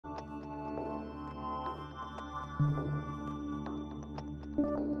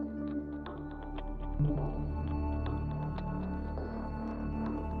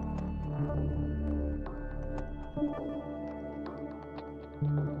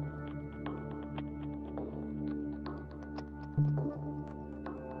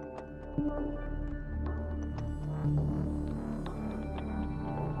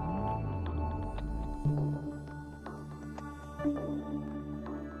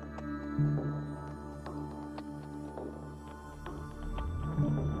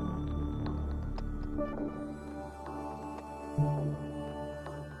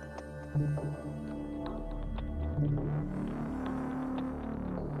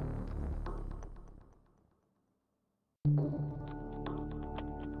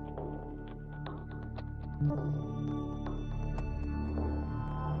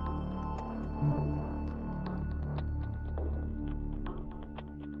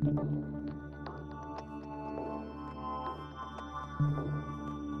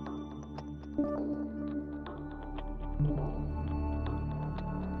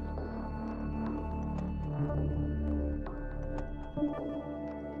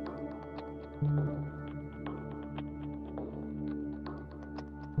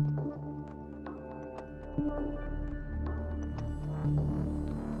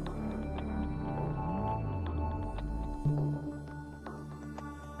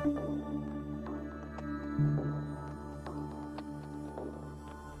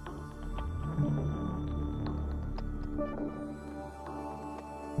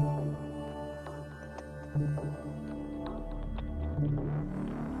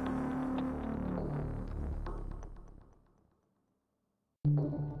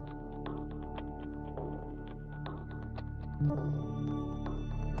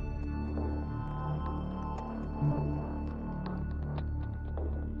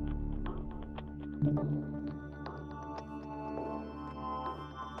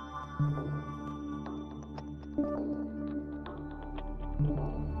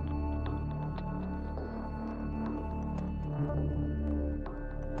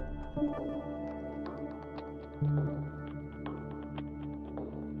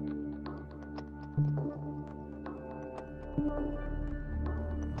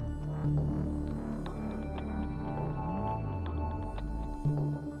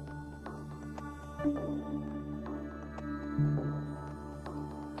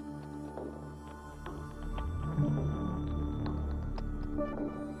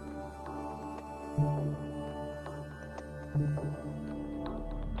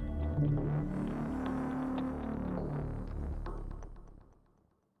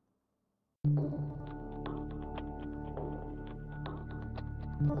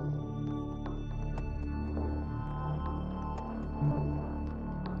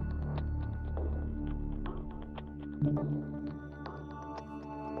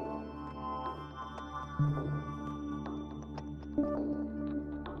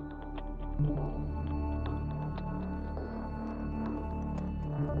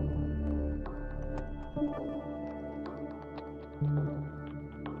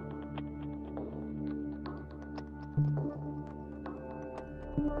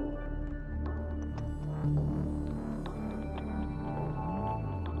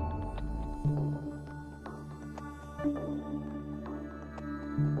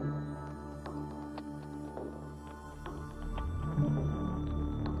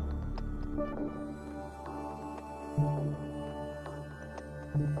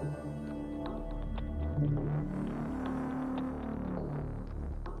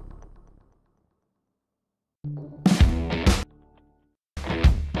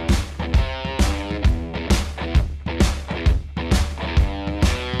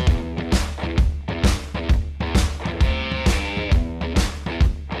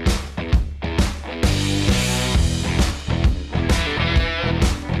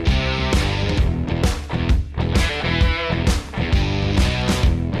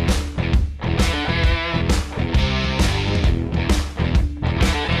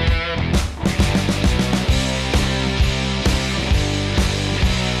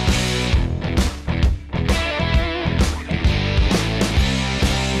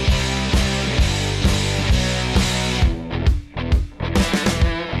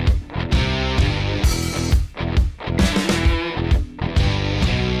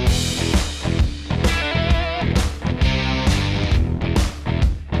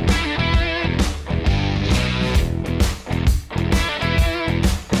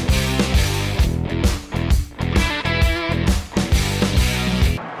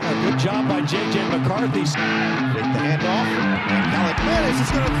McCarthy. Take the handoff, and Alec Manis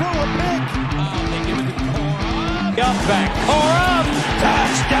is going to throw a pick. They give it to Cora. Up back. Cora.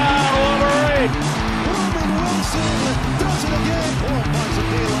 Touchdown, Wolverine. Roman Wilson does it again. Cora finds the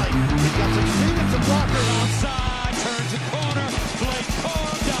daylight. He's got some speed and some blockers. Outside. Turns the corner. Blake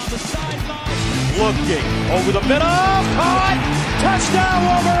Cora down the sideline. Looking over the middle. Caught. Touchdown,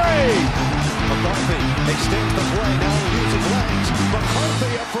 Wolverine. McCarthy extends the play. Now he uses legs.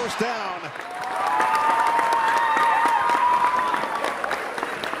 McCarthy a first down.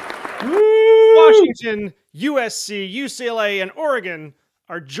 Washington, USC, UCLA, and Oregon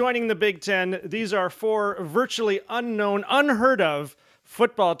are joining the Big Ten. These are four virtually unknown, unheard of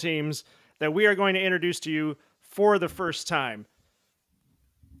football teams that we are going to introduce to you for the first time.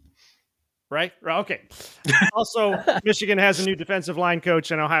 Right? Okay. Also, Michigan has a new defensive line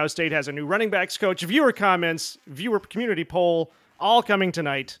coach, and Ohio State has a new running backs coach. Viewer comments, viewer community poll, all coming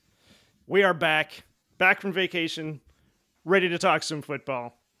tonight. We are back from vacation, ready to talk some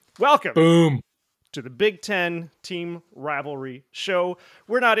football. Welcome. Boom. To the Big Ten Team Rivalry Show.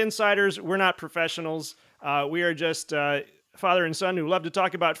 We're not insiders. We're not professionals. We are just father and son who love to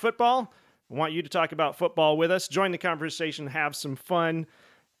talk about football. I want you to talk about football with us. Join the conversation, have some fun,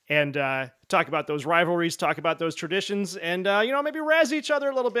 and talk about those rivalries, talk about those traditions, and, maybe razz each other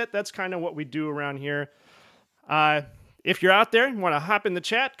a little bit. That's kind of what we do around here. If you're out there and want to hop in the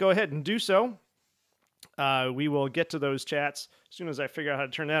chat, go ahead and do so. We will get to those chats as soon as I figure out how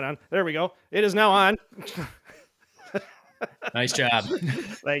to turn that on. There we go. It is now on. Nice job.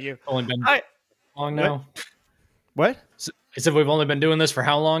 Thank you. Only been long now. What? I said we've only been doing this for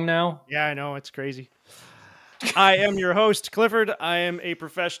how long now? Yeah, I know. It's crazy. I am your host, Clifford. I am a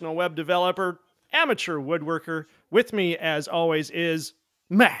professional web developer, amateur woodworker. With me, as always, is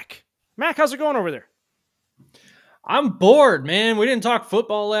Mac. Mac, how's it going over there? I'm bored, man. We didn't talk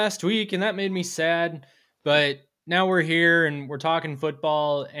football last week, and that made me sad. But now we're here, and we're talking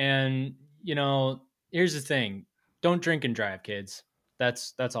football. And, here's the thing. Don't drink and drive, kids.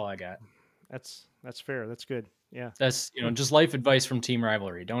 That's all I got. That's fair. That's good. Yeah. That's, just life advice from Team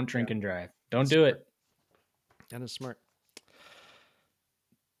Rivalry. Don't drink and drive. Don't do it. That is smart.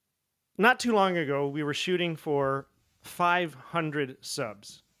 Not too long ago, we were shooting for 500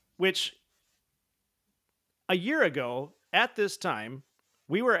 subs, which a year ago at this time,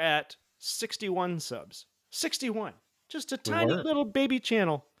 we were at 61 subs. 61. Just a tiny little baby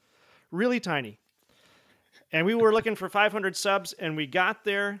channel. Really tiny. And we were looking for 500 subs, and we got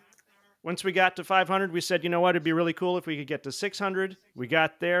there. Once we got to 500, we said, you know what, it'd be really cool if we could get to 600. We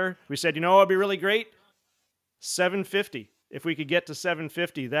got there. We said, you know what would be really great? 750. If we could get to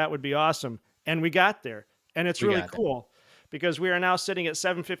 750, that would be awesome. And we got there. And it's really cool because we are now sitting at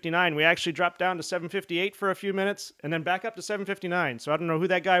 759. We actually dropped down to 758 for a few minutes and then back up to 759. So I don't know who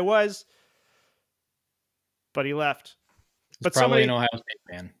that guy was, but he left. But probably an Ohio State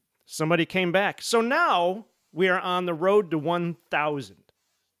fan. Somebody came back. So now we are on the road to 1,000.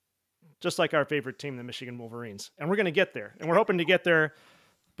 Just like our favorite team, the Michigan Wolverines. And we're going to get there. And we're hoping to get there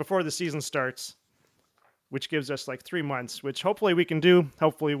before the season starts, which gives us like 3 months, which hopefully we can do.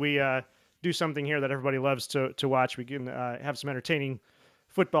 Hopefully we do something here that everybody loves to watch. We can have some entertaining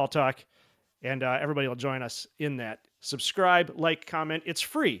football talk, and everybody will join us in that. Subscribe, like, comment. It's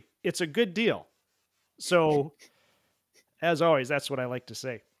free. It's a good deal. So, as always, that's what I like to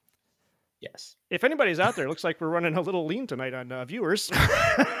say. Yes. If anybody's out there, it looks like we're running a little lean tonight on viewers.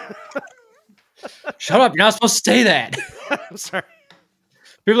 Shut up. You're not supposed to say that. I'm sorry.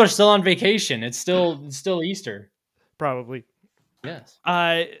 People are still on vacation. It's still Easter. Probably. Yes.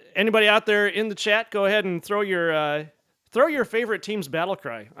 Anybody out there in the chat, go ahead and throw your favorite team's battle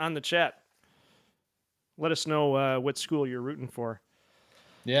cry on the chat. Let us know what school you're rooting for.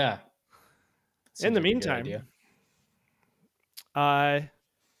 Yeah. In the meantime,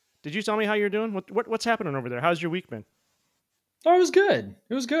 did you tell me how you're doing? What's happening over there? How's your week been? Oh, it was good.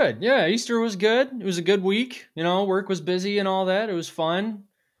 It was good. Yeah, Easter was good. It was a good week. Work was busy and all that. It was fun.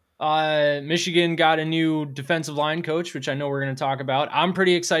 Michigan got a new defensive line coach, which I know we're going to talk about. I'm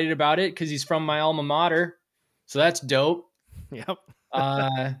pretty excited about it because he's from my alma mater. So that's dope. Yep.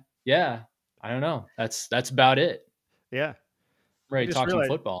 Yeah. I don't know. That's about it. Yeah. Ready to talk some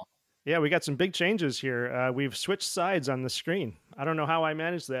football. Yeah, we got some big changes here. We've switched sides on the screen. I don't know how I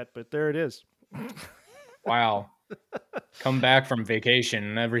managed that, but there it is. Wow. Come back from vacation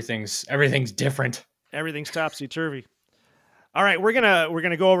and everything's different. Everything's topsy-turvy. All right, we're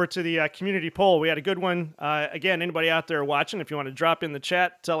gonna go over to the community poll. We had a good one. Again, anybody out there watching, if you want to drop in the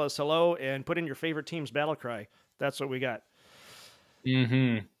chat, tell us hello, and put in your favorite team's battle cry. That's what we got.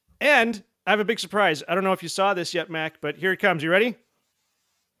 Mm-hmm. And I have a big surprise. I don't know if you saw this yet, Mac, but here it comes. You ready?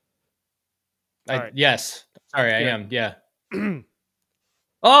 Right. Yes. Sorry, I am. Yeah.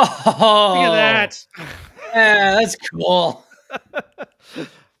 Oh! Look at that. Yeah, that's cool.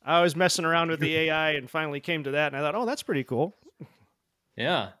 I was messing around with the AI and finally came to that, and I thought, oh, that's pretty cool.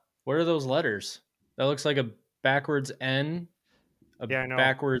 Yeah. What are those letters? That looks like a backwards N, a Yeah, I know.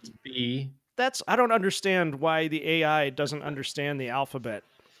 backwards B. I don't understand why the AI doesn't understand the alphabet.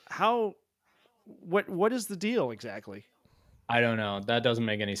 What is the deal exactly? I don't know. That doesn't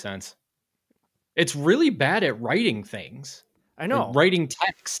make any sense. It's really bad at writing things. I Like know. writing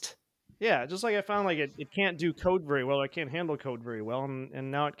text. Yeah, just like I found like it can't do code very well. It can't handle code very well,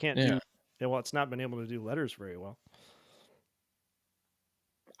 and now it can't do. Well, it's not been able to do letters very well.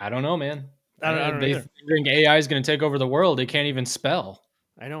 I don't know, man. I don't They either. think AI is going to take over the world. It can't even spell.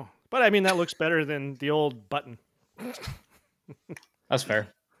 I know, but I mean that looks better than the old button. That's fair.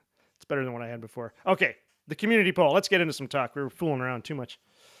 It's better than what I had before. Okay, the community poll. Let's get into some talk. We were fooling around too much.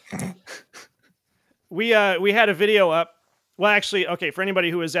 We had a video up. Well, actually, okay. For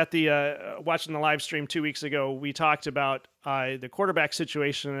anybody who was at the watching the live stream 2 weeks ago, we talked about the quarterback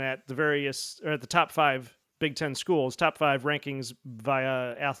situation at the top 5 Big Ten schools, top 5 rankings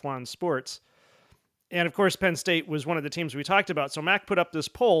via Athlon Sports, and of course, Penn State was one of the teams we talked about. So Mac put up this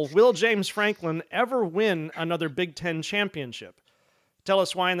poll: will James Franklin ever win another Big Ten championship? Tell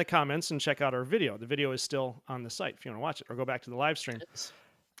us why in the comments and check out our video. The video is still on the site if you want to watch it, or go back to the live stream.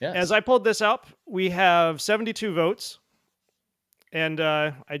 Yes. As I pulled this up, we have 72 votes. And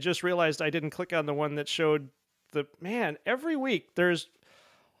I just realized I didn't click on the one that showed every week there's...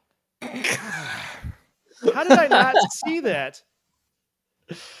 How did I not see that?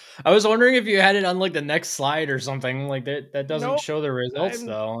 I was wondering if you had it on like the next slide or something. Like that doesn't Nope. show the results I'm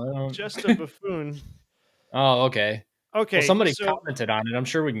though. just a buffoon. Oh, okay. Okay. Well, somebody commented on it. I'm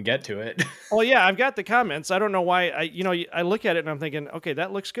sure we can get to it. Well, yeah, I've got the comments. I don't know why. I look at it and I'm thinking, okay,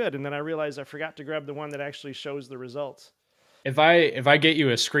 that looks good, and then I realize I forgot to grab the one that actually shows the results. If I get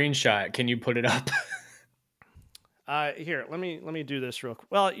you a screenshot, can you put it up? Here, let me do this real quick.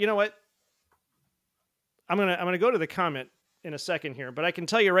 Well, you know what? I'm gonna go to the comment in a second here, but I can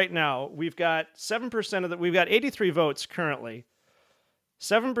tell you right now, we've got 7% we've got 83 votes currently.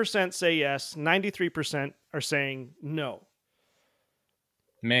 7% say yes, 93% are saying no.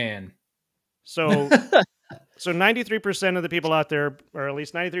 Man. So 93% of the people out there, or at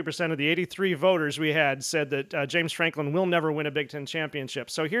least 93% of the 83 voters we had, said that James Franklin will never win a Big Ten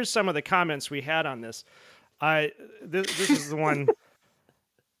championship. So here's some of the comments we had on this. This is the one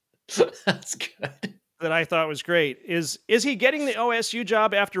That's good. that I thought was great. Is he getting the OSU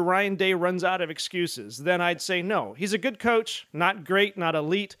job after Ryan Day runs out of excuses? Then I'd say no. He's a good coach, not great, not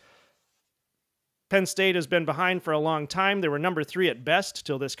elite. Penn State has been behind for a long time. They were number 3 at best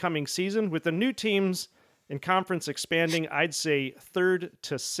till this coming season. With the new teams in conference expanding, I'd say 3rd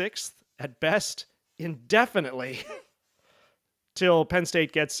to 6th at best indefinitely till Penn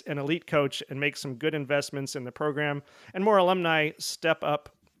State gets an elite coach and makes some good investments in the program and more alumni step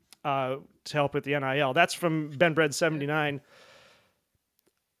up to help with the NIL. That's from Ben Bread 79.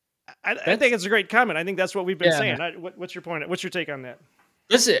 I think it's a great comment. I think that's what we've been saying. What's your point? What's your take on that?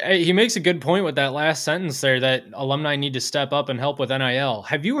 Listen, he makes a good point with that last sentence there, that alumni need to step up and help with NIL.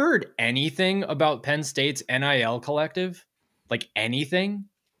 Have you heard anything about Penn State's NIL collective? Like anything?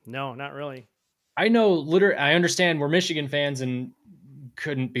 No, not really. I know, I understand we're Michigan fans and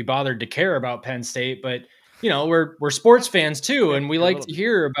couldn't be bothered to care about Penn State, but you know, we're sports fans too, and we like to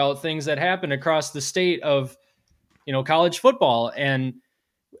hear about things that happen across the state of, you know, college football. And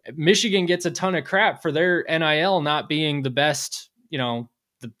Michigan gets a ton of crap for their NIL not being the best, you know,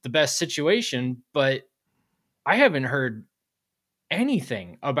 the best situation, but I haven't heard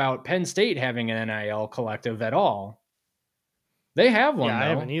anything about Penn State having an NIL collective at all. They have one, though. I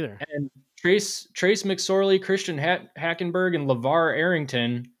haven't either. And Trace McSorley, Christian Hackenberg, and LeVar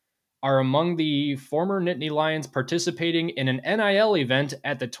Arrington are among the former Nittany Lions participating in an NIL event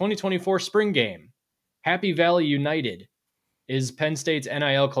at the 2024 spring game. Happy Valley United is Penn State's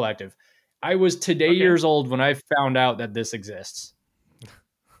NIL collective. I was today years old when I found out that this exists.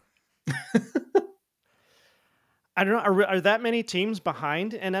 I don't know. Are that many teams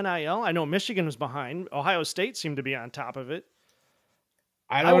behind in NIL? I know Michigan was behind. Ohio State seemed to be on top of it.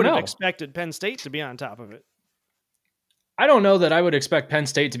 I would have expected Penn State to be on top of it. I don't know that I would expect Penn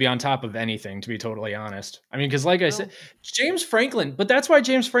State to be on top of anything, to be totally honest. I mean, because like I said, James Franklin, but that's why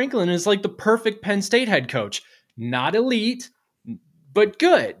James Franklin is like the perfect Penn State head coach. Not elite, but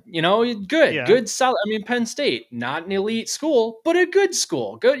good. You know, good, solid. I mean, Penn State, not an elite school, but a good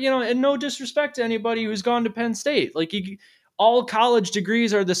school. Good, you know, and no disrespect to anybody who's gone to Penn State. Like, all college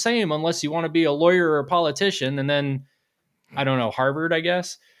degrees are the same unless you want to be a lawyer or a politician, and then, I don't know, Harvard, I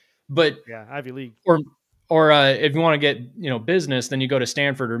guess. But yeah, Ivy League. Or if you want to get, you know, business, then you go to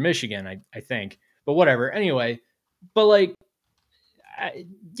Stanford or Michigan, I think. but whatever. Anyway, but like,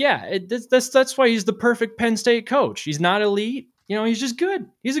 that's why he's the perfect Penn State coach. He's not elite. You know, he's just good.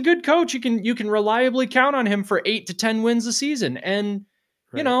 He's a good coach. You can reliably count on him for 8 to 10 wins a season. And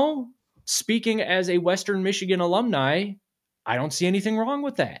you know, speaking as a Western Michigan alumni, I don't see anything wrong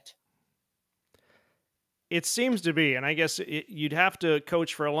with that. It seems to be, and I guess you'd have to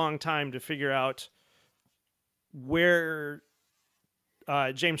coach for a long time to figure out where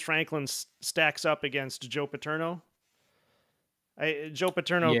James Franklin stacks up against Joe Paterno. Joe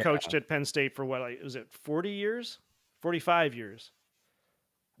Paterno coached at Penn State for what, was it 40 years? 45 years.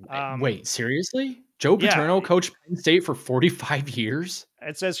 Wait, seriously? Joe Paterno coached Penn State for 45 years?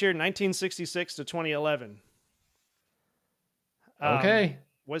 It says here 1966 to 2011. Okay.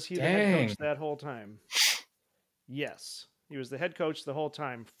 Was he the head coach that whole time? Yes. He was the head coach the whole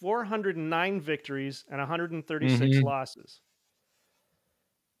time. 409 victories and 136 losses.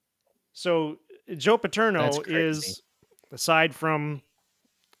 So Joe Paterno is, aside from,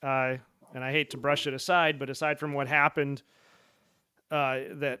 and I hate to brush it aside, but aside from what happened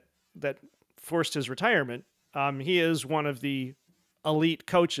that forced his retirement, he is one of the elite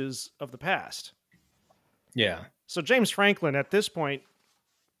coaches of the past. Yeah. So James Franklin at this point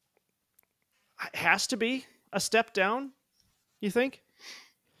has to be a step down, you think?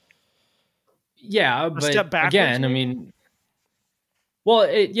 Yeah, but step backwards, again, maybe? I mean, well,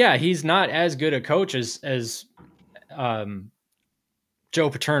 he's not as good a coach as Joe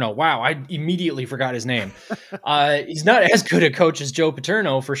Paterno. Wow, I immediately forgot his name. He's not as good a coach as Joe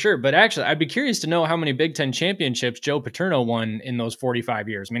Paterno for sure, but actually, I'd be curious to know how many Big Ten championships Joe Paterno won in those 45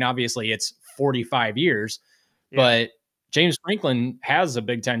 years. I mean, obviously, it's 45 years, but James Franklin has a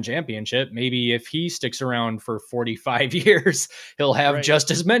Big Ten championship. Maybe if he sticks around for 45 years, he'll have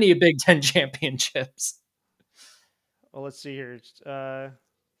just as many Big Ten championships. Well, let's see here. Paterno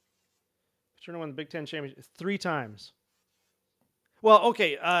won the Big Ten championship 3 times. Well,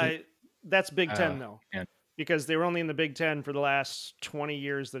 okay, that's Big Ten, though, because they were only in the Big Ten for the last 20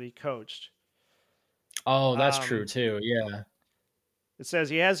 years that he coached. Oh, that's true, too, yeah. It says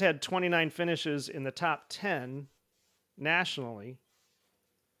he has had 29 finishes in the top 10 nationally.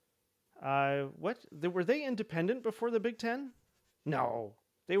 Were they independent before the Big Ten? No.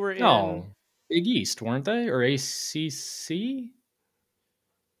 They were in Big East, weren't they? Or ACC?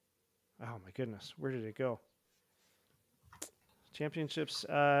 Oh my goodness, where did it go? Championships.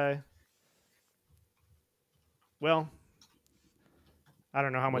 Well, I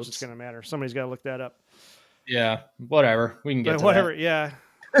don't know how much it's going to matter. Somebody's got to look that up. Yeah, whatever. We can get to whatever. That.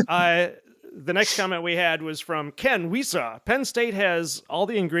 Yeah. The next comment we had was from Ken. We saw Penn State has all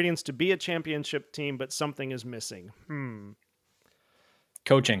the ingredients to be a championship team, but something is missing.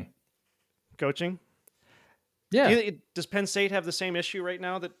 Coaching. Yeah. Does Penn State have the same issue right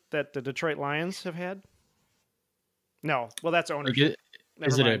now that the Detroit Lions have had? No. Well, that's ownership.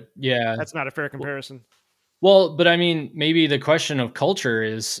 That's not a fair comparison. Well, but I mean, maybe the question of culture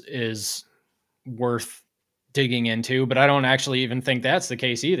is worth digging into, but I don't actually even think that's the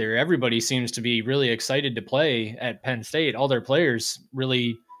case either. Everybody seems to be really excited to play at Penn State. All their players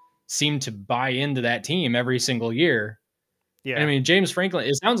really seem to buy into that team every single year. Yeah. And I mean,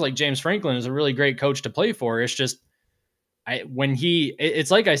 it sounds like James Franklin is a really great coach to play for. It's just,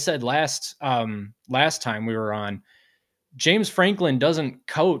 it's like I said last time we were on, James Franklin doesn't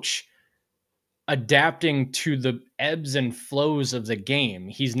coach adapting to the ebbs and flows of the game.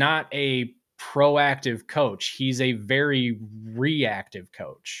 He's not a proactive coach. He's a very reactive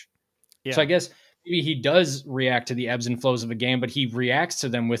coach. Yeah. So I guess maybe he does react to the ebbs and flows of a game, but he reacts to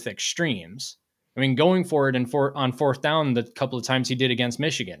them with extremes. I mean, going for it on fourth down the couple of times he did against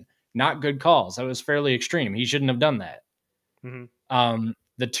Michigan, not good calls. That was fairly extreme. He shouldn't have done that. Mm-hmm.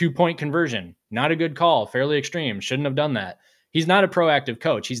 The 2-point conversion, not a good call, fairly extreme. Shouldn't have done that. He's not a proactive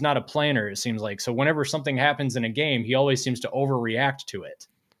coach. He's not a planner, it seems like. So whenever something happens in a game, he always seems to overreact to it.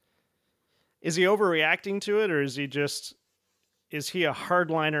 Is he overreacting to it, or is he a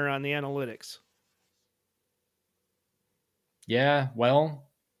hardliner on the analytics? Yeah, well,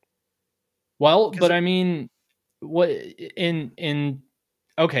 but I mean,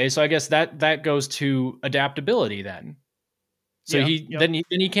 okay, so I guess that goes to adaptability then. So then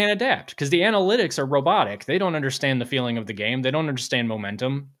he can't adapt because the analytics are robotic. They don't understand the feeling of the game. They don't understand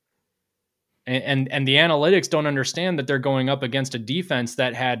momentum. And the analytics don't understand that they're going up against a defense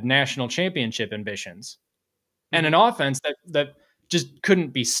that had national championship ambitions and an offense that just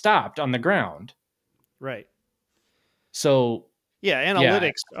couldn't be stopped on the ground. Right. So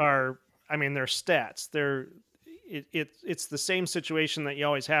analytics are, I mean, they're stats. It's the same situation that you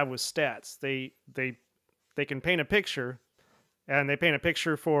always have with stats. They can paint a picture, and they paint a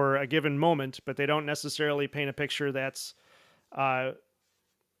picture for a given moment, but they don't necessarily paint a picture that's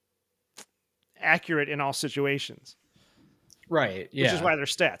accurate in all situations. Right. Yeah. Which is why they're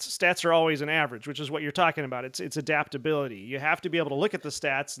stats. Stats are always an average, which is what you're talking about. It's adaptability. You have to be able to look at the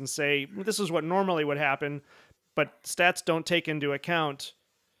stats and say, this is what normally would happen, but stats don't take into account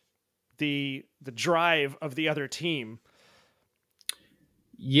the drive of the other team.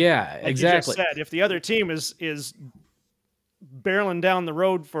 Yeah, Like exactly. you just said, if the other team is barreling down the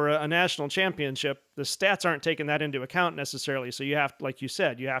road for a national championship, the stats aren't taking that into account necessarily. So you have, like you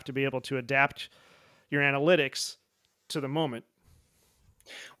said, you have to be able to adapt your analytics to the moment.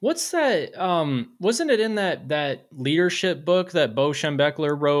 What's that? Wasn't it in that leadership book that Bo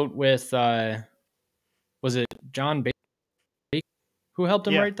Schembechler wrote with? Was it John Bacon who helped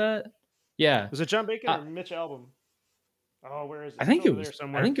him write that? Yeah. Was it John Bacon or Mitch Albom? Oh, where is it? I think It's it over was. there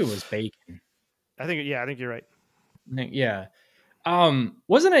somewhere. I think it was Bacon. I think you're right. Yeah.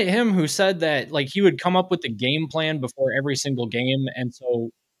 Wasn't it him who said that like he would come up with the game plan before every single game, and so,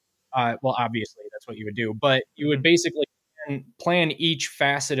 well, obviously that's what you would do, but you would basically plan each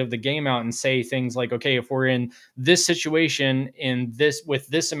facet of the game out and say things like, okay, if we're in this situation in this with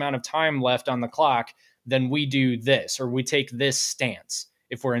this amount of time left on the clock, then we do this, or we take this stance.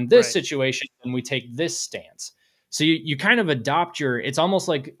 If we're in this situation, then we take this stance. So you kind of adopt it's almost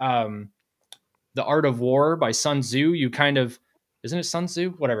like The Art of War by Sun Tzu. You kind of, isn't it Sun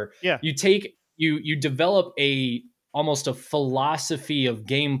Tzu? Whatever. Yeah. You develop almost a philosophy of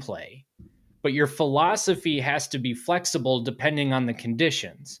gameplay, but your philosophy has to be flexible depending on the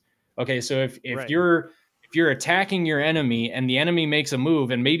conditions. Okay, so if you're attacking your enemy and the enemy makes a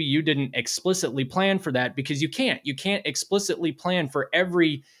move, and maybe you didn't explicitly plan for that, because you can't explicitly plan for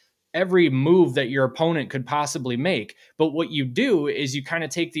every move that your opponent could possibly make. But what you do is you kind of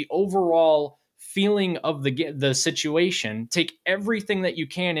take the overall feeling of the situation, take everything that you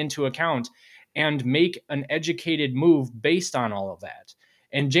can into account, and make an educated move based on all of that.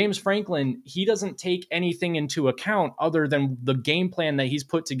 And James Franklin, he doesn't take anything into account other than the game plan that he's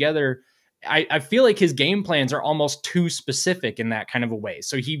put together. I feel like his game plans are almost too specific in that kind of a way.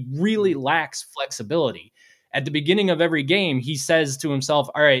 So he really lacks flexibility. At the beginning of every game, he says to himself,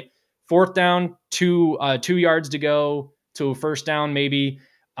 all right, 4th down, 2 yards to go to a first down, maybe.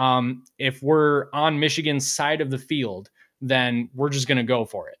 If we're on Michigan's side of the field, then we're just going to go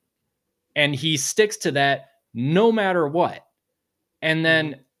for it. And he sticks to that no matter what. And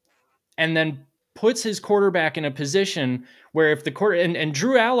then puts his quarterback in a position where if the and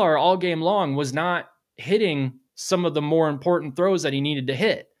Drew Allar all game long was not hitting some of the more important throws that he needed to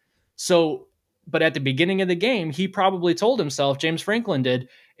hit. So, but at the beginning of the game, he probably told himself, James Franklin did,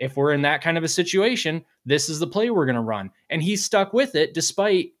 if we're in that kind of a situation, this is the play we're going to run. And he stuck with it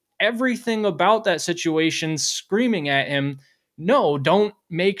despite everything about that situation screaming at him, no, don't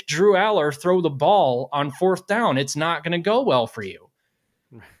make Drew Allar throw the ball on 4th down. It's not going to go well for you.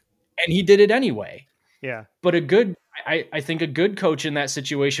 And he did it anyway. Yeah. But I think a good coach in that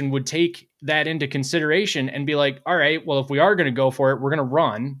situation would take that into consideration and be like, all right, well, if we are going to go for it, we're going to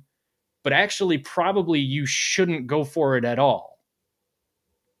run. But actually, probably you shouldn't go for it at all.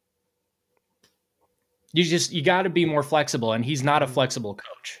 You got to be more flexible, and he's not a flexible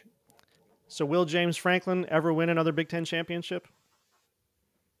coach. So will James Franklin ever win another Big Ten championship?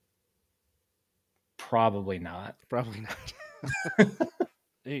 Probably not. Probably not.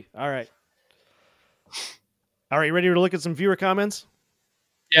 Hey, all right. All right, you ready to look at some viewer comments?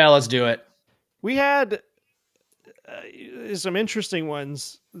 Yeah, let's do it. We had some interesting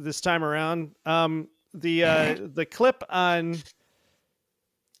ones this time around. The clip on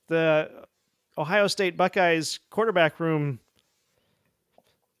the Ohio State Buckeyes quarterback room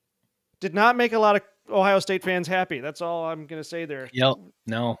did not make a lot of Ohio State fans happy. That's all I'm going to say there. Yep.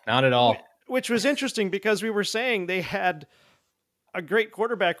 No, not at all. Which was interesting because we were saying they had a great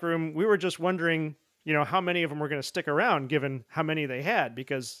quarterback room. We were just wondering, how many of them were going to stick around given how many they had,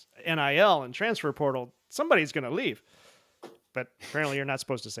 because NIL and transfer portal, somebody's going to leave. But apparently you're not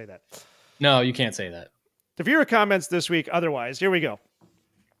supposed to say that. No, you can't say that. The viewer comments this week otherwise. Here we go.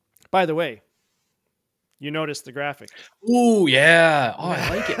 By the way, you noticed the graphic. Ooh, yeah. Oh,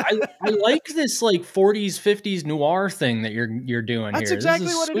 I like it. I like this like 40s, 50s noir thing that you're doing. That's here. Exactly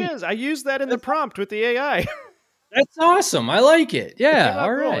what sweet. It is. I used that in the prompt with the AI. That's awesome. I like it. Yeah.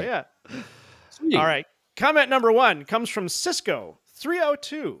 All right. Cool, yeah. Sweet. All right. Comment number 1 comes from Cisco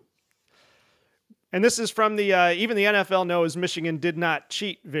 302. And this is from the even the NFL knows Michigan did not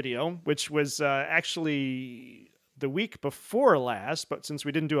cheat video, which was actually the week before last, but since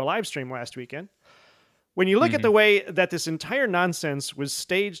we didn't do a live stream last weekend. When you look at the way that this entire nonsense was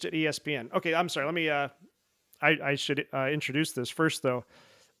staged at ESPN. Okay, I'm sorry. I should introduce this first, though.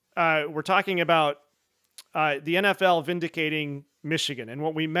 We're talking about the NFL vindicating Michigan. And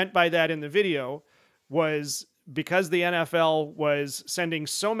what we meant by that in the video was because the NFL was sending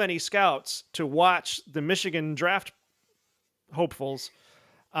so many scouts to watch the Michigan draft hopefuls,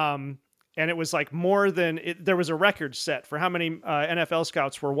 and it was like more than there was a record set for how many NFL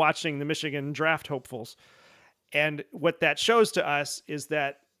scouts were watching the Michigan draft hopefuls. And what that shows to us is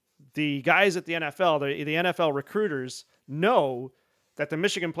that the guys at the NFL, the NFL recruiters, know that the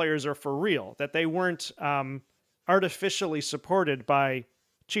Michigan players are for real, that they weren't artificially supported by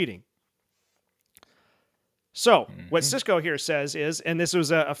cheating. So what Cisco here says is, and this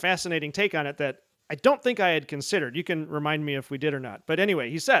was a fascinating take on it that I don't think I had considered. You can remind me if we did or not. But anyway,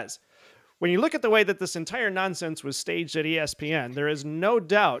 he says, when you look at the way that this entire nonsense was staged at ESPN, there is no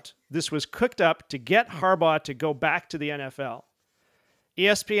doubt this was cooked up to get Harbaugh to go back to the NFL.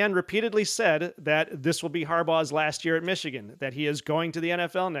 ESPN repeatedly said that this will be Harbaugh's last year at Michigan, that he is going to the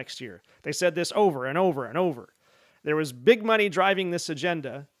NFL next year. They said this over and over and over. There was big money driving this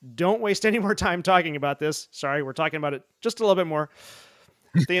agenda. Don't waste any more time talking about this. Sorry, we're talking about it just a little bit more.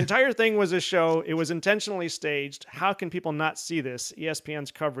 The entire thing was a show. It was intentionally staged. How can people not see this?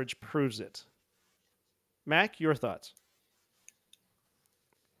 ESPN's coverage proves it. Mac, your thoughts?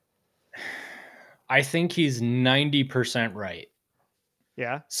 I think he's 90% right.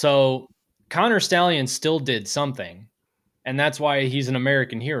 Yeah. So Connor Stallion still did something, and that's why he's an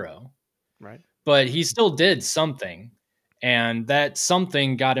American hero. Right. But he still did something, and that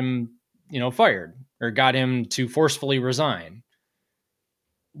something got him, fired or got him to forcefully resign.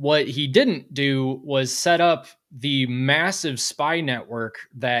 What he didn't do was set up the massive spy network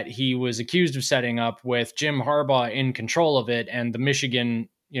that he was accused of setting up with Jim Harbaugh in control of it and the Michigan,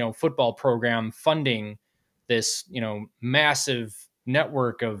 football program funding this, massive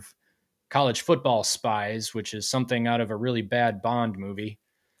network of college football spies, which is something out of a really bad Bond movie.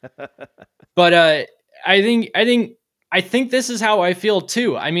 But I think this is how I feel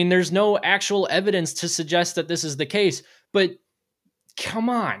too. I mean, there's no actual evidence to suggest that this is the case, but come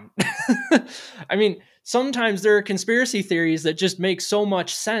on. I mean, sometimes there are conspiracy theories that just make so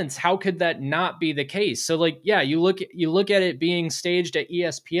much sense. How could that not be the case? So you look at it being staged at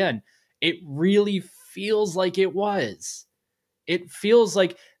ESPN. It really feels like it was. It feels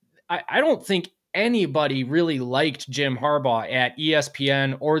like I don't think anybody really liked Jim Harbaugh at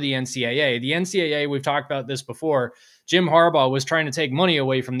ESPN or the NCAA. The NCAA, we've talked about this before. Jim Harbaugh was trying to take money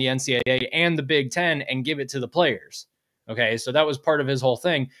away from the NCAA and the Big Ten and give it to the players. Okay, so that was part of his whole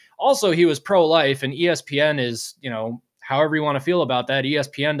thing. Also, he was pro-life, and ESPN is, however you want to feel about that,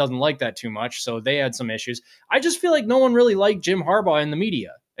 ESPN doesn't like that too much, so they had some issues. I just feel like no one really liked Jim Harbaugh in the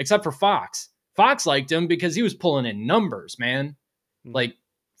media, except for Fox. Fox liked him because he was pulling in numbers, man. Like,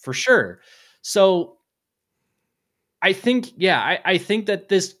 for sure. So I think, I think that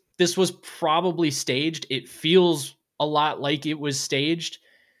this was probably staged. It feels a lot like it was staged.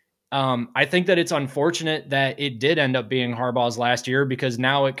 I think that it's unfortunate that it did end up being Harbaugh's last year, because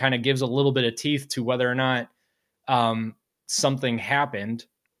now it kind of gives a little bit of teeth to whether or not something happened.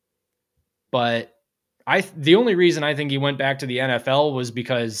 But the only reason I think he went back to the NFL was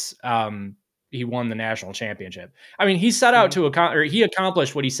because he won the national championship. I mean, he set out he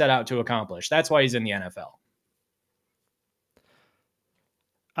accomplished what he set out to accomplish. That's why he's in the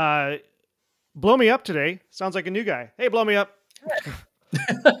NFL. Blow Me Up today sounds like a new guy. Hey, Blow Me Up.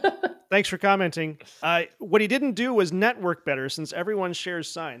 Thanks for commenting. What he didn't do was network better, since everyone shares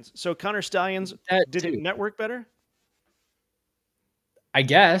signs. So Connor Stallions didn't network better? I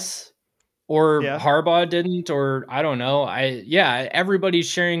guess. Or Harbaugh didn't, or I don't know. Everybody's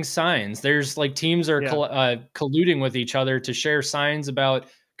sharing signs. There's teams are colluding with each other to share signs about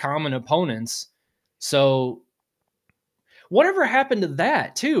common opponents. So whatever happened to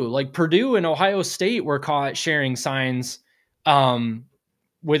that too? Like Purdue and Ohio State were caught sharing signs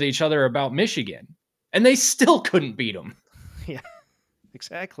with each other about Michigan, and they still couldn't beat them. Yeah,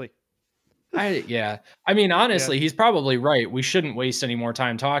 exactly. I mean, honestly, he's probably right. We shouldn't waste any more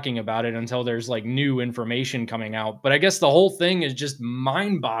time talking about it until there's new information coming out. But I guess the whole thing is just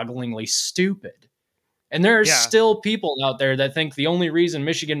mind-bogglingly stupid. And there are still people out there that think the only reason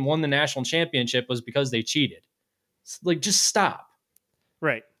Michigan won the national championship was because they cheated. Just stop.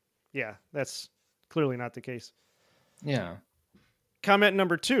 Right. Yeah, that's clearly not the case. Yeah. Comment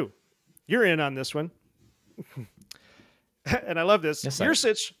number 2. You're in on this one. And I love this. Yes,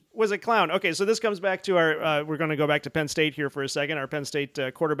 Yursich was a clown. Okay, so this comes back to our, we're going to go back to Penn State here for a second, our Penn State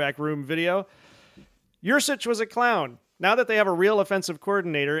quarterback room video. Yursich was a clown. Now that they have a real offensive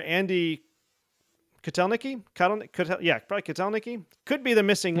coordinator, Andy Kotelnicki? Yeah, probably Kotelnicki. Could be the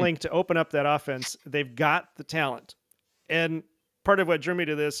missing link to open up that offense. They've got the talent. And part of what drew me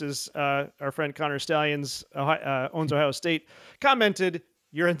to this is our friend Connor Stallions, owns Ohio State, commented,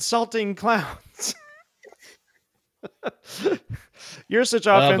 "You're insulting clowns." Your such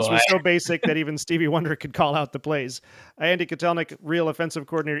offense was so basic that even Stevie Wonder could call out the plays. Andy Kotelnik, real offensive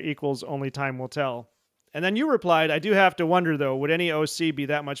coordinator equals only time will tell. And then you replied, "I do have to wonder, though, would any OC be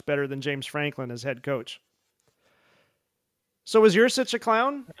that much better than James Franklin as head coach?" So was Yursich a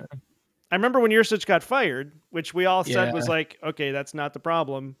clown? I remember when Yursich got fired, which we all said was like, okay, that's not the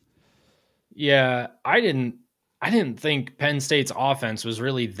problem. Yeah, I didn't think Penn State's offense was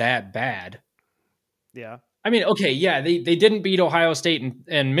really that bad. Yeah. I mean, okay, yeah, they didn't beat Ohio State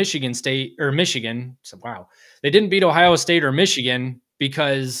and Michigan State or Michigan. So, wow. They didn't beat Ohio State or Michigan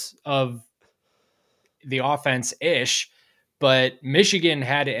because of the offense-ish, but Michigan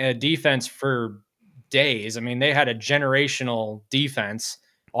had a defense for days. I mean, they had a generational defense.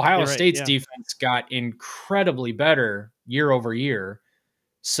 Ohio State's defense got incredibly better year over year.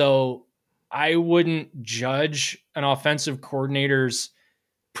 So I wouldn't judge an offensive coordinator's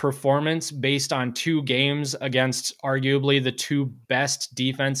performance based on 2 games against arguably the 2 best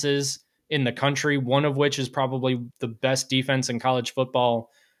defenses in the country, one of which is probably the best defense in college football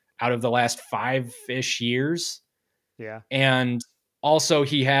out of the last 5-ish years. Yeah. And also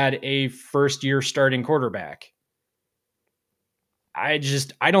he had a first-year starting quarterback. I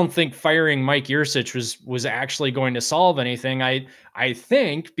don't think firing Mike Yursich was actually going to solve anything. I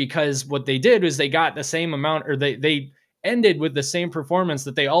think because what they did was they got the same amount, or they ended with the same performance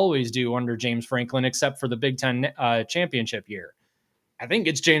that they always do under James Franklin, except for the Big Ten championship year. I think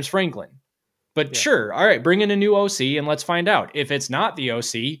it's James Franklin. But sure, all right, bring in a new OC and let's find out. If it's not the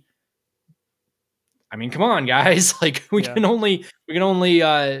OC, I mean, come on, guys. Like we can only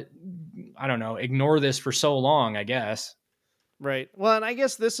I don't know, ignore this for so long, I guess. Right. Well, and I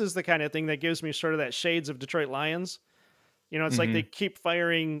guess this is the kind of thing that gives me sort of that shades of Detroit Lions. You know, it's like they keep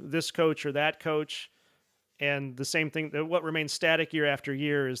firing this coach or that coach, and the same thing, what remains static year after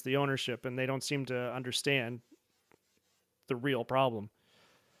year is the ownership, and they don't seem to understand the real problem.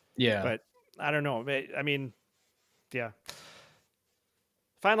 Yeah. But I don't know. I mean, yeah.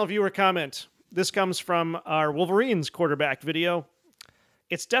 Final viewer comment. This comes from our Wolverines quarterback video.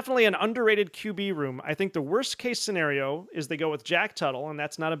 It's definitely an underrated QB room. I think the worst case scenario is they go with Jack Tuttle, and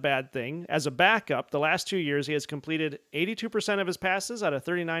that's not a bad thing. As a backup, the last 2 years, he has completed 82% of his passes out of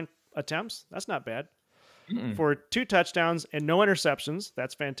 39 attempts. That's not bad. For 2 touchdowns and no interceptions.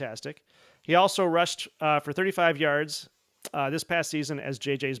 That's fantastic. He also rushed for 35 yards this past season as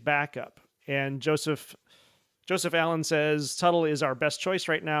JJ's backup. And Joseph Allen says, Tuttle is our best choice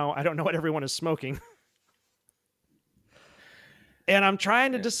right now. I don't know what everyone is smoking. And I'm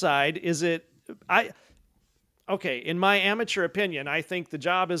trying to decide, in my amateur opinion, I think the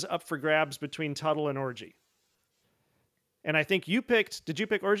job is up for grabs between Tuttle and Orji. And I think did you pick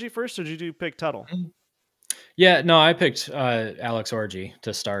Orji first or did you pick Tuttle? Yeah, no, I picked Alex Orji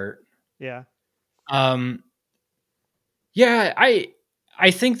to start. Yeah. Yeah,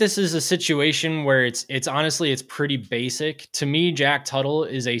 I think this is a situation where it's honestly, it's pretty basic. To me, Jack Tuttle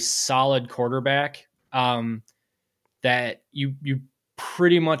is a solid quarterback. That you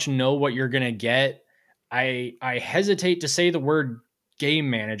pretty much know what you're going to get. I hesitate to say the word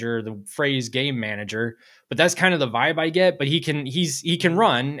game manager, the phrase game manager, but that's kind of the vibe I get. But he can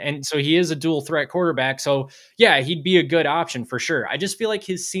run, and so he is a dual threat quarterback. So yeah, he'd be a good option for sure. I just feel like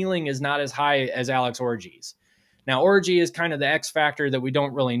his ceiling is not as high as Alex Orji's. Now Orji is kind of the X factor that we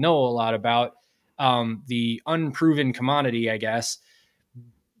don't really know a lot about, the unproven commodity, I guess.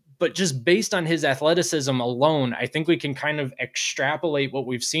 But just based on his athleticism alone, I think we can kind of extrapolate what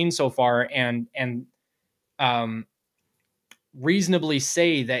we've seen so far and reasonably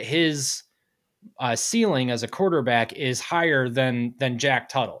say that his ceiling as a quarterback is higher than Jack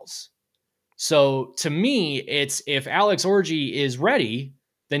Tuttle's. So to me, it's if Alex Orji is ready,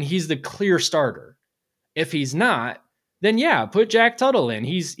 then he's the clear starter. If he's not, then yeah, put Jack Tuttle in.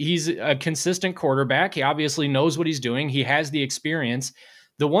 He's a consistent quarterback. He obviously knows what he's doing. He has the experience.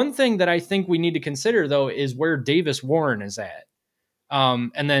 The one thing that I think we need to consider, though, is where Davis Warren is at.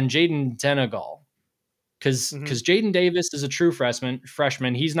 And then Jaden Denegal. Because Jaden Davis is a true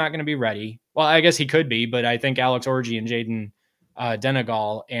freshman. He's not going to be ready. Well, I guess he could be, but I think Alex Orji and Jaden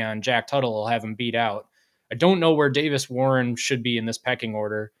Denegal and Jack Tuttle will have him beat out. I don't know where Davis Warren should be in this pecking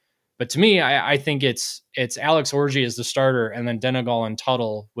order. But to me, I think it's Alex Orji as the starter, and then Denegal and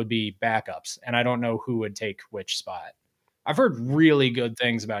Tuttle would be backups. And I don't know who would take which spot. I've heard really good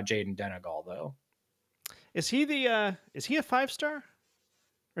things about Jaden Denegal, though. Is he a 5-star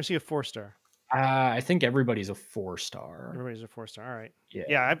or is he a 4-star? I think everybody's a 4-star. Everybody's a 4-star. All right. Yeah.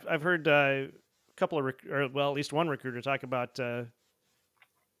 Yeah, I've heard a couple of, at least one recruiter talk about Jaden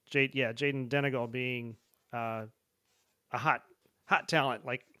Denegal being a hot talent,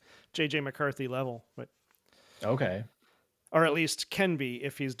 like JJ McCarthy level, but Okay. or at least can be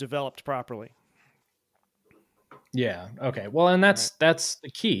if he's developed properly. Yeah. Okay. Well, and that's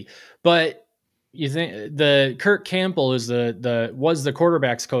the key. But you think the Kurt Campbell is was the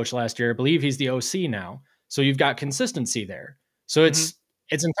quarterbacks coach last year. I believe he's the OC now. So you've got consistency there. So it's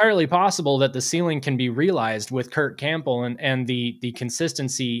entirely possible that the ceiling can be realized with Kurt Campbell and the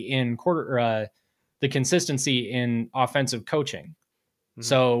consistency in the consistency in offensive coaching.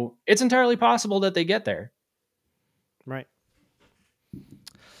 So it's entirely possible that they get there. Right.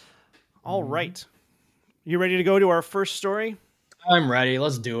 All right. You ready to go to our first story? I'm ready.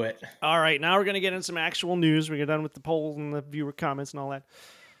 Let's do it. All right. Now we're going to get into some actual news. We get done with the polls and the viewer comments and all that.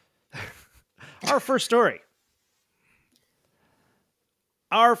 Our first story.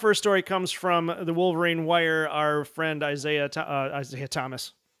 Our first story comes from the Wolverine Wire, our friend Isaiah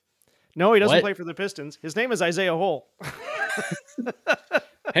Thomas. No, he doesn't play for the Pistons. His name is Isaiah Hole.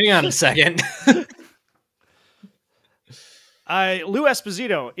 Hang on a second. Lou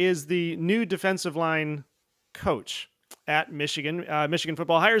Esposito is the new defensive line coach at Michigan. Michigan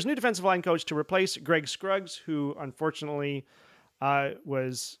football hires new defensive line coach to replace Greg Scruggs, who unfortunately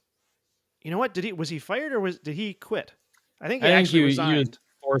was. You know what? Was he fired or did he quit? I think he resigned.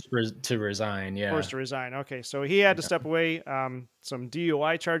 He was forced to resign. Yeah, forced to resign. Okay, so he had to step away. Some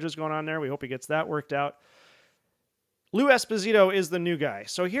DUI charges going on there. We hope he gets that worked out. Lou Esposito is the new guy.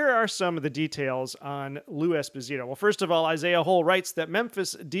 So here are some of the details on Lou Esposito. Well, first of all, Isaiah Hole writes that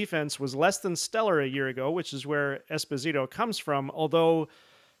Memphis defense was less than stellar a year ago, which is where Esposito comes from, although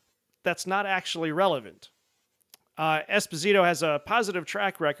that's not actually relevant. Esposito has a positive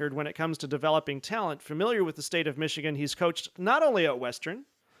track record when it comes to developing talent. Familiar with the state of Michigan, he's coached not only at Western,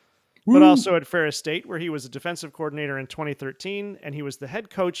 but also at Ferris State, where he was a defensive coordinator in 2013, and he was the head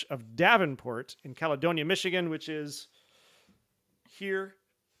coach of Davenport in Caledonia, Michigan, which is here.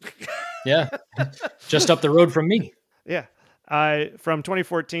 Yeah, just up the road from me. Yeah, from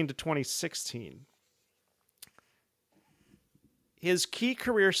 2014 to 2016. His key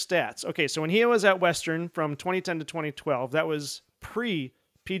career stats. Okay, so when he was at Western from 2010 to 2012, that was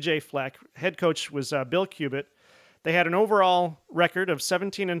pre-PJ Fleck. Head coach was Bill Cubitt. They had an overall record of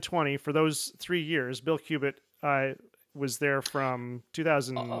 17-20 for those 3 years. Bill Cubitt was there from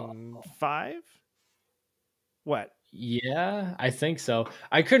 2005. What? Yeah, I think so.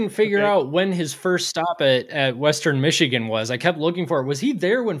 I couldn't figure out when his first stop at Western Michigan was. I kept looking for it. Was he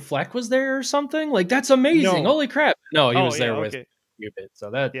there when Fleck was there or something? Like, that's amazing. No. Holy crap. No, he was there with Cubitt.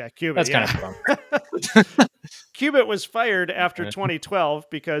 So Cubitt, that's kind of fun. Cubitt was fired after 2012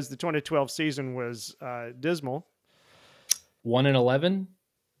 because the 2012 season was dismal. 1-11?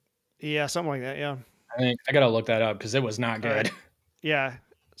 Yeah, something like that. Yeah. I got to look that up because it was not good. Yeah.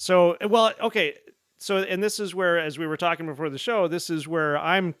 So, well, okay. So, and this is where, as we were talking before the show, this is where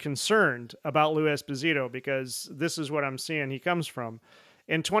I'm concerned about Lou Esposito because this is what I'm seeing he comes from.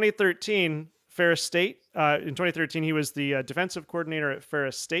 In 2013, Ferris State, in 2013, he was the defensive coordinator at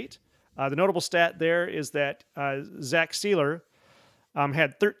Ferris State. The notable stat there is that Zach Sealer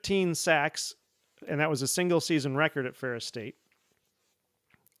had 13 sacks, and that was a single season record at Ferris State.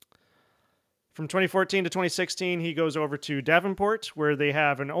 From 2014 to 2016, he goes over to Davenport, where they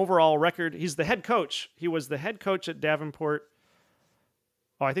have an overall record. He's the head coach. He was the head coach at Davenport.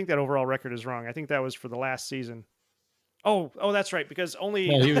 Oh, I think that overall record is wrong. I think that was for the last season. Oh, that's right, because only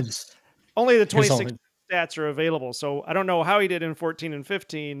the 26 stats are available. So I don't know how he did in 14 and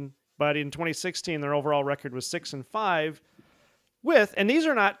 15, but in 2016, their overall record was 6-5. And these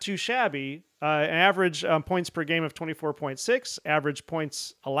are not too shabby, an average points per game of 24.6, average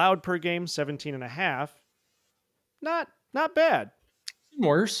points allowed per game 17.5. Not bad.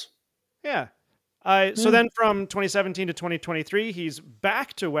 Worse. Yeah. So then from 2017 to 2023, he's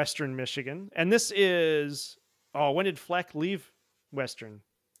back to Western Michigan, and this is when did Fleck leave Western?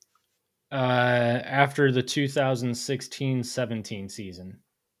 After the 2016-17 season.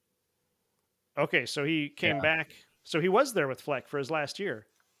 Okay, so he came back. So he was there with Fleck for his last year.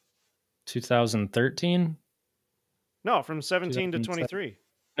 2013? No, from 17 to 23.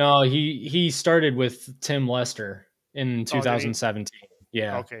 No, he started with Tim Lester in 2017.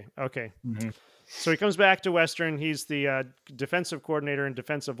 Yeah. Okay. Mm-hmm. So he comes back to Western. He's the defensive coordinator and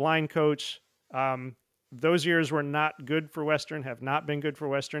defensive line coach. Those years were not good for Western, have not been good for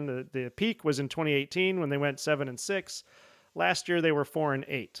Western. The peak was in 2018 when they went 7-6. Last year they were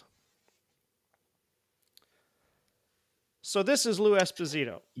 4-8. So this is Lou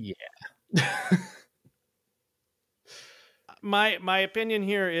Esposito. Yeah. My opinion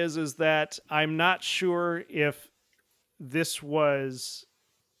here is that I'm not sure if this was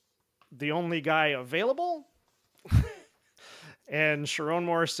the only guy available. And Sharon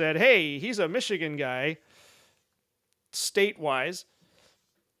Moore said, hey, he's a Michigan guy, state-wise,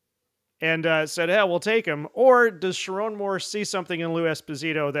 and said, yeah, we'll take him. Or does Sharon Moore see something in Lou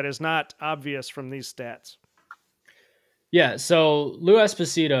Esposito that is not obvious from these stats? Yeah, so Lou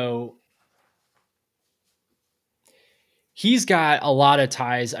Esposito, he's got a lot of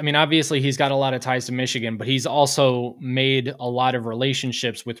ties. I mean, obviously he's got a lot of ties to Michigan, but he's also made a lot of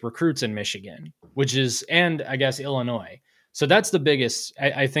relationships with recruits in Michigan, and I guess Illinois. So that's the biggest,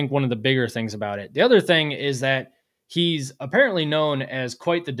 I think one of the bigger things about it. The other thing is that he's apparently known as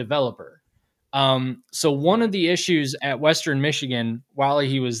quite the developer. So one of the issues at Western Michigan while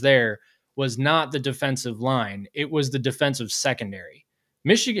he was there was not the defensive line. It was the defensive secondary.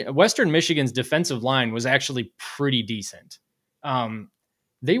 Western Michigan's defensive line was actually pretty decent.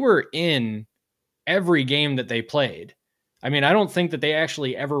 They were in every game that they played. I mean, I don't think that they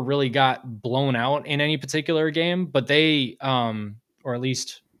actually ever really got blown out in any particular game, but they, or at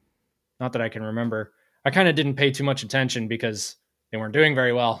least not that I can remember. I kind of didn't pay too much attention because they weren't doing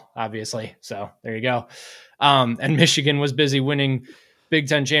very well, obviously. So there you go. And Michigan was busy winning Big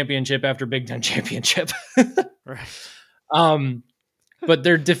Ten championship after Big Ten championship. Right. But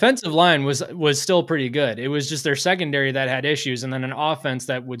their defensive line was still pretty good. It was just their secondary that had issues, and then an offense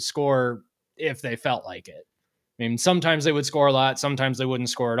that would score if they felt like it. I mean, sometimes they would score a lot, sometimes they wouldn't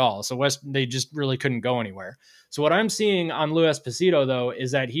score at all. So they just really couldn't go anywhere. So what I'm seeing on Lou Esposito, though,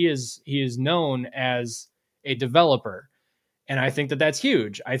 is that he is known as a developer. And I think that that's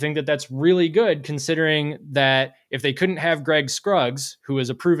huge. I think that that's really good, considering that if they couldn't have Greg Scruggs, who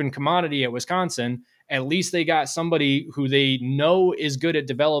is a proven commodity at Wisconsin, at least they got somebody who they know is good at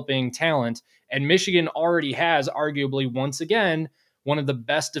developing talent. And Michigan already has, arguably, once again, one of the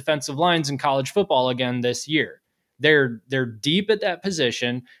best defensive lines in college football again this year. They're deep at that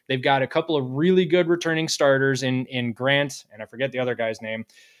position. They've got a couple of really good returning starters in Grant, and I forget the other guy's name.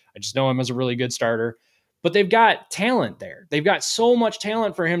 I just know him as a really good starter. But they've got talent there. They've got so much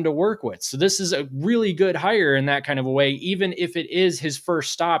talent for him to work with. So this is a really good hire in that kind of a way, even if it is his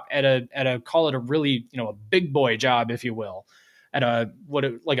first stop at a call it a really, a big boy job, if you will, at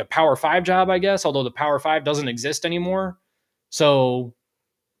like a Power 5 job, I guess, although the Power 5 doesn't exist anymore. So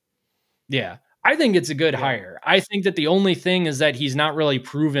yeah, I think it's a good hire. I think that the only thing is that he's not really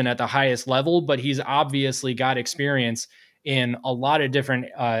proven at the highest level, but he's obviously got experience in a lot of different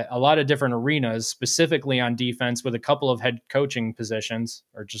arenas, specifically on defense, with a couple of head coaching positions,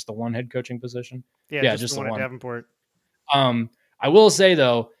 or just the one head coaching position. Yeah, just the one at Davenport. I will say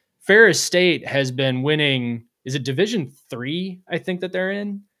though, Ferris State has been winning. Is it Division III? I think that they're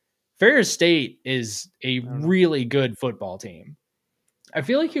in. Ferris State is a really good football team. I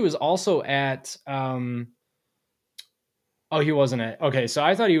feel like he was also at. He wasn't at. Okay, so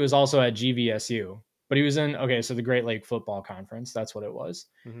I thought he was also at GVSU. But he was in, so the Great Lake Football Conference. That's what it was.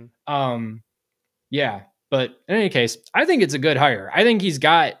 Mm-hmm. Yeah. But in any case, I think it's a good hire. I think he's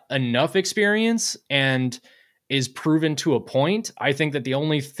got enough experience and is proven to a point. I think that the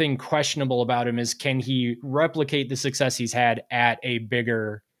only thing questionable about him is, can he replicate the success he's had at a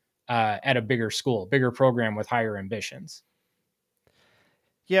bigger school, bigger program with higher ambitions?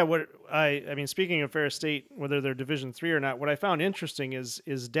 Yeah, I mean, speaking of Ferris State, whether they're Division III or not, what I found interesting is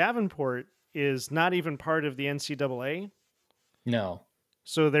Davenport is not even part of the NCAA. No.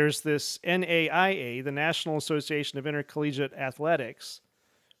 So there's this NAIA, the National Association of Intercollegiate Athletics,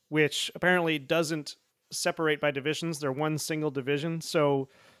 which apparently doesn't separate by divisions. They're one single division. So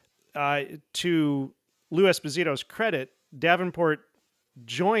to Lou Esposito's credit, Davenport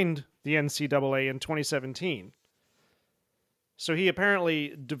joined the NCAA in 2017. So he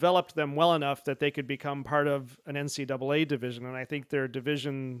apparently developed them well enough that they could become part of an NCAA division. And I think they're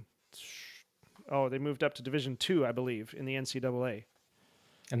division... they moved up to Division II, I believe, in the NCAA.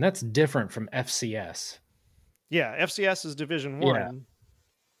 And that's different from FCS. Yeah, FCS is Division I,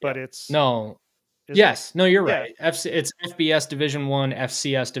 but it's... No. Yes. No, you're right. It's FBS Division I,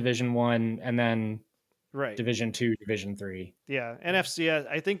 FCS Division I, and then Division II, Division III. Yeah, and FCS,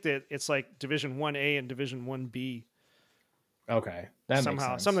 I think that it's like Division 1A and Division 1B. Okay, that somehow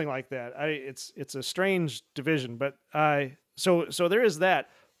makes sense. Something like that. It's a strange division, but so there is that.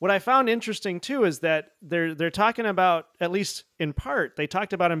 What I found interesting too is that they're talking about, at least in part, they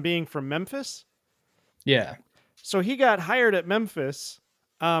talked about him being from Memphis. Yeah. So he got hired at Memphis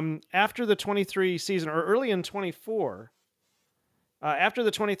after the 23 season, or early in 24. After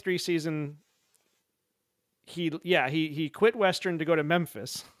the 23 season, he quit Western to go to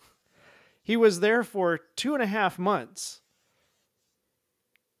Memphis. He was there for 2.5 months.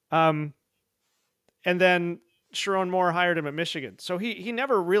 And then Sharon Moore hired him at Michigan. So he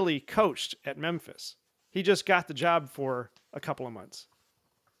never really coached at Memphis. He just got the job for a couple of months.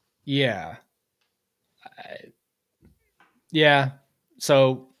 Yeah. Yeah.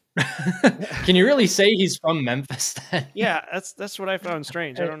 So can you really say he's from Memphis then? Yeah, that's what I found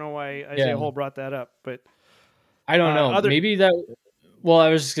strange. I don't know why Isaiah Hole brought that up, but I don't know. Maybe that. Well, I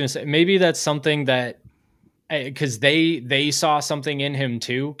was just gonna say maybe that's something that because they saw something in him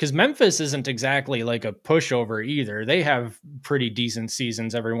too. Because Memphis isn't exactly like a pushover either. They have pretty decent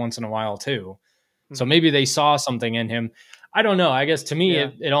seasons every once in a while too. So maybe they saw something in him. I don't know. I guess to me,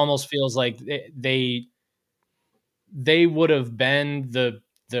 it almost feels like they would have been the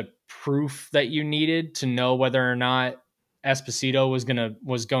proof that you needed to know whether or not Esposito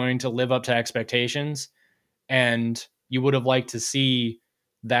was going to live up to expectations, and you would have liked to see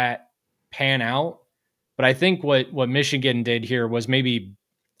that pan out. But I think what Michigan did here was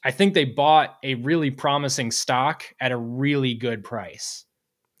I think they bought a really promising stock at a really good price.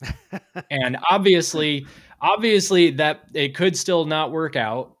 And obviously that it could still not work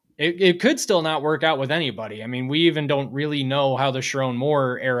out. It could still not work out with anybody. I mean, we even don't really know how the Sharon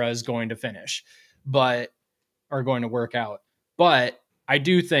Moore era is going to finish, are going to work out. But I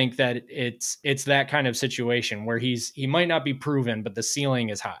do think that it's that kind of situation where he might not be proven, but the ceiling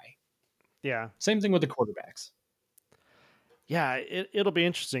is high. Yeah. Same thing with the quarterbacks. Yeah, it'll be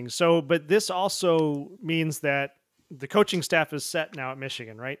interesting. So, but this also means that the coaching staff is set now at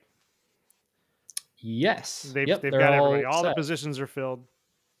Michigan, right? Yes. They've got everybody. All the positions are filled.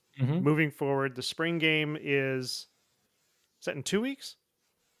 Mm-hmm. Moving forward, the spring game is that in 2 weeks?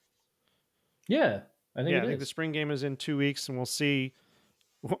 Yeah, I think the spring game is in 2 weeks, and we'll see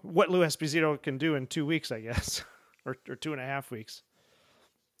what Lou Esposito can do in 2 weeks, I guess, or 2.5 weeks.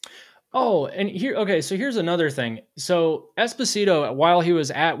 Oh, and so here's another thing. So Esposito, while he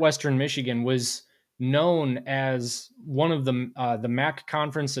was at Western Michigan, was known as one of the MAC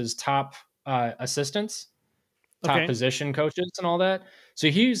conference's top assistants, top position coaches, and all that. So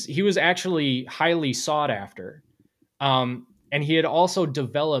he was actually highly sought after, and he had also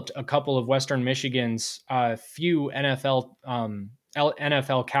developed a couple of Western Michigan's few NFL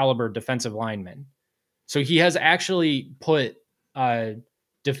caliber defensive linemen. So he has actually put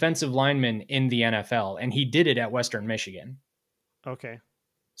defensive linemen in the NFL, and he did it at Western Michigan. Okay.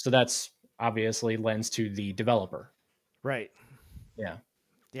 So that's obviously lends to the developer. Right. Yeah.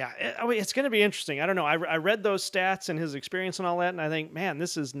 Yeah. It's going to be interesting. I don't know. I read those stats and his experience and all that, and I think, man,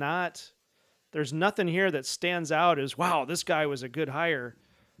 there's nothing here that stands out as, wow, this guy was a good hire.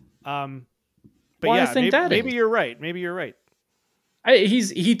 But I think maybe you're right. Maybe you're right.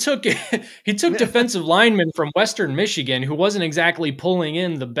 He took defensive linemen from Western Michigan who wasn't exactly pulling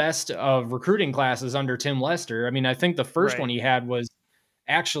in the best of recruiting classes under Tim Lester. I mean, I think the first one he had was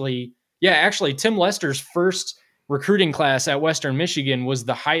actually Tim Lester's first recruiting class at Western Michigan was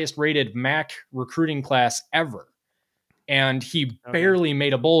the highest rated MAC recruiting class ever. And he barely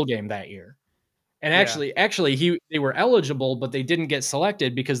made a bowl game that year. And actually they were eligible, but they didn't get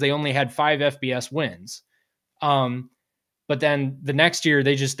selected because they only had 5 FBS wins. But then the next year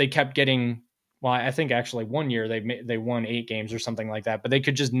they kept getting, well, I think actually one year they won 8 games or something like that, but they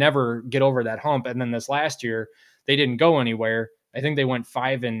could just never get over that hump. And then this last year they didn't go anywhere. I think they went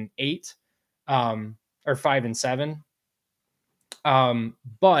 5-8, or 5-7.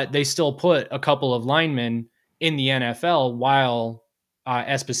 But they still put a couple of linemen in the NFL while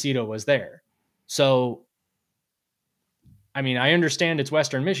Esposito was there. So, I mean, I understand it's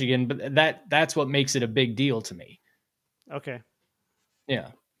Western Michigan, but that's what makes it a big deal to me. Okay. Yeah.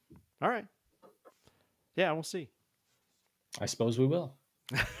 All right. Yeah, we'll see. I suppose we will.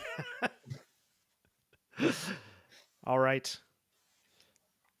 All right.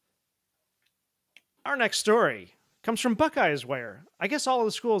 Our next story comes from Buckeyes Wire. I guess all of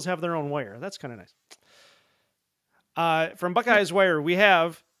the schools have their own wire. That's kind of nice. From Buckeyes Wire, we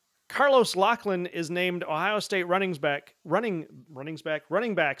have Carlos Lachlan is named Ohio State running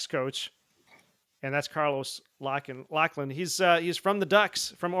backs coach. And that's Carlos Lachlan. He's from the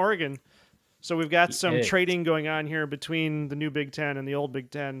Ducks from Oregon. So we've got some trading going on here between the new Big Ten and the old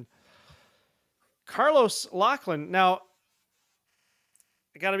Big Ten. Carlos Lachlan. Now,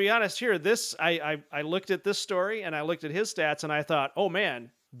 I got to be honest here. I looked at this story and I looked at his stats and I thought, oh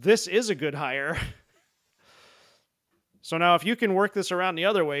man, this is a good hire. So now if you can work this around the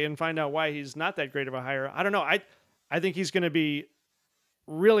other way and find out why he's not that great of a hire, I don't know. I think he's going to be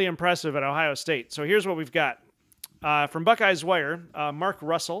really impressive at Ohio State. So here's what we've got. From Buckeyes Wire, Mark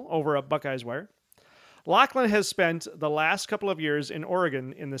Russell over at Buckeyes Wire. Lachlan has spent the last couple of years in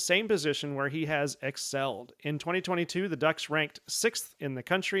Oregon in the same position where he has excelled. In 2022, the Ducks ranked 6th in the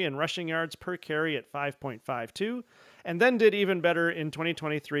country in rushing yards per carry at 5.52, and then did even better in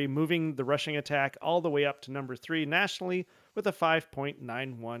 2023, moving the rushing attack all the way up to number 3 nationally with a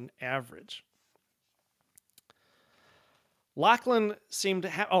 5.91 average. Lachlan seemed to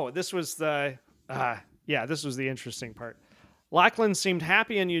have... this was the interesting part. Lachlan seemed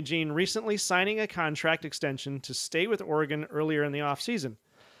happy in Eugene, recently signing a contract extension to stay with Oregon earlier in the offseason.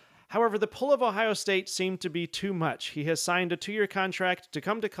 However, the pull of Ohio State seemed to be too much. He has signed a 2-year contract to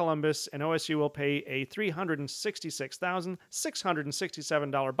come to Columbus, and OSU will pay a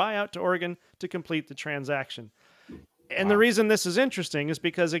 $366,667 buyout to Oregon to complete the transaction. And the reason this is interesting is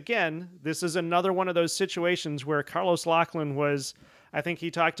because, again, this is another one of those situations where Carlos Lachlan was, I think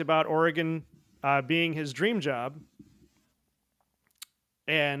he talked about Oregon being his dream job,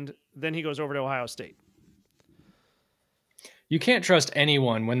 and then he goes over to Ohio State. You can't trust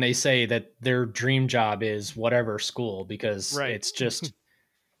anyone when they say that their dream job is whatever school, because it's just...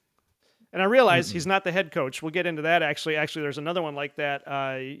 And I realize he's not the head coach. We'll get into that, actually. Actually, there's another one like that,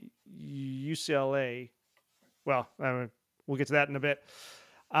 UCLA. Well, we'll get to that in a bit.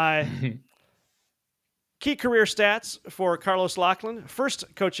 Key career stats for Carlos Lachlan. First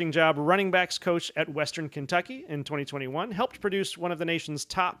coaching job, running backs coach at Western Kentucky in 2021. Helped produce one of the nation's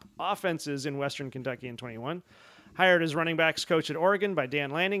top offenses in Western Kentucky in 21. Hired as running backs coach at Oregon by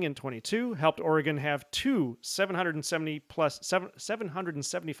Dan Lanning in 22. Helped Oregon have 2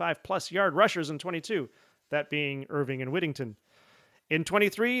 775-plus yard rushers in 22, that being Irving and Whittington. In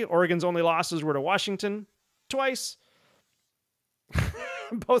 23, Oregon's only losses were to Washington twice,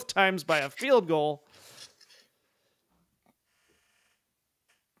 both times by a field goal.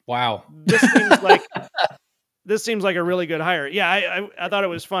 Wow. This seems like a really good hire. Yeah, I thought it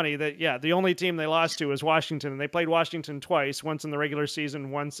was funny that, the only team they lost to was Washington, and they played Washington twice, once in the regular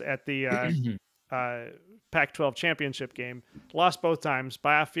season, once at the Pac-12 championship game. Lost both times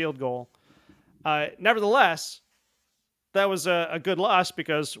by a field goal. Nevertheless, that was a good loss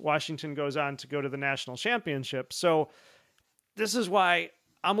because Washington goes on to go to the national championship. So this is why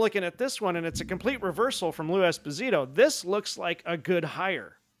I'm looking at this one, and it's a complete reversal from Lou Esposito. This looks like a good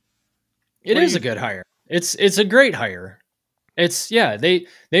hire. It is a good hire. It's a great hire. They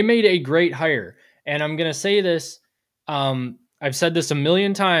made a great hire. And I'm going to say this. I've said this a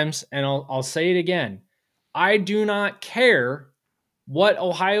million times, and I'll say it again. I do not care what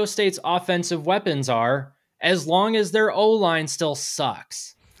Ohio State's offensive weapons are as long as their O-line still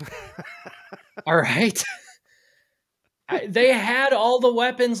sucks. All right? They had all the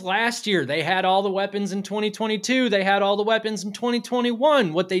weapons last year. They had all the weapons in 2022. They had all the weapons in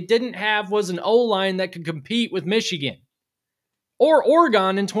 2021. What they didn't have was an O-line that could compete with Michigan or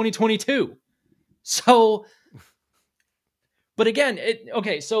Oregon in 2022. So, but again,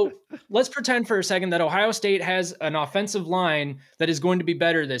 so let's pretend for a second that Ohio State has an offensive line that is going to be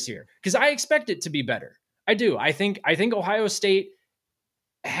better this year, because I expect it to be better. I do. I think Ohio State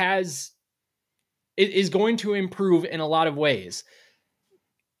is going to improve in a lot of ways.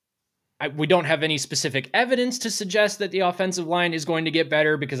 We don't have any specific evidence to suggest that the offensive line is going to get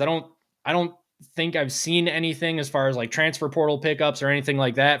better, because I don't think I've seen anything as far as like transfer portal pickups or anything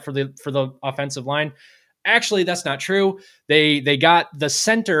like that for the offensive line. Actually, that's not true. They got the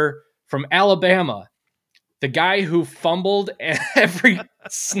center from Alabama, the guy who fumbled every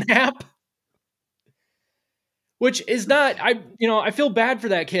snap. Which is not, I feel bad for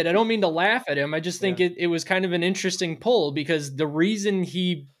that kid. I don't mean to laugh at him. I just think it was kind of an interesting pull, because the reason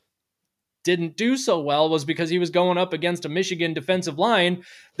he didn't do so well was because he was going up against a Michigan defensive line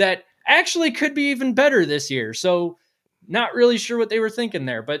that actually could be even better this year. So not really sure what they were thinking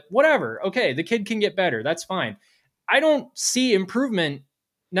there, but whatever. Okay, the kid can get better. That's fine. I don't see improvement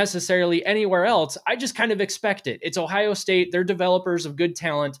necessarily anywhere else. I just kind of expect it. It's Ohio State. They're developers of good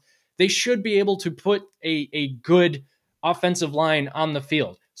talent. They should be able to put a good offensive line on the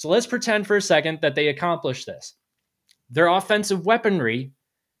field. So let's pretend for a second that they accomplish this. Their offensive weaponry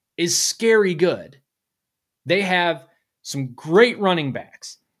is scary good. They have some great running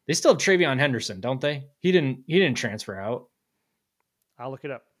backs. They still have Travion Henderson, don't they? He didn't transfer out. I'll look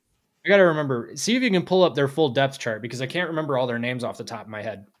it up. I got to remember. See if you can pull up their full depth chart, because I can't remember all their names off the top of my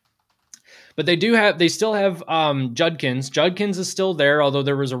head. But they still have Judkins. Judkins is still there, although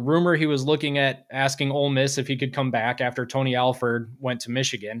there was a rumor he was looking at asking Ole Miss if he could come back after Tony Alford went to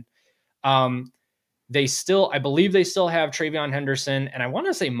Michigan. I believe they still have Travion Henderson, and I want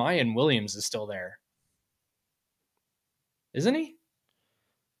to say Mayan Williams is still there. Isn't he?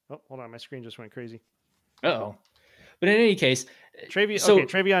 Oh, hold on. My screen just went crazy. Uh-oh. But in any case...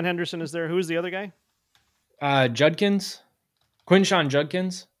 Travion Henderson is there. Who is the other guy? Judkins, Quinshawn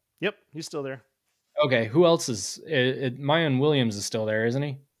Judkins. Yep, he's still there. Okay, who else is Mayan Williams is still there, isn't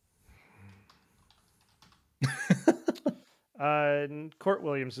he? Court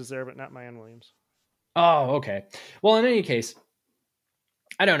Williams is there, but not Mayan Williams. Oh, okay. Well, in any case,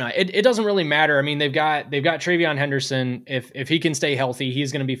 I don't know. It doesn't really matter. I mean, they've got Travion Henderson. If he can stay healthy,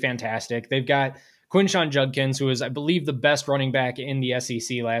 he's going to be fantastic. They've got Quinshawn Judkins, who is, I believe, the best running back in the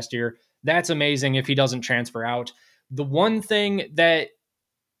SEC last year. That's amazing if he doesn't transfer out. The one thing that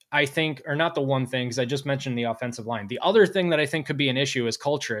I think, or not the one thing, because I just mentioned the offensive line. The other thing that I think could be an issue is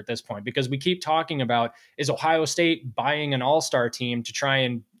culture at this point, because we keep talking about, is Ohio State buying an all-star team to try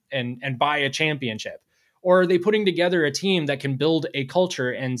and buy a championship? Or are they putting together a team that can build a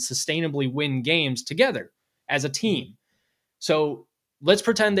culture and sustainably win games together as a team? So let's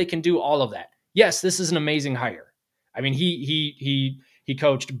pretend they can do all of that. Yes, this is an amazing hire. I mean, he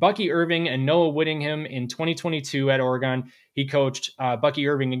coached Bucky Irving and Noah Whittingham in 2022 at Oregon. He coached Bucky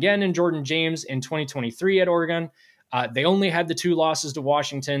Irving again and Jordan James in 2023 at Oregon. They only had the 2 losses to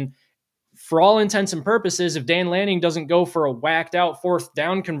Washington. For all intents and purposes, if Dan Lanning doesn't go for a whacked out 4th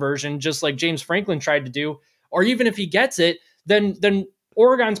down conversion, just like James Franklin tried to do, or even if he gets it, then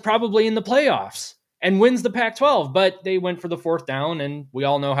Oregon's probably in the playoffs and wins the Pac-12. But they went for the 4th down, and we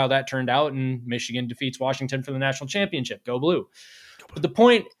all know how that turned out, and Michigan defeats Washington for the national championship. Go Blue. But the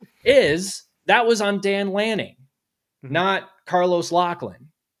point is, that was on Dan Lanning, not Carlos Loughlin.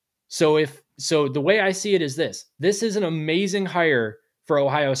 So the way I see it is this is an amazing hire for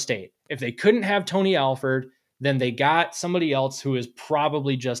Ohio State. If they couldn't have Tony Alford, then they got somebody else who is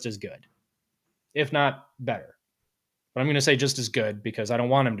probably just as good, if not better. But I'm going to say just as good because I don't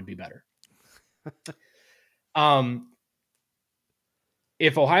want him to be better.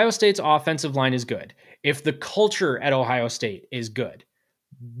 If Ohio State's offensive line is good, if the culture at Ohio State is good,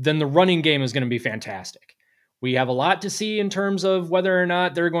 then the running game is going to be fantastic. We have a lot to see in terms of whether or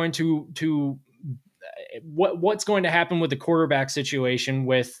not they're going to what's going to happen with the quarterback situation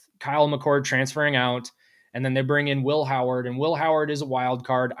with Kyle McCord transferring out, and then they bring in Will Howard, and Will Howard is a wild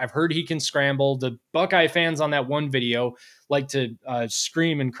card. I've heard he can scramble. The Buckeye fans on that one video like to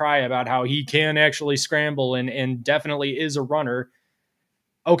scream and cry about how he can actually scramble and definitely is a runner.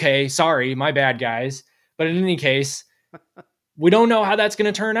 Okay, sorry, my bad, guys. But in any case, we don't know how that's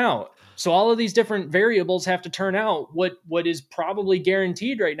going to turn out. So all of these different variables have to turn out. What is probably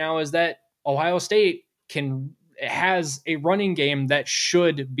guaranteed right now is that Ohio State has a running game that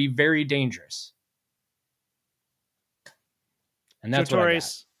should be very dangerous. And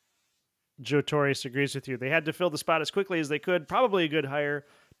that's Joe Torres agrees with you. They had to fill the spot as quickly as they could. Probably a good hire.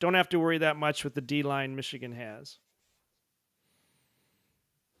 Don't have to worry that much with the D-line Michigan has.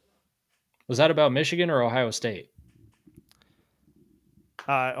 Was that about Michigan or Ohio State?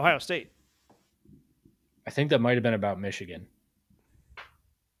 Ohio State. I think that might have been about Michigan.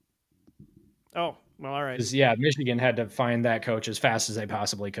 Oh, well, all right. Yeah, Michigan had to find that coach as fast as they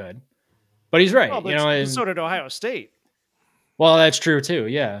possibly could. But he's right. Well, so did Ohio State. Well, that's true too.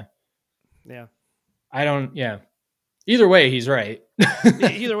 Yeah. Yeah. Either way, he's right.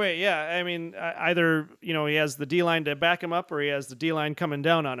 Either way, yeah. I mean, either, he has the D-line to back him up or he has the D-line coming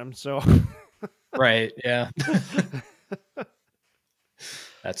down on him. So. Right. Yeah.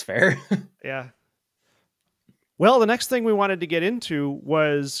 That's fair. Yeah. Well, the next thing we wanted to get into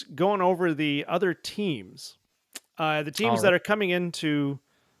was going over the other teams. The teams that are coming into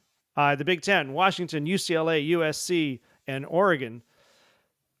the Big Ten: Washington, UCLA, USC, and Oregon.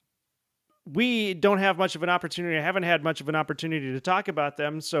 We don't have much of an opportunity. I haven't had much of an opportunity to talk about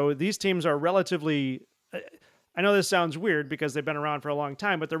them. So these teams are relatively, I know this sounds weird because they've been around for a long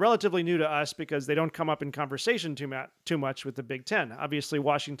time, but they're relatively new to us because they don't come up in conversation too much with the Big Ten. Obviously,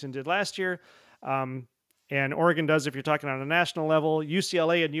 Washington did last year, and Oregon does if you're talking on a national level.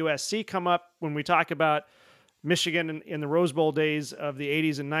 UCLA and USC come up when we talk about Michigan in the Rose Bowl days of the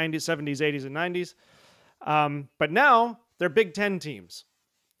 80s and 90s, 70s, 80s, and 90s. But now they're Big Ten teams.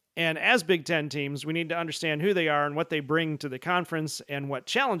 And as Big Ten teams, we need to understand who they are and what they bring to the conference and what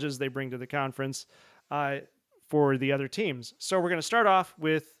challenges they bring to the conference for the other teams. So we're going to start off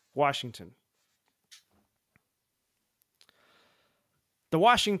with Washington. The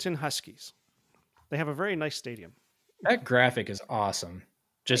Washington Huskies. They have a very nice stadium. That graphic is awesome.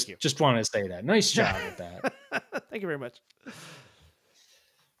 Just wanted to say that. Nice job with that. Thank you very much.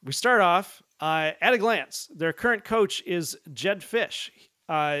 We start off at a glance. Their current coach is Jedd Fisch.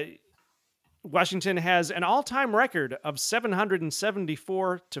 Washington has an all-time record of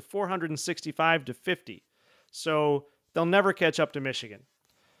 774 to 465 to 50. So they'll never catch up to Michigan.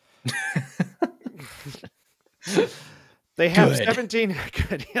 They have 17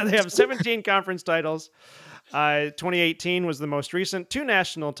 conference titles. 2018 was the most recent. 2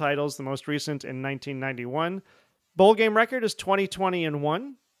 national titles, the most recent in 1991. Bowl game record is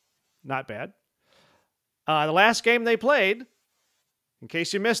 20-20-1. Not bad. The last game they played, in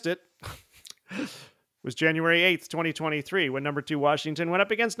case you missed it, was January 8th, 2023, when number 2 Washington went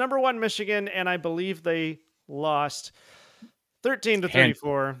up against number 1 Michigan, and I believe they lost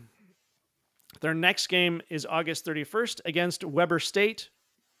 13-34. Their next game is August 31st against Weber State,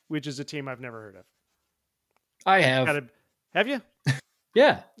 which is a team I've never heard of. I have. Have you?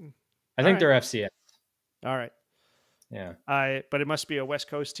 Yeah. I think right. they're FCS. All right. Yeah. But it must be a West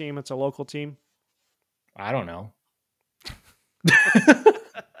Coast team. It's a local team. I don't know.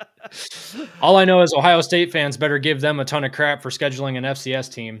 All I know is Ohio State fans better give them a ton of crap for scheduling an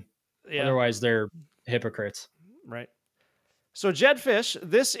FCS team. Yeah. Otherwise, they're hypocrites. Right. So Jedd Fisch,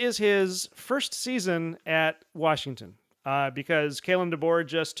 this is his first season at Washington because Kalen DeBoer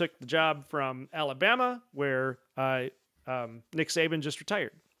just took the job from Alabama, where Nick Saban just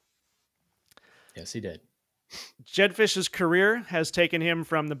retired. Yes, he did. Jedd Fisch's career has taken him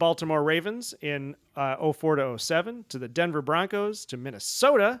from the Baltimore Ravens in 04 to 07 to the Denver Broncos to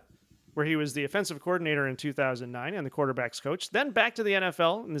Minnesota, where he was the offensive coordinator in 2009 and the quarterback's coach. Then back to the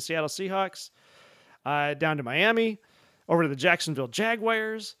NFL in the Seattle Seahawks, down to Miami, over to the Jacksonville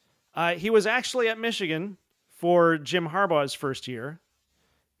Jaguars. He was actually at Michigan for Jim Harbaugh's first year.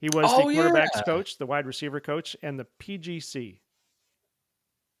 He was the quarterback's coach, the wide receiver coach, and the PGC.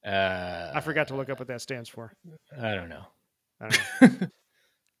 I forgot to look up what that stands for. I don't know.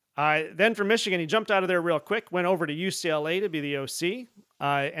 Then from Michigan, he jumped out of there real quick, went over to UCLA to be the OC,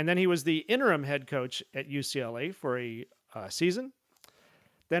 and then he was the interim head coach at UCLA for a season.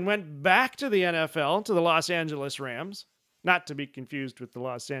 Then went back to the NFL, to the Los Angeles Rams, not to be confused with the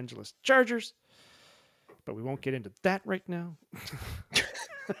Los Angeles Chargers, but we won't get into that right now.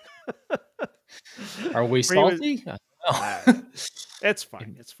 Are we salty? It's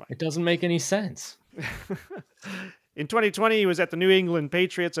fine. It's fine. It doesn't make any sense. In 2020, he was at the New England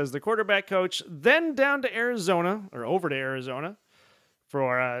Patriots as the quarterback coach, then down to Arizona, or over to Arizona,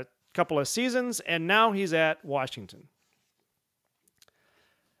 for a couple of seasons, and now he's at Washington.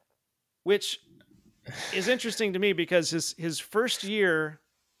 Which is interesting to me because his first year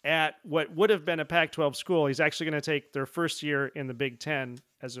at what would have been a Pac-12 school, he's actually going to take their first year in the Big Ten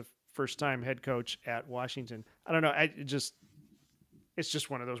as a first-time head coach at Washington. I don't know. It's just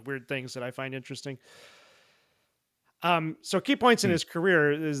one of those weird things that I find interesting. So key points in his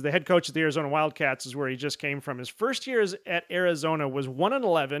career is the head coach of the Arizona Wildcats is where he just came from. His first year at Arizona was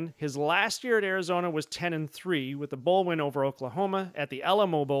 1-11. His last year at Arizona was 10-3 with a bowl win over Oklahoma at the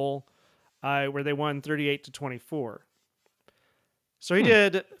Alamo Bowl, where they won 38-24. So he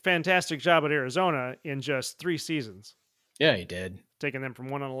did a fantastic job at Arizona in just 3 seasons. Yeah, he did. Taking them from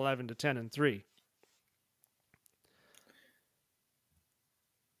 1-11 to 10-3.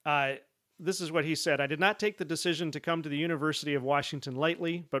 This is what he said. I did not take the decision to come to the University of Washington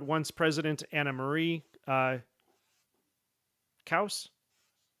lightly, but once President Anna Marie Kaus?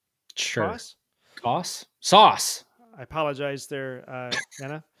 Sure. Sauce. I apologize there,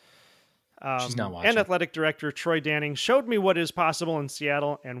 Anna. She's not watching. And athletic director Troy Danning showed me what is possible in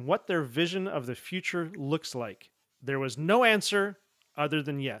Seattle and what their vision of the future looks like. There was no answer other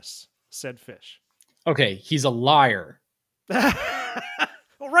than yes, said Fisch. Okay, he's a liar.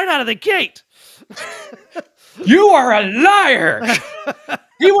 Well, right out of the gate. You are a liar.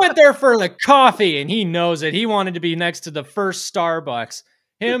 He went there for the coffee and he knows it. He wanted to be next to the first Starbucks.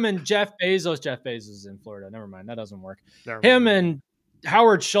 Him and Jeff Bezos. Jeff Bezos is in Florida. Never mind. That doesn't work. Him and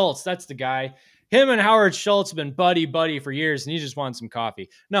Howard Schultz. That's the guy. Him and Howard Schultz have been buddy for years and he just wants some coffee.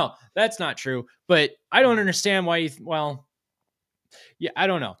 No, that's not true. But I don't understand why I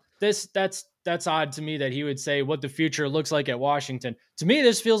don't know. That's odd to me that he would say what the future looks like at Washington. To me,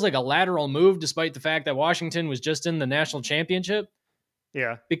 this feels like a lateral move, despite the fact that Washington was just in the national championship.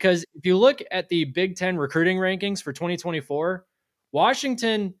 Yeah. Because if you look at the Big Ten recruiting rankings for 2024,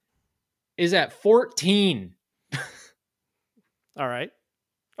 Washington is at 14. All right.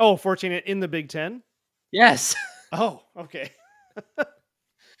 Oh, 14 in the Big Ten? Yes. Oh, okay.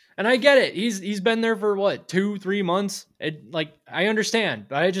 And I get it. He's been there for what, 2-3 months? I understand,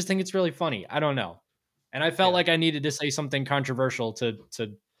 but I just think it's really funny. I don't know. And I felt like I needed to say something controversial to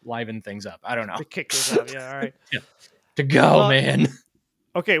liven things up. I don't know. To kick this out. Yeah, all right. Yeah. To go, man.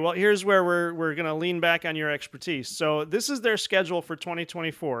 Okay, well, here's where we're going to lean back on your expertise. So this is their schedule for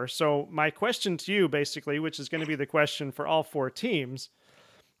 2024. So my question to you, basically, which is going to be the question for all 4 teams,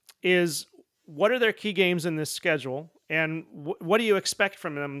 is what are their key games in this schedule? And what do you expect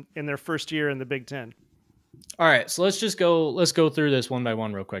from them in their first year in the Big Ten? All right, so let's go through this one by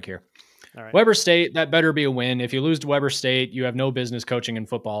one real quick here. All right. Weber State, that better be a win. If you lose to Weber State, you have no business coaching in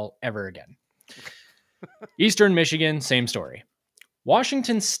football ever again. Eastern Michigan, same story.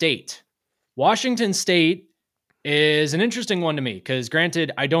 Washington State. Washington State is an interesting one to me because,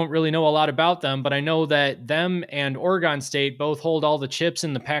 granted, I don't really know a lot about them, but I know that them and Oregon State both hold all the chips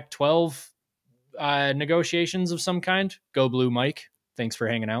in the Pac-12 negotiations of some kind. Go Blue, Mike. Thanks for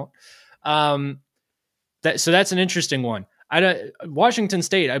hanging out. So that's an interesting one. Washington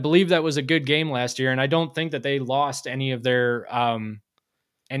State, I believe that was a good game last year, and I don't think that they lost any of their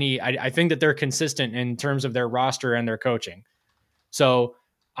I think that they're consistent in terms of their roster and their coaching. So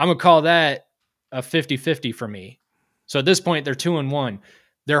I'm going to call that a 50-50 for me. So at this point, they're 2-1.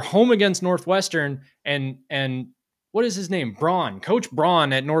 They're home against Northwestern, and what is his name? Braun. Coach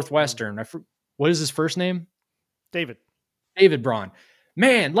Braun at Northwestern. What is his first name? David Braun.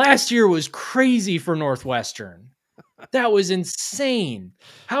 Man, last year was crazy for Northwestern. That was insane.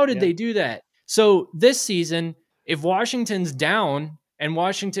 How did they do that? So this season, if Washington's down, and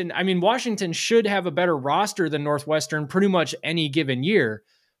Washington should have a better roster than Northwestern pretty much any given year.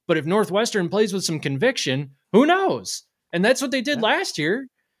 But if Northwestern plays with some conviction, who knows? And that's what they did last year.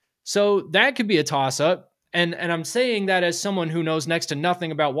 So that could be a toss-up. And I'm saying that as someone who knows next to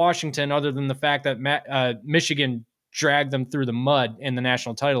nothing about Washington other than the fact that Michigan dragged them through the mud in the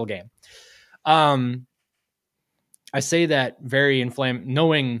national title game. I say that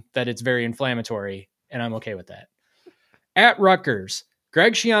knowing that it's very inflammatory, and I'm okay with that. At Rutgers,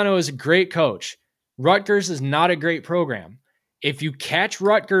 Greg Schiano is a great coach. Rutgers is not a great program. If you catch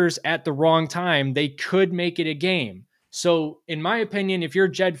Rutgers at the wrong time, they could make it a game. So, in my opinion, if you're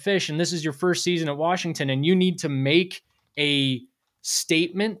Jed Fish and this is your first season at Washington and you need to make a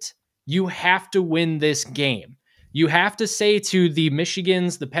statement, you have to win this game. You have to say to the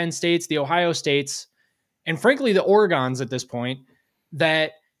Michigans, the Penn States, the Ohio States, and frankly, the Oregons at this point,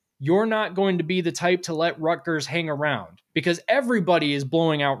 that you're not going to be the type to let Rutgers hang around because everybody is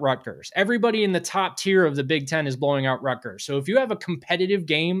blowing out Rutgers. Everybody in the top tier of the Big Ten is blowing out Rutgers. So if you have a competitive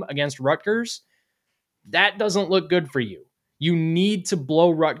game against Rutgers, that doesn't look good for you. You need to blow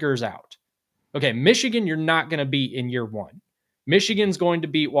Rutgers out. Okay, Michigan, you're not going to beat in year one. Michigan's going to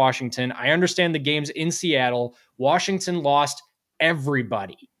beat Washington. I understand the game's in Seattle. Washington lost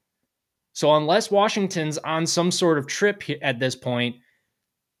everybody. So unless Washington's on some sort of trip at this point,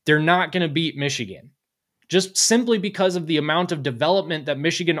 they're not going to beat Michigan. Just simply because of the amount of development that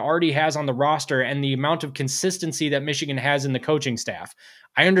Michigan already has on the roster and the amount of consistency that Michigan has in the coaching staff.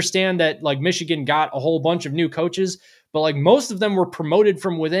 I understand that Michigan got a whole bunch of new coaches, but most of them were promoted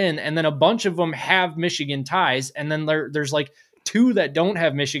from within, and then a bunch of them have Michigan ties, and then there's 2 that don't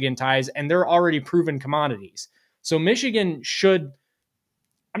have Michigan ties, and they're already proven commodities. So Michigan should,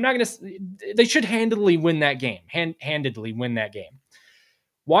 they should handedly win that game. Handedly win that game.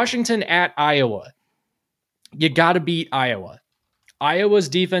 Washington at Iowa. You got to beat Iowa. Iowa's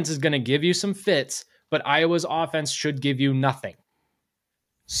defense is going to give you some fits, but Iowa's offense should give you nothing.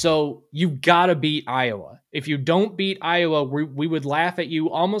 So you got to beat Iowa. If you don't beat Iowa, we would laugh at you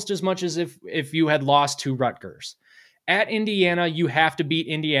almost as much as if you had lost to Rutgers. At Indiana, you have to beat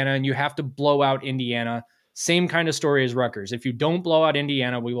Indiana, and you have to blow out Indiana. Same kind of story as Rutgers. If you don't blow out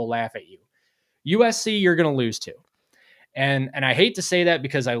Indiana, we will laugh at you. USC, you're going to lose to. And I hate to say that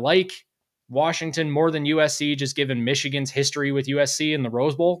because I like Washington more than USC, just given Michigan's history with USC in the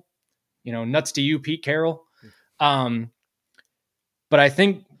Rose Bowl. Nuts to you, Pete Carroll. But I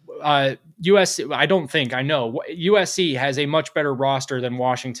think USC, I know USC has a much better roster than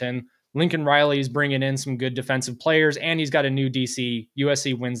Washington. Lincoln Riley's bringing in some good defensive players, and he's got a new DC.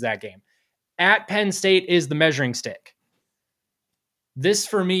 USC wins that game. At Penn State is the measuring stick. This,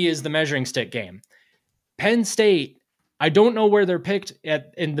 for me, is the measuring stick game. Penn State, I don't know where they're picked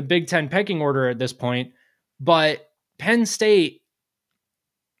in the Big Ten pecking order at this point, but Penn State,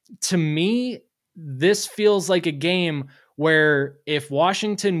 to me, this feels like a game where if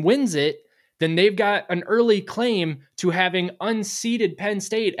Washington wins it, then they've got an early claim to having unseeded Penn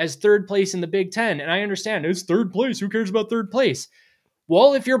State as third place in the Big Ten. And I understand it's third place. Who cares about third place?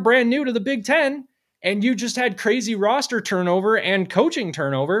 Well, if you're brand new to the Big Ten and you just had crazy roster turnover and coaching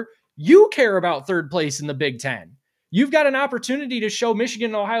turnover, you care about third place in the Big Ten. You've got an opportunity to show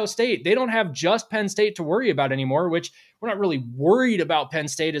Michigan and Ohio State they don't have just Penn State to worry about anymore, which we're not really worried about Penn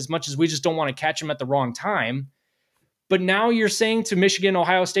State as much as we just don't want to catch them at the wrong time. But now you're saying to Michigan,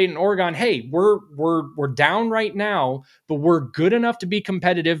 Ohio State, and Oregon, hey, we're down right now, but we're good enough to be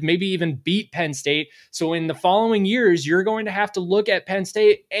competitive, maybe even beat Penn State. So in the following years, you're going to have to look at Penn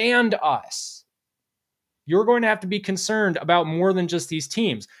State and us. you're going to have to be concerned about more than just these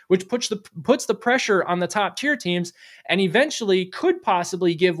teams, which puts the pressure on the top tier teams and eventually could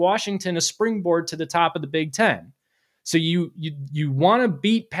possibly give Washington a springboard to the top of the Big Ten. So you want to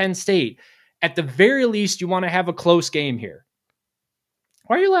beat Penn State. At the very least, you want to have a close game here.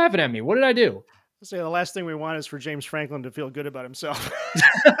 Why are you laughing at me? What did I do? I'll say the last thing we want is for James Franklin to feel good about himself.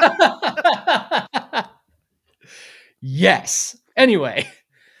 Yes. Anyway,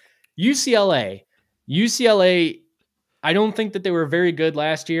 UCLA, I don't think that they were very good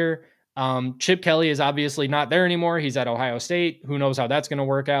last year. Chip Kelly is obviously not there anymore. He's at Ohio State. Who knows how that's going to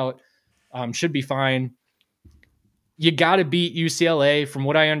work out? Should be fine. You got to beat UCLA. From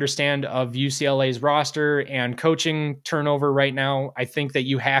what I understand of UCLA's roster and coaching turnover right now, I think that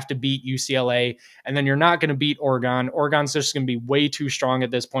you have to beat UCLA, and then you're not going to beat Oregon. Oregon's just going to be way too strong at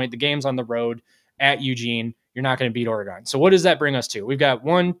this point. The game's on the road at Eugene. You're not going to beat Oregon. So what does that bring us to? We've got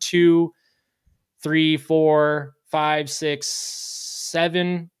 1, 2, 3, 4, 5, 6,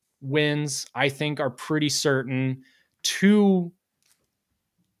 7 wins, I think, are pretty certain. Two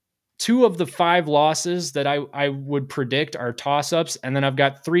of the 5 losses that I would predict are toss-ups, and then I've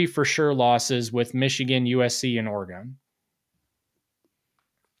got 3 for sure losses with Michigan, USC, and Oregon.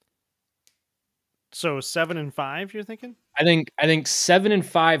 So 7 and 5, you're thinking? I think 7 and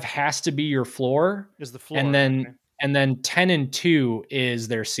 5 has to be your floor. Is the floor. And then okay. and then 10 and 2 is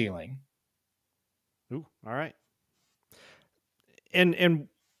their ceiling. Ooh, all right. And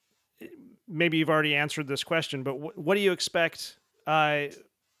maybe you've already answered this question, but what do you expect?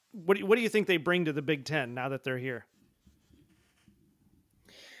 What do you think they bring to the Big Ten now that they're here?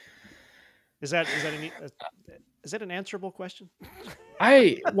 Is that an answerable question?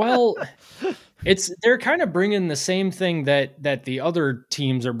 They're kind of bringing the same thing that the other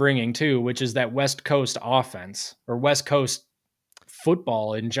teams are bringing too, which is that West Coast offense or West Coast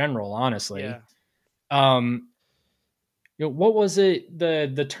football in general, honestly. Yeah. What was it?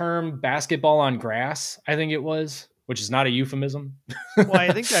 The term basketball on grass, I think it was, which is not a euphemism. Well,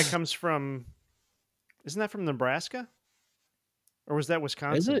 I think that comes from, isn't that from Nebraska? Or was that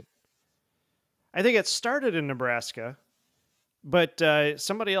Wisconsin? Is it? I think it started in Nebraska, but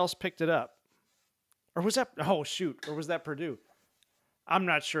somebody else picked it up. Or was that, or was that Purdue? I'm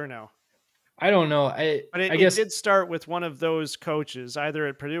not sure now. I don't know. But I guess it did start with one of those coaches, either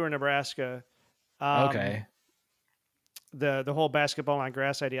at Purdue or Nebraska. Okay. The whole basketball on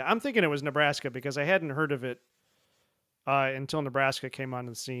grass idea. I'm thinking it was Nebraska because I hadn't heard of it until Nebraska came on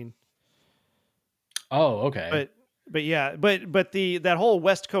the scene. Oh, okay. But yeah, but that whole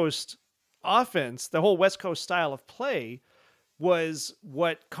West Coast offense, the whole West Coast style of play was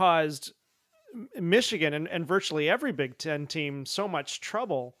what caused Michigan and virtually every Big Ten team so much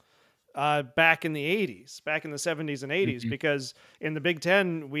trouble back in the 80s, back in the 70s and 80s, because in the Big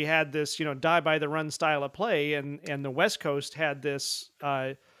Ten, we had this, die by the run style of play, and the West Coast had this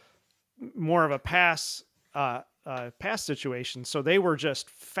more of a pass situation. So they were just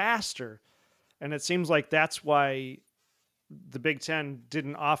faster. And it seems like that's why the Big Ten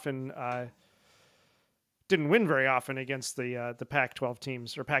didn't win very often against the Pac-12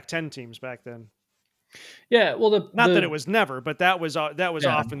 teams or Pac-10 teams back then. Yeah, well, not that it was never, but that was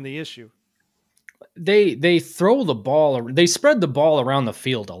often the issue. They throw the ball, they spread the ball around the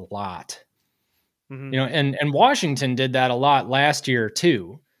field a lot, and Washington did that a lot last year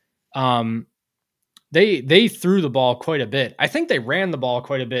too. They threw the ball quite a bit. I think they ran the ball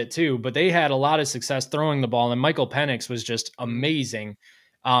quite a bit too, but they had a lot of success throwing the ball, and Michael Penix was just amazing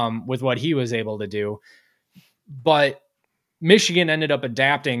with what he was able to do. But Michigan ended up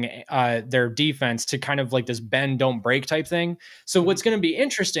adapting their defense to kind of like this bend, don't break type thing. So what's going to be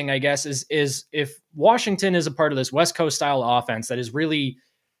interesting, I guess, is if Washington is a part of this West Coast style offense that is really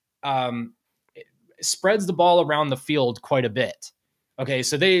spreads the ball around the field quite a bit. Okay,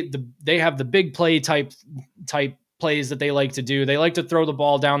 so they have the big play type plays that they like to do. They like to throw the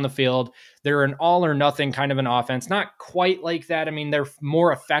ball down the field. They're an all or nothing kind of an offense. Not quite like that. I mean, they're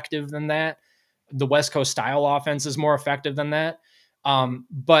more effective than that. The West Coast style offense is more effective than that.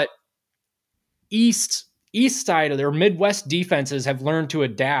 But East side of their Midwest defenses have learned to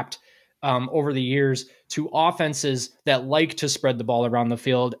adapt over the years to offenses that like to spread the ball around the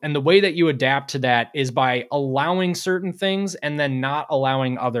field. And the way that you adapt to that is by allowing certain things and then not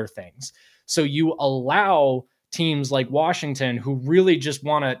allowing other things. So you allow teams like Washington who really just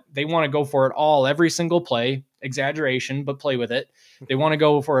want to go for it all every single play, exaggeration, but play with it. They want to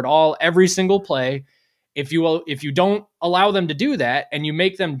go for it all every single play. If you don't allow them to do that and you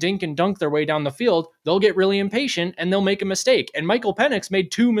make them dink and dunk their way down the field, they'll get really impatient and they'll make a mistake. And Michael Penix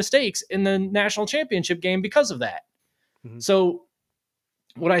made 2 mistakes in the national championship game because of that. Mm-hmm. So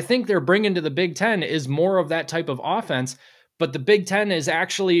what I think they're bringing to the Big Ten is more of that type of offense. But the Big Ten is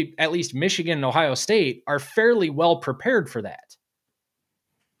actually, at least Michigan and Ohio State, are fairly well prepared for that.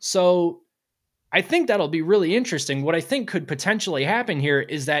 So I think that'll be really interesting. What I think could potentially happen here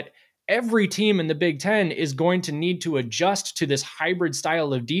is that every team in the Big Ten is going to need to adjust to this hybrid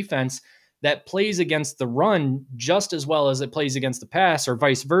style of defense that plays against the run just as well as it plays against the pass, or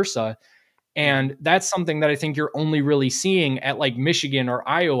vice versa. And that's something that I think you're only really seeing at like Michigan or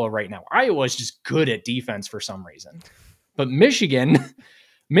Iowa right now. Iowa is just good at defense for some reason. But Michigan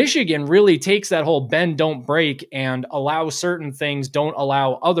really takes that whole bend, don't break, and allow certain things, don't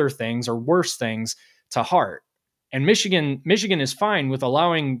allow other things or worse things to heart. And Michigan is fine with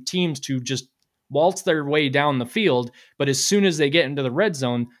allowing teams to just waltz their way down the field, but as soon as they get into the red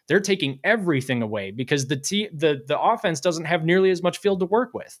zone, they're taking everything away because the offense doesn't have nearly as much field to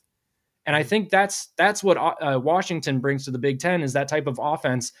work with. And I think that's what Washington brings to the Big Ten, is that type of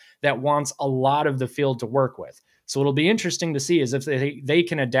offense that wants a lot of the field to work with. So it'll be interesting to see is if they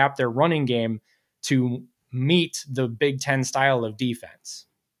can adapt their running game to meet the Big Ten style of defense.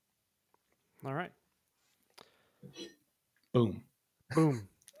 All right. Boom. Boom.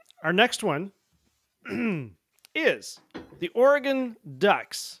 Our next one is the Oregon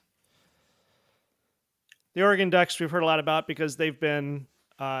Ducks. The Oregon Ducks we've heard a lot about because they've been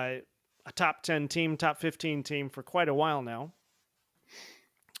a top 10 team, top 15 team for quite a while now.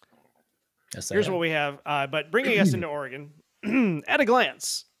 Yes, here's what we have. But bringing us into Oregon, at a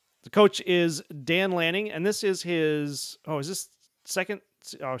glance, the coach is Dan Lanning, and this is his, is this second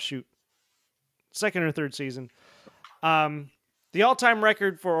or third season. The all-time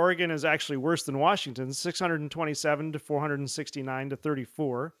record for Oregon is actually worse than Washington's, 627 to 469 to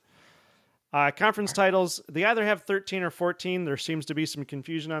 34. Conference titles, they either have 13 or 14. There seems to be some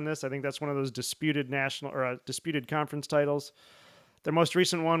confusion on this. I think that's one of those disputed national or disputed conference titles. Their most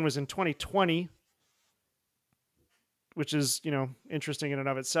recent one was in 2020, which is, interesting in and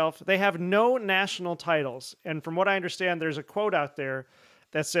of itself. They have no national titles. And from what I understand, there's a quote out there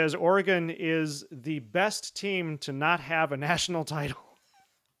that says Oregon is the best team to not have a national title.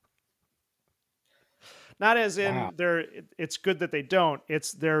 Not as in it's good that they don't.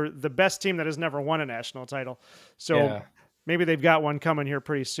 They're the best team that has never won a national title. So maybe they've got one coming here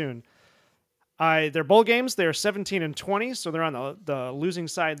pretty soon. Their bowl games, they're 17-20, so they're on the losing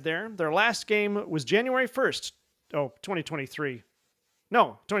side there. Their last game was January 1st. 2023.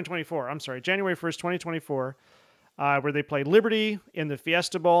 No, 2024. I'm sorry. January 1st, 2024, where they played Liberty in the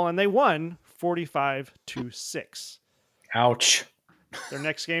Fiesta Bowl, and they won 45-6. Ouch. Their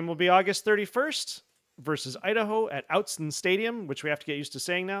next game will be August 31st versus Idaho at Autzen Stadium, which we have to get used to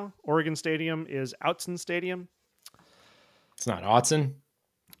saying now. Oregon Stadium is Autzen Stadium. It's not Autzen.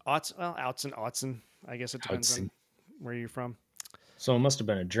 Autzen. I guess it depends on where you're from. So it must have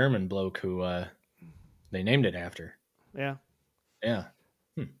been a German bloke who they named it after. Yeah. Yeah.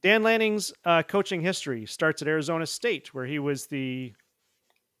 Dan Lanning's coaching history starts at Arizona State, where he was the...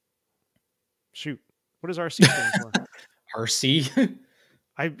 What does RC stand for? RC?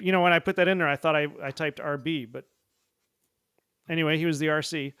 When I put that in there, I thought I typed RB, but anyway, he was the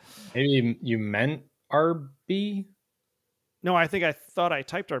RC. Maybe you meant RB? No, I thought I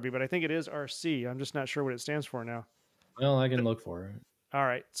typed RB, but I think it is RC. I'm just not sure what it stands for now. Well, I can look for it. All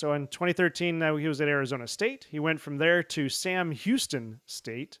right. So in 2013, now he was at Arizona State. He went from there to Sam Houston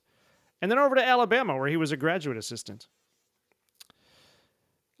State, and then over to Alabama, where he was a graduate assistant.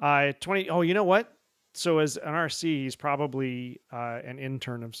 You know what? So as an RC, he's probably an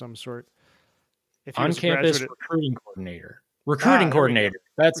intern of some sort. If he on-campus recruiting coordinator. Coordinator.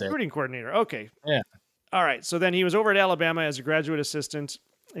 That's recruiting coordinator. Okay. Yeah. All right. So then he was over at Alabama as a graduate assistant.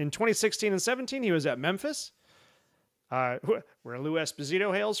 In 2016 and 17, he was at Memphis, where Lou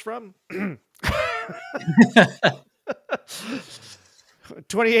Esposito hails from.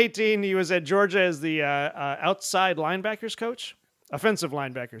 2018, he was at Georgia as the outside linebackers coach. Offensive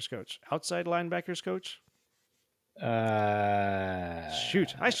linebackers coach. Outside linebackers coach?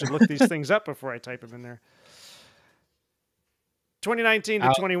 Shoot. I should look these things up before I type them in there. 2019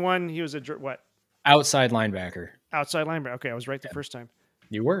 to 21, he was what? Outside linebacker. Outside linebacker. Okay, I was right the first time.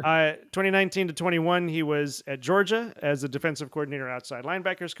 You were. 2019 to 21, he was at Georgia as the defensive coordinator, outside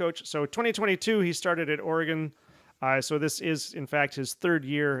linebackers coach. So 2022, he started at Oregon. So this is, in fact, his third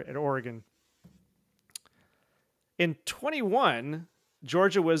year at Oregon. In 21,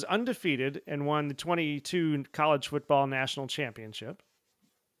 Georgia was undefeated and won the 22 college football national championship.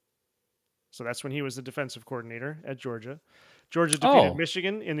 So that's when he was the defensive coordinator at Georgia. Georgia defeated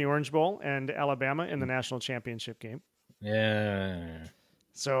Michigan in the Orange Bowl and Alabama in the national championship game. Yeah.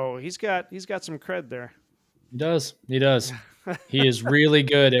 So he's got some cred there. He does. He is really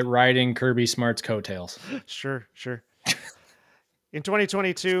good at riding Kirby Smart's coattails. Sure. In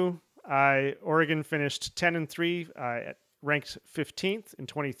 2022, Oregon finished 10-3, ranked 15th. In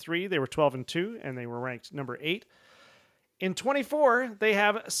 23, they were 12-2, and they were ranked number 8. In 24, they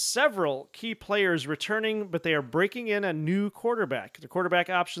have several key players returning, but they are breaking in a new quarterback. The quarterback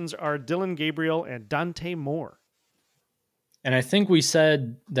options are Dylan Gabriel and Dante Moore. And I think we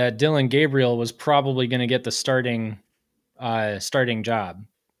said that Dylan Gabriel was probably going to get the starting job.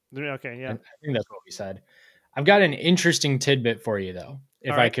 Okay, yeah. I think that's what we said. I've got an interesting tidbit for you, though,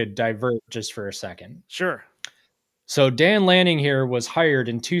 if I could divert just for a second. Sure. So Dan Lanning here was hired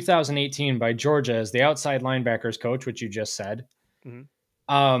in 2018 by Georgia as the outside linebackers coach, which you just said.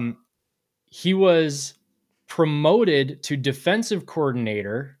 Mm-hmm. He was promoted to defensive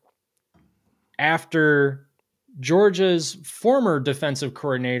coordinator after Georgia's former defensive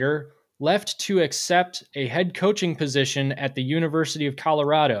coordinator left to accept a head coaching position at the University of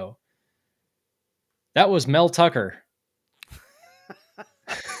Colorado. That was Mel Tucker.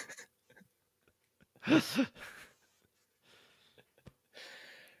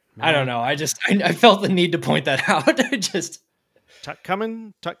 I don't know. I felt the need to point that out. Tuck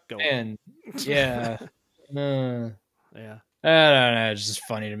coming, tuck going. And yeah. Yeah. I don't know. It's just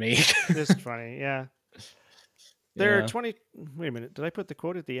funny to me. It's funny. Yeah. There are 20. Wait a minute. Did I put the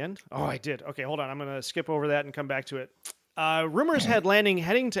quote at the end? Oh, I did. Okay, hold on. I'm going to skip over that and come back to it. Rumors had Lanning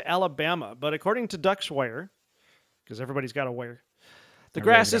heading to Alabama, but according to Duck's Wire, because everybody's got a wire, the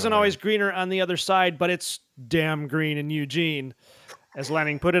grass isn't always greener on the other side, but it's damn green in Eugene. As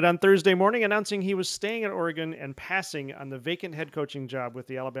Lanning put it on Thursday morning, announcing he was staying at Oregon and passing on the vacant head coaching job with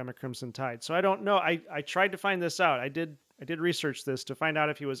the Alabama Crimson Tide. So I don't know. I tried to find this out. I did research this to find out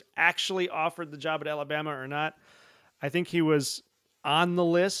if he was actually offered the job at Alabama or not. I think he was on the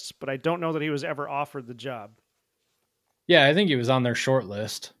list, but I don't know that he was ever offered the job. Yeah, I think he was on their short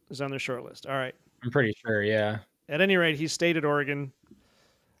list. He was on their short list. All right. I'm pretty sure, yeah. At any rate, he stayed at Oregon,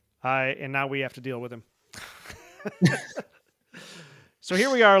 and now we have to deal with him. So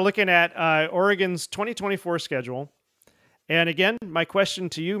here we are looking at Oregon's 2024 schedule. And again, my question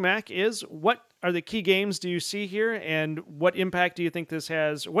to you, Mac, is what are the key games do you see here, and what impact do you think this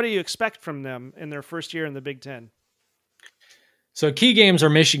has? What do you expect from them in their first year in the Big Ten? So key games are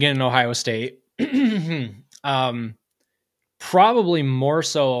Michigan and Ohio State. Probably more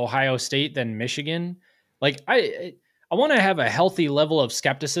so Ohio State than Michigan. Like I want to have a healthy level of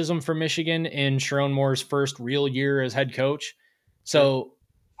skepticism for Michigan in Sharon Moore's first real year as head coach. So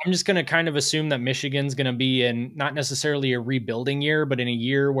I'm just going to kind of assume that Michigan's going to be in not necessarily a rebuilding year, but in a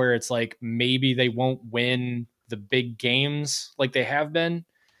year where it's like maybe they won't win the big games like they have been.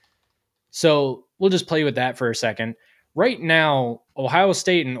 So we'll just play with that for a second. Right now, Ohio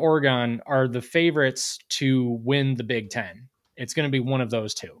State and Oregon are the favorites to win the Big Ten. It's going to be one of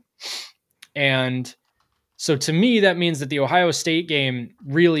those two. And so to me, that means that the Ohio State game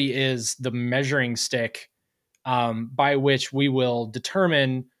really is the measuring stick by which we will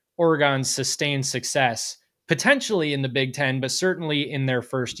determine Oregon's sustained success, potentially in the Big Ten, but certainly in their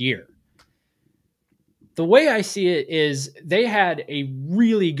first year. The way I see it is they had a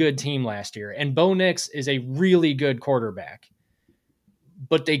really good team last year, and Bo Nix is a really good quarterback,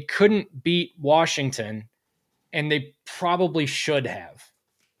 but they couldn't beat Washington, and they probably should have.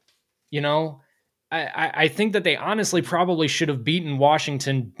 You know, I think that they honestly probably should have beaten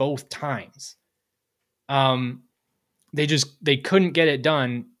Washington both times. They couldn't get it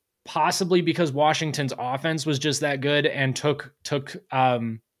done, possibly because Washington's offense was just that good and took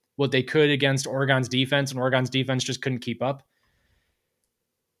what they could against Oregon's defense, and Oregon's defense just couldn't keep up.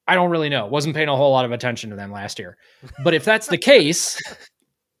 I don't really know. Wasn't paying a whole lot of attention to them last year. But if that's the case,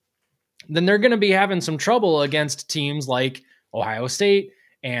 then they're going to be having some trouble against teams like Ohio State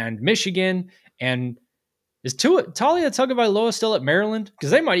and Michigan. And is Talia Tagovailoa still at Maryland?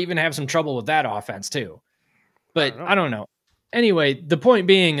 Because they might even have some trouble with that offense too. But I don't know. Anyway, the point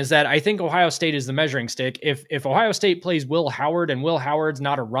being is that I think Ohio State is the measuring stick. If Ohio State plays Will Howard and Will Howard's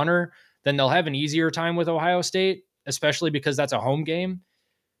not a runner, then they'll have an easier time with Ohio State, especially because that's a home game.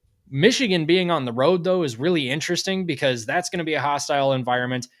 Michigan being on the road, though, is really interesting because that's going to be a hostile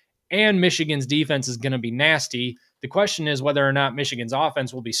environment, and Michigan's defense is going to be nasty. The question is whether or not Michigan's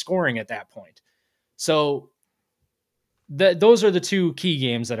offense will be scoring at that point. So those are the two key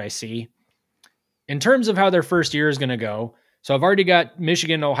games that I see. In terms of how their first year is going to go, so I've already got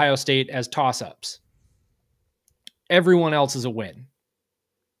Michigan and Ohio State as toss-ups. Everyone else is a win.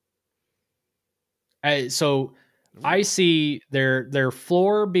 So I see their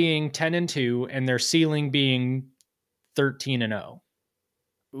floor being 10-2 and their ceiling being 13-0.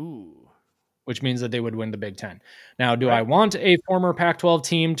 Ooh. which means that they would win the Big Ten. Now, do I want a former Pac-12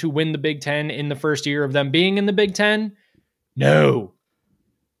 team to win the Big Ten in the first year of them being in the Big Ten? No.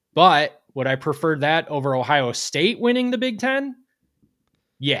 But would I prefer that over Ohio State winning the Big Ten?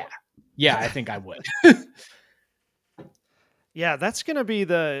 Yeah. Yeah, I think I would. Yeah, that's going to be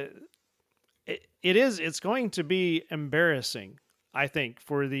it's going to be embarrassing, I think,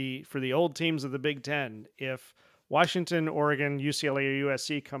 for the old teams of the Big Ten if Washington, Oregon, UCLA, or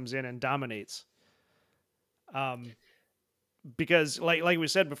USC comes in and dominates. Because like we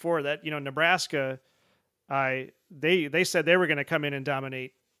said before, that Nebraska, they said they were going to come in and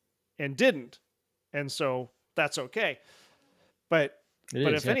dominate and didn't, and so that's okay. But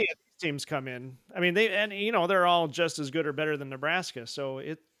if any of these teams come in, I mean they're all just as good or better than Nebraska, so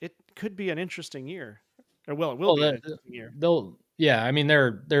it could be an interesting year. Or it will be an interesting year. I mean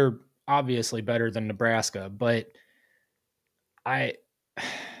they're obviously better than Nebraska, but I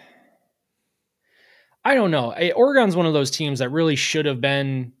don't know. Oregon's one of those teams that really should have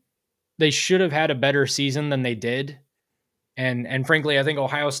had a better season than they did. And frankly, I think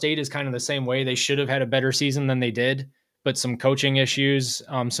Ohio State is kind of the same way. They should have had a better season than they did, but some coaching issues,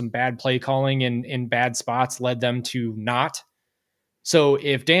 some bad play calling in bad spots led them to not. So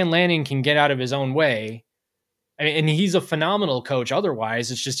if Dan Lanning can get out of his own way, and he's a phenomenal coach otherwise,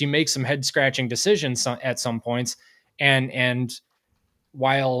 it's just he makes some head-scratching decisions at some points. And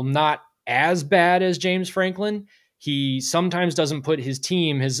while not as bad as James Franklin, he sometimes doesn't put his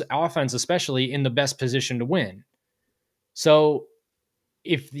team, his offense especially, in the best position to win. So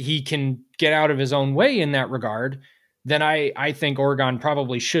if he can get out of his own way in that regard, then I think Oregon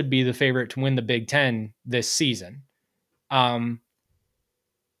probably should be the favorite to win the Big Ten this season.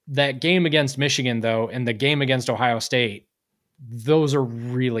 That game against Michigan, though, and the game against Ohio State, those are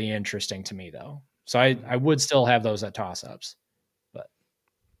really interesting to me, though. So I would still have those at toss-ups. But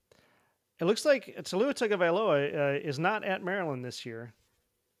it looks like Taulia Tagovailoa is not at Maryland this year.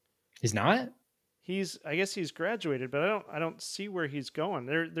 He's not? I guess he's graduated, but I don't see where he's going.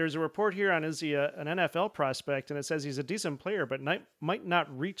 There's a report here on is he an NFL prospect, and it says he's a decent player, but might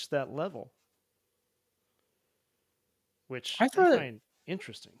not reach that level, which I find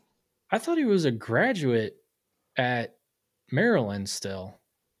interesting. I thought he was a graduate at Maryland still.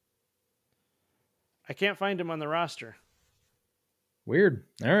 I can't find him on the roster. Weird.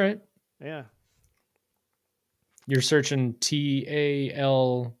 All right. Yeah. You're searching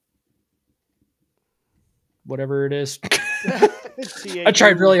TAL whatever it is. I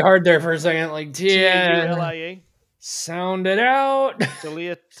tried really hard there for a second. Like TAULIA. Sound it out.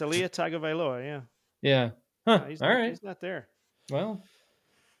 Taulia Tagovailoa, yeah. Yeah. Huh. He's not there. Well,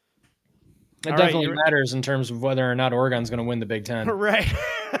 it definitely matters in terms of whether or not Oregon's going to win the Big Ten. Right.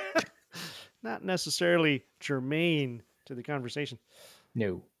 Not necessarily germane to the conversation.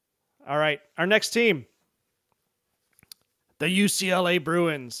 No. All right. Our next team, the UCLA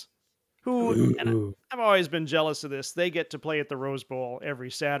Bruins, who, and I've always been jealous of this. They get to play at the Rose Bowl every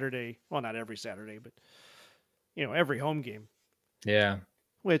Saturday. Well, not every Saturday, but, every home game. Yeah.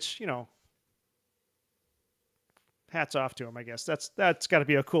 Which, hats off to them, I guess. That's got to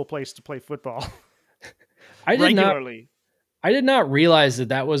be a cool place to play football. Regularly. I did not realize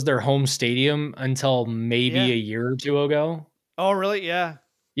that was their home stadium until maybe a year or two ago. Oh, really? Yeah.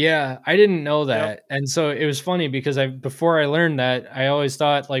 Yeah, I didn't know that. Yep. And so it was funny because before I learned that, I always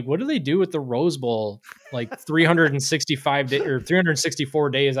thought, like, what do they do with the Rose Bowl? Like 365 or 364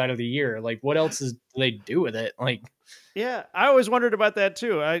 days out of the year. Like, what else do they do with it? Like, yeah, I always wondered about that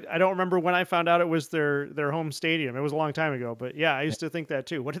too. I don't remember when I found out it was their home stadium. It was a long time ago, but yeah, I used to think that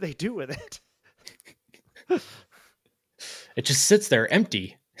too. What do they do with it? It just sits there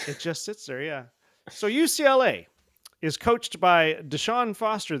empty. It just sits there, yeah. So UCLA is coached by Deshaun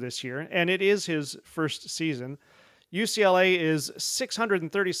Foster this year, and it is his first season. UCLA is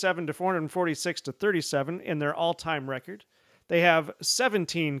 637 to 446 to 37 in their all-time record. They have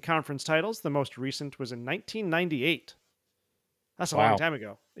 17 conference titles. The most recent was in 1998. That's a long time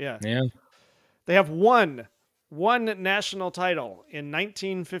ago. Yeah. Yeah. They have one national title in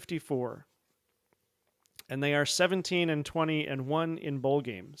 1954. And they are 17-20-1 in bowl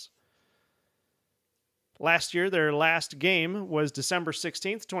games. Last year, their last game was December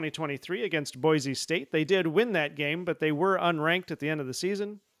 16th, 2023 against Boise State. They did win that game, but they were unranked at the end of the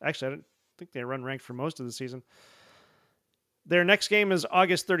season. Actually, I don't think they were unranked for most of the season. Their next game is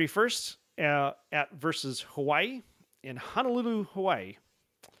August 31st versus Hawaii in Honolulu, Hawaii.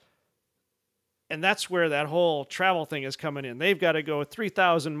 And that's where that whole travel thing is coming in. They've got to go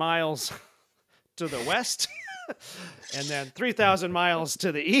 3,000 miles to the west and then 3,000 miles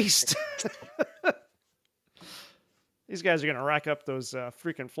to the east. These guys are going to rack up those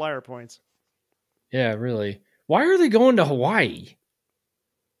freaking flyer points. Yeah, really. Why are they going to Hawaii?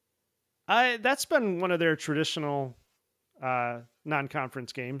 That's been one of their traditional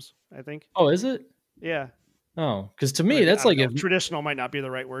non-conference games, I think. Oh, is it? Yeah. Oh, because to Or me, maybe, that's I don't like know. if. Traditional might not be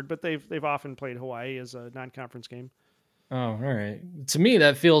the right word, but they've often played Hawaii as a non-conference game. Oh, all right. To me,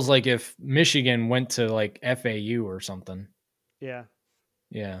 that feels like if Michigan went to like FAU or something. Yeah.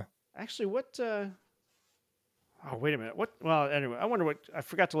 Yeah. Actually, what? Oh, wait a minute. What? Well, anyway, I wonder what. I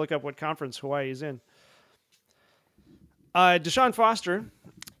forgot to look up what conference Hawaii is in. Deshaun Foster,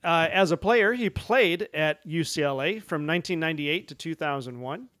 as a player, he played at UCLA from 1998 to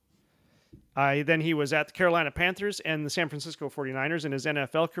 2001. Then he was at the Carolina Panthers and the San Francisco 49ers in his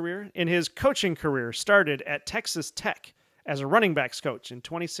NFL career. In his coaching career, started at Texas Tech as a running backs coach in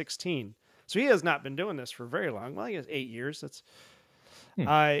 2016. So he has not been doing this for very long. Well, he has 8 years. That's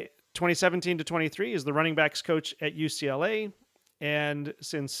 2017 to 23 is the running backs coach at UCLA. And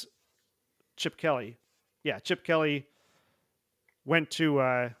since Chip Kelly went to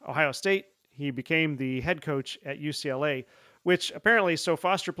Ohio State, he became the head coach at UCLA, which apparently, so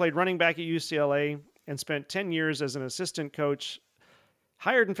Foster played running back at UCLA and spent 10 years as an assistant coach.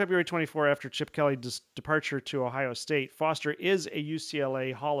 Hired in February 24 after Chip Kelly's departure to Ohio State, Foster is a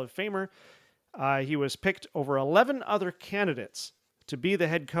UCLA Hall of Famer. He was picked over 11 other candidates to be the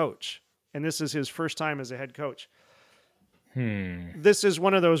head coach, and this is his first time as a head coach. This is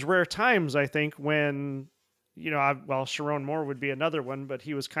one of those rare times, I think, when, Sharon Moore would be another one, but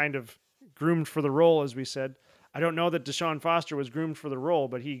he was kind of groomed for the role, as we said. I don't know that Deshaun Foster was groomed for the role,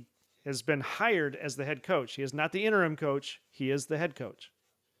 but he has been hired as the head coach. He is not the interim coach. He is the head coach.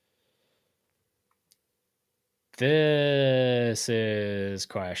 This is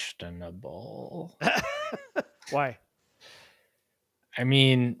questionable. Why? I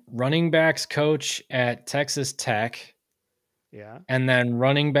mean, running backs coach at Texas Tech. Yeah. And then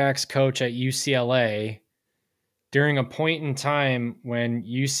running backs coach at UCLA during a point in time when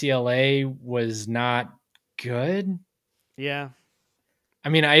UCLA was not good. Yeah. I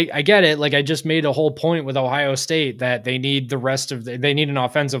mean, I get it. Like I just made a whole point with Ohio State that they need they need an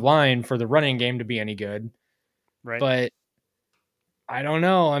offensive line for the running game to be any good. Right. But I don't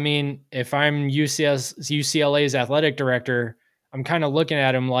know. I mean, if I'm UCLA's athletic director, I'm kind of looking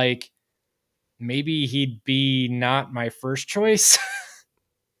at him like maybe he'd be not my first choice.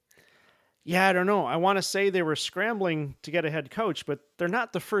 Yeah, I don't know. I want to say they were scrambling to get a head coach, but they're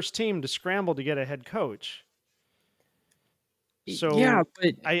not the first team to scramble to get a head coach. So yeah,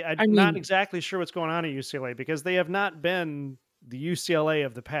 but I'm not exactly sure what's going on at UCLA because they have not been the UCLA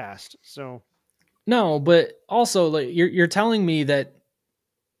of the past. So no, but also like you're telling me that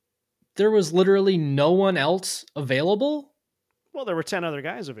there was literally no one else available? Well, there were 10 other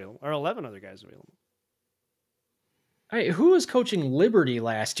guys available or 11 other guys available. Who was coaching Liberty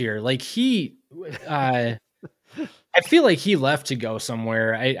last year? Like I feel like he left to go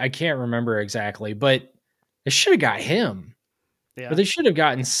somewhere. I can't remember exactly, but they should have got him. Yeah. Or they should have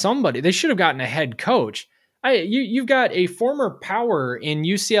gotten somebody. They should have gotten a head coach. You've got a former power in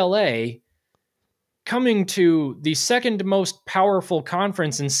UCLA coming to the second most powerful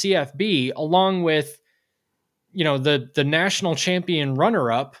conference in CFB, along with, the national champion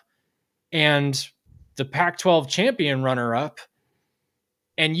runner-up and the Pac-12 champion runner-up,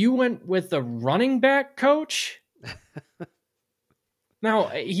 and you went with a running back coach? Now,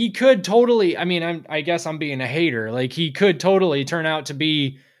 he could totally, I guess I'm being a hater. Like, he could totally turn out to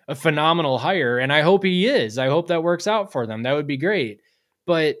be a phenomenal hire, and I hope he is. I hope that works out for them. That would be great.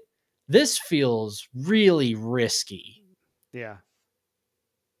 But this feels really risky. Yeah.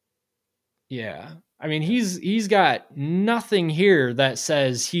 Yeah. I mean, he's got nothing here that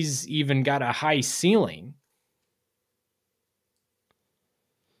says he's even got a high ceiling.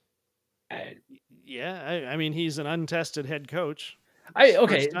 Yeah, I mean, he's an untested head coach.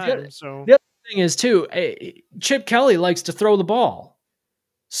 Okay. Time, so the other thing is too, Chip Kelly likes to throw the ball.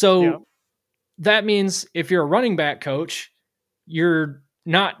 So that means if you're a running back coach, you're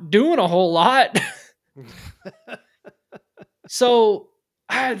not doing a whole lot. So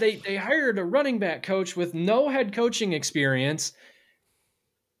they hired a running back coach with no head coaching experience,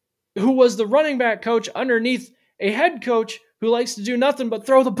 who was the running back coach underneath a head coach who likes to do nothing but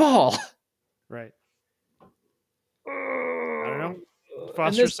throw the ball. Right. I don't know.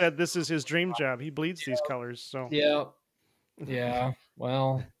 Foster said this is his dream job. He bleeds these colors. So yeah.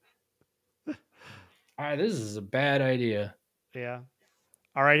 Well, this is a bad idea. Yeah.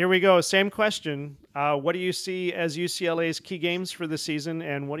 All right, here we go. Same question. What do you see as UCLA's key games for the season,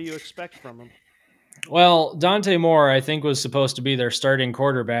 and what do you expect from them? Well, Dante Moore, I think, was supposed to be their starting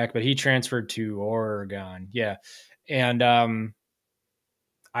quarterback, but he transferred to Oregon. Yeah. And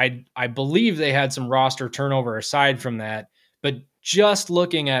I believe they had some roster turnover aside from that, but just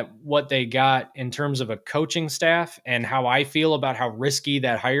looking at what they got in terms of a coaching staff and how I feel about how risky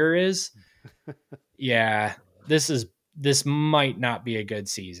that hire is, yeah, this might not be a good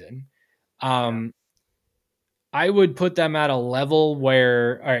season. I would put them at a level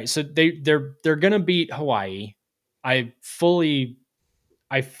where, all right, so they're going to beat Hawaii. I fully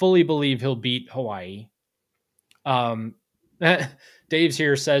believe he'll beat Hawaii. Dave's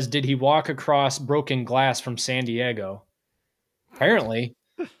here says, did he walk across broken glass from San Diego? Apparently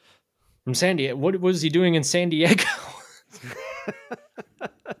from San Diego. What was he doing in San Diego?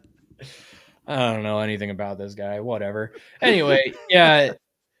 I don't know anything about this guy. Whatever. Anyway, yeah.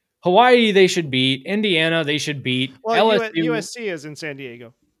 Hawaii, they should beat. Indiana, they should beat. Well, LSU, USC is in San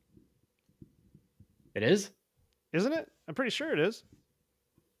Diego. It is? Isn't it? I'm pretty sure it is.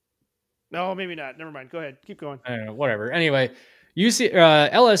 No, maybe not. Never mind. Go ahead. Keep going. I don't know, whatever. Anyway,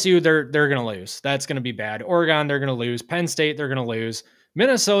 LSU, they're going to lose. That's going to be bad. Oregon, they're going to lose. Penn State, they're going to lose.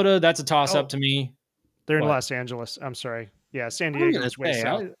 Minnesota, that's a toss-up to me. They're in What? Los Angeles. I'm sorry. Yeah, San Diego is way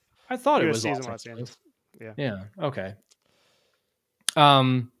south. I thought it was USC is in Los Los Angeles. Yeah. Yeah. Okay.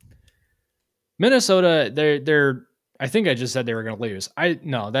 Minnesota, they're. I think I just said they were going to lose.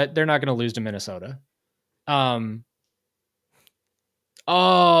 That they're not going to lose to Minnesota.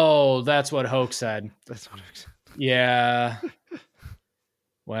 Oh, that's what Hoke said. That's what I said. Yeah.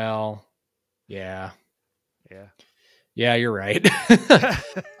 Well, yeah. Yeah. Yeah, you're right.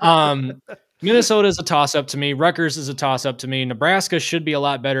 Minnesota is a toss-up to me. Rutgers is a toss-up to me. Nebraska should be a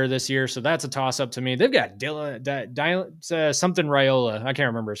lot better this year, so that's a toss-up to me. They've got something Raiola. I can't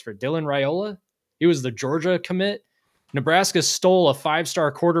remember his first. Dylan Raiola? He was the Georgia commit. Nebraska stole a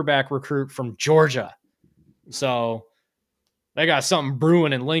 5-star quarterback recruit from Georgia. So they got something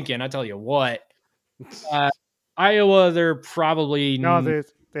brewing in Lincoln, I tell you what. Iowa, they're probably... No,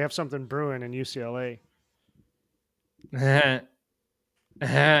 they have something brewing in UCLA. And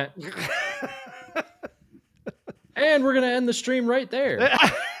we're going to end the stream right there.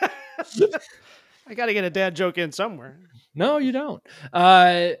 I got to get a dad joke in somewhere. No, you don't.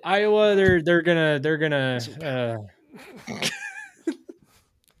 Iowa, they're gonna.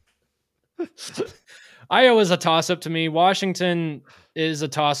 Iowa's a toss-up to me. Washington is a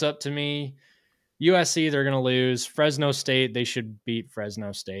toss-up to me. USC, they're gonna lose. Fresno State, they should beat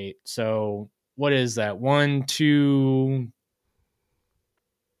Fresno State. So what is that? 1, 2,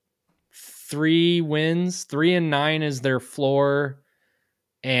 3 wins. 3-9 is their floor.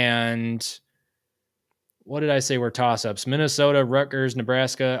 And what did I say were toss-ups? Minnesota, Rutgers,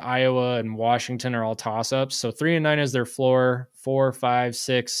 Nebraska, Iowa, and Washington are all toss-ups. So 3-9 is their floor. 4, 5,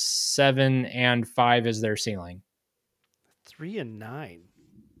 6, 7, and 5 is their ceiling. 3-9.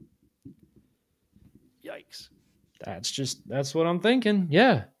 Yikes. That's what I'm thinking.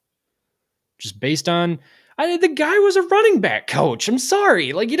 Yeah. Just based on the guy was a running back coach. I'm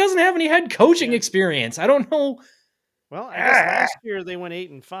sorry. Like, he doesn't have any head coaching experience. I don't know. Well, I guess last year they went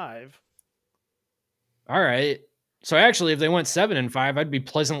 8-5. All right. So actually, if they went 7-5, I'd be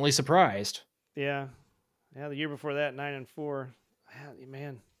pleasantly surprised. Yeah. Yeah, the year before that, 9-4.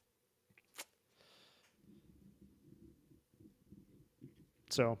 Man.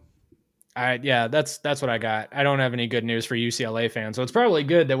 So that's what I got. I don't have any good news for UCLA fans. So it's probably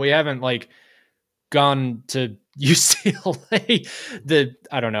good that we haven't gone to UCLA.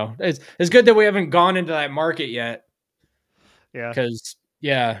 I don't know. It's good that we haven't gone into that market yet. Yeah.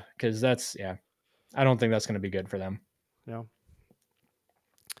 Because that's I don't think that's going to be good for them. No.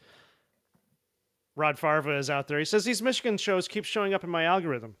 Rod Farva is out there. He says these Michigan shows keep showing up in my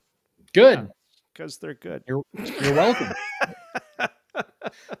algorithm. Good. Because they're good. You're welcome.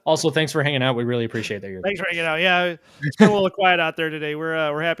 Also, thanks for hanging out. We really appreciate that. Thanks for hanging out. Yeah, it's been a little quiet out there today.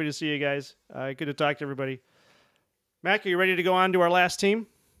 We're happy to see you guys. Good to talk to everybody. Mac, are you ready to go on to our last team?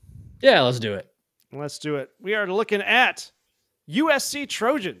 Yeah, let's do it. Let's do it. We are looking at USC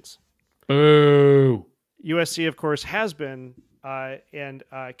Trojans. Boo. USC, of course, has been and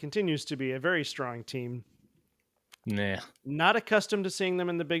continues to be a very strong team. Nah. Not accustomed to seeing them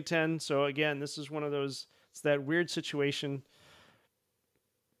in the Big Ten. So, again, this is one of those, it's that weird situation.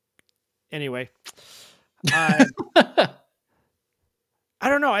 Anyway, I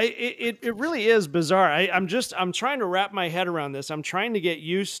don't know. It really is bizarre. I'm trying to wrap my head around this. I'm trying to get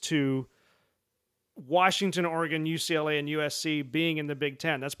used to Washington, Oregon, UCLA, and USC being in the Big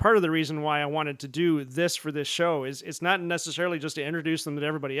Ten. That's part of the reason why I wanted to do this for this show. Is it's not necessarily just to introduce them to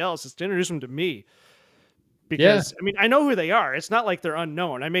everybody else. It's to introduce them to me. Because, I mean, I know who they are. It's not like they're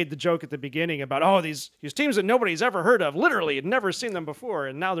unknown. I made the joke at the beginning about, these teams that nobody's ever heard of, literally had never seen them before,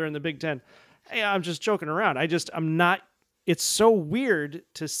 and now they're in the Big Ten. Hey, I'm just joking around. I'm not it's so weird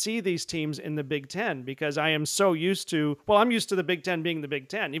to see these teams in the Big Ten because I am so used to, well, I'm used to the Big Ten being the Big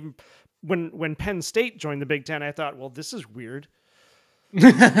Ten. Even when Penn State joined the Big Ten, I thought, well, this is weird.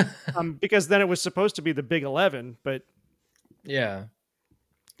 Because then it was supposed to be the Big 11, but yeah.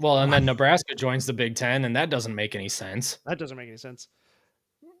 Well, and then Nebraska joins the Big Ten, and that doesn't make any sense. That doesn't make any sense.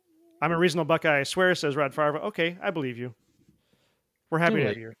 I'm a regional Buckeye, I swear, says Rod Favre. Okay, I believe you. We're happy to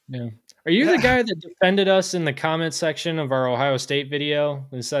have you here. Yeah. Are you the guy that defended us in the comment section of our Ohio State video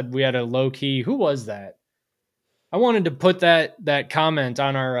and said we had a low key? Who was that? I wanted to put that comment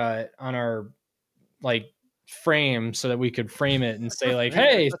on our like frame so that we could frame it and say like,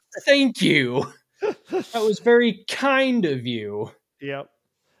 "Hey, thank you. That was very kind of you." Yep.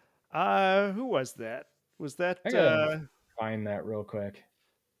 Who was that? Was that I gotta find that real quick.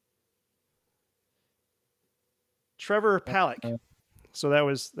 Trevor Palick. So that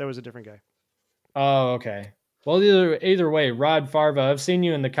was a different guy. Oh, okay. Well, either way, Rod Farva, I've seen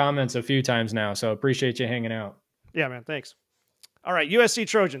you in the comments a few times now, so appreciate you hanging out. Yeah, man. Thanks. All right, USC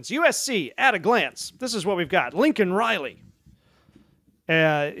Trojans. USC at a glance. This is what we've got. Lincoln Riley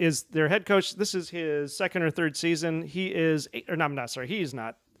is their head coach. This is his second or third season. He is, or no, I'm not sorry. He is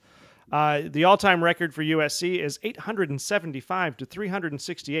not. The all-time record for USC is 875 to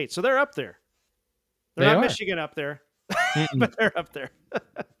 368. So they're up there. They're not Michigan up there, but they're up there.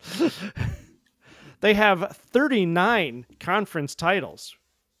 They have 39 conference titles,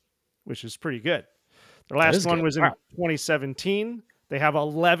 which is pretty good. Their last one was in 2017. They have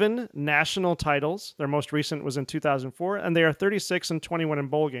 11 national titles. Their most recent was in 2004, and they are 36-21 in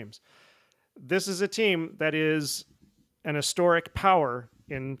bowl games. This is a team that is an historic power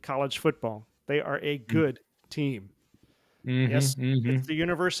in college football. They are a good team. Yes, it's the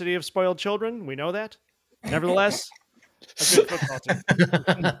University of Spoiled Children. We know that. Nevertheless, a good football team.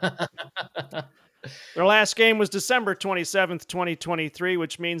 Their last game was December 27th, 2023,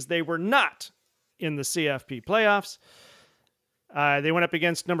 which means they were not in the CFP playoffs. They went up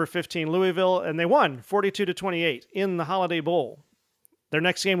against number 15 Louisville, and they won 42-28 in the Holiday Bowl. Their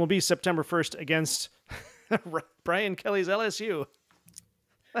next game will be September 1st against Brian Kelly's LSU.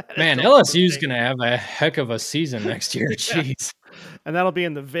 Man, LSU's going to have a heck of a season next year. Jeez. And that'll be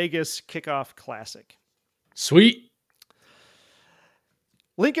in the Vegas Kickoff Classic. Sweet.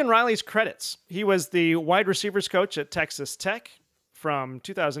 Lincoln Riley's credits. He was the wide receivers coach at Texas Tech from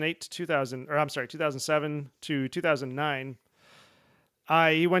 2007 to 2009.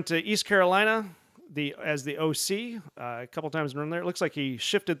 He went to East Carolina as the OC a couple times in there. It looks like he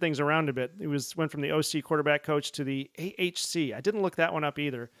shifted things around a bit. He went from the OC quarterback coach to the AHC. I didn't look that one up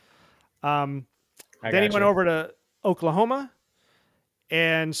either. Then he went over to Oklahoma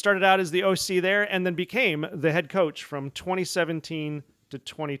and started out as the OC there, and then became the head coach from 2017 to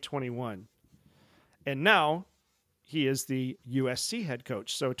 2021. And now he is the USC head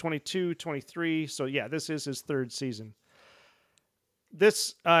coach. So 22, 23. So yeah, this is his third season.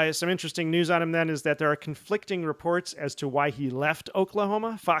 This some interesting news on him then is that there are conflicting reports as to why he left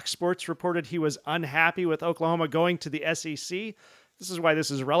Oklahoma. Fox Sports reported he was unhappy with Oklahoma going to the SEC. This is why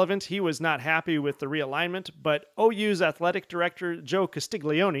this is relevant. He was not happy with the realignment, but OU's athletic director, Joe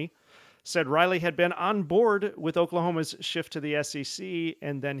Castiglione, said Riley had been on board with Oklahoma's shift to the SEC,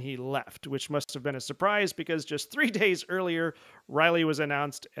 and then he left, which must have been a surprise because just 3 days earlier, Riley was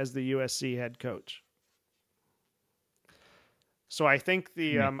announced as the USC head coach. So I think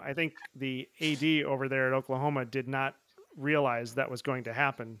the AD over there at Oklahoma did not realize that was going to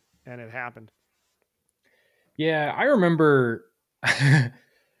happen, and it happened. Yeah, I remember I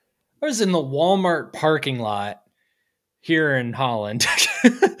was in the Walmart parking lot here in Holland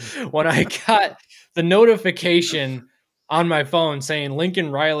when I got the notification on my phone saying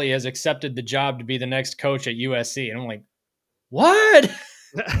Lincoln Riley has accepted the job to be the next coach at USC. And I'm like, what?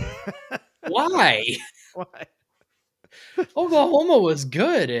 Why? Why? Oklahoma was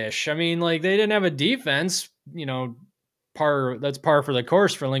good-ish. I mean, like, they didn't have a defense, that's par for the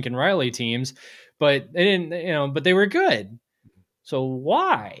course for Lincoln Riley teams, but they didn't, but they were good. So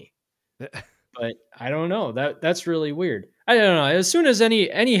why? But I don't know. That's really weird. I don't know. As soon as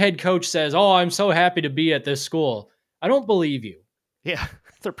any head coach says, "Oh, I'm so happy to be at this school," I don't believe you. Yeah,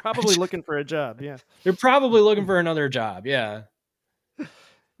 they're probably looking for a job. Yeah, they're probably looking for another job. Yeah,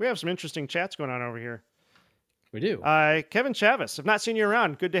 we have some interesting chats going on over here. We do. Kevin Chavis, I've not seen you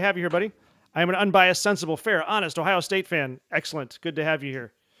around. Good to have you here, buddy. I am an unbiased, sensible, fair, honest Ohio State fan. Excellent. Good to have you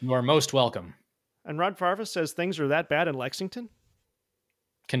here. You are most welcome. And Rod Farva says things are that bad in Lexington,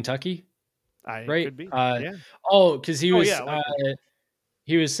 Kentucky. Right? Could be. Yeah. Oh, because he was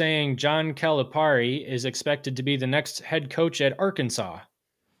he was saying John Calipari is expected to be the next head coach at Arkansas.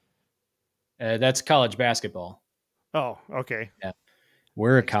 That's college basketball. Oh, okay. Yeah.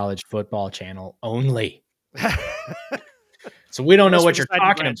 We're a college football channel only. So we don't know what you're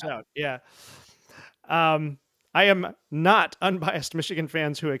talking about. Out. Yeah. I am not unbiased Michigan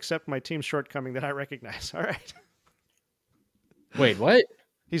fans who accept my team's shortcoming that I recognize. All right. Wait, what?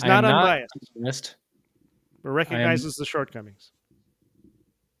 He's not unbiased, but I recognizes the shortcomings.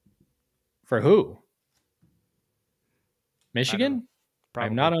 For who? Michigan? Probably.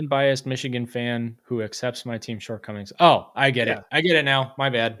 I'm not unbiased Michigan fan who accepts my team's shortcomings. Oh, I get it. I get it now. My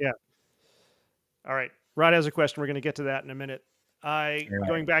bad. Yeah. All right. Rod has a question. We're going to get to that in a minute.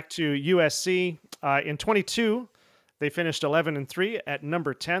 Going back to USC, in 22, they finished 11-3 at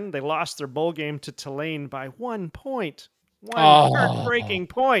number 10. They lost their bowl game to Tulane by 1 point. Heartbreaking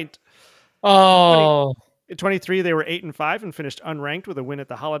point. Oh. In 23, they were 8-5 and finished unranked with a win at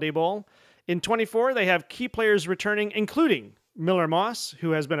the Holiday Bowl. In 24, they have key players returning, including Miller Moss,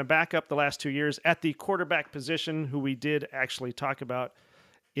 who has been a backup the last 2 years at the quarterback position, who we did actually talk about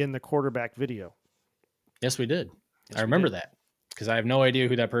in the quarterback video. Yes, we did. I remember that because I have no idea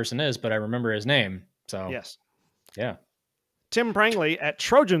who that person is, but I remember his name. So yes. Yeah. Tim Prangley at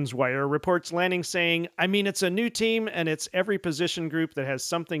Trojans Wire reports Lanning saying, I mean, it's a new team and it's every position group that has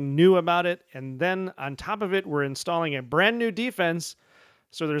something new about it. And then on top of it, we're installing a brand new defense.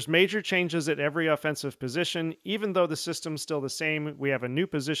 So there's major changes at every offensive position. Even though the system's still the same, we have a new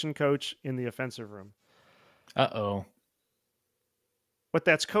position coach in the offensive room. Uh-oh. What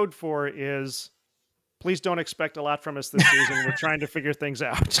that's code for is, please don't expect a lot from us this season. We're trying to figure things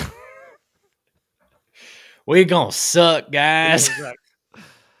out. We gonna suck, guys.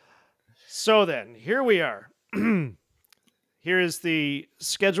 So then, here we are. Here is the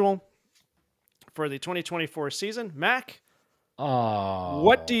schedule for the 2024 season. Mac,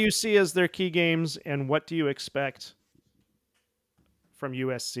 what do you see as their key games, and what do you expect from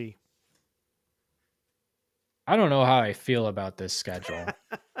USC? I don't know how I feel about this schedule.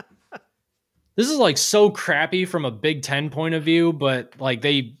 This is like so crappy from a Big Ten point of view, but like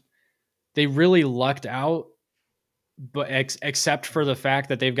they really lucked out, but except for the fact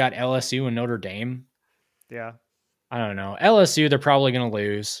that they've got LSU and Notre Dame. Yeah. I don't know. LSU, they're probably going to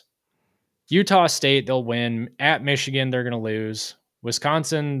lose. Utah State, they'll win. At Michigan, they're going to lose.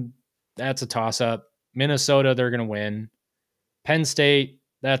 Wisconsin, that's a toss-up. Minnesota, they're going to win. Penn State,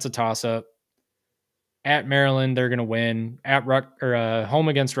 that's a toss-up. At Maryland, they're going to win. At home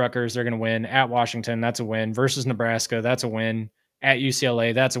against Rutgers, they're going to win. At Washington, that's a win. Versus Nebraska, that's a win. At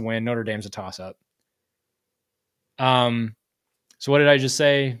UCLA, that's a win. Notre Dame's a toss-up. So what did I just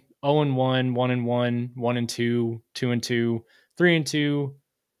say? 0-1, 1-1, 1-2, 2-2, 3-2.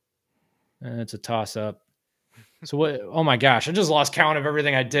 It's a toss-up. So what? Oh my gosh, I just lost count of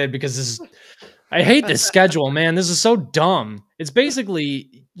everything I did because I hate this schedule, man. This is so dumb. It's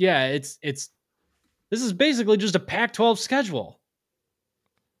basically, this is basically just a Pac-12 schedule.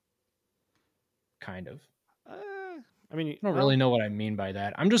 Kind of. I mean, I don't really know what I mean by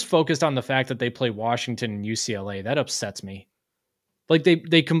that. I'm just focused on the fact that they play Washington and UCLA. That upsets me. Like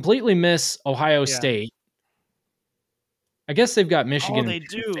they completely miss Ohio State. I guess they've got Michigan. Oh, they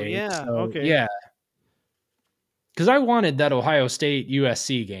do. State, yeah. so, Okay. Yeah. Because I wanted that Ohio State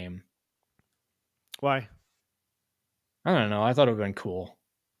USC game. Why? I don't know. I thought it would have been cool.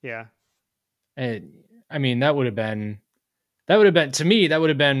 Yeah. I mean, that would have been to me, that would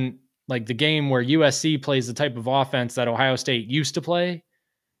have been like the game where USC plays the type of offense that Ohio State used to play,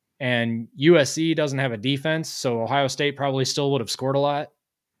 and USC doesn't have a defense, so Ohio State probably still would have scored a lot.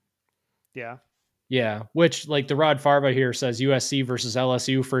 Yeah. Yeah, which like the Rod Farva here says USC versus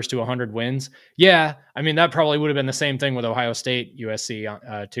LSU first to 100 wins. Yeah, I mean that probably would have been the same thing with Ohio State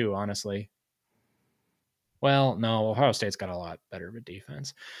USC too, honestly. Well, no, Ohio State's got a lot better of a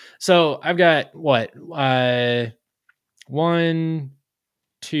defense. So I've got what? 1,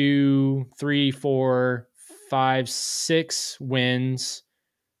 2, 3, 4, 5, 6 wins.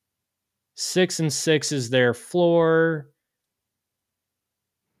 6-6 is their floor.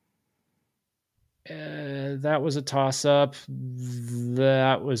 That was a toss-up.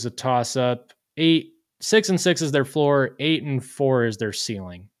 That was a toss-up. 6-6 is their floor. 8-4 is their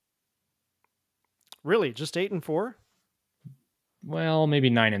ceiling. Really? Just 8-4? Well,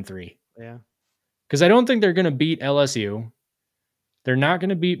 maybe 9-3. Yeah. Because I don't think they're going to beat LSU. They're not going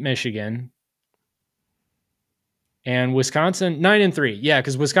to beat Michigan. And Wisconsin, 9-3. Yeah,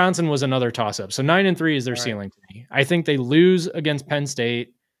 because Wisconsin was another toss-up. So 9-3 is their ceiling to me. I think they lose against Penn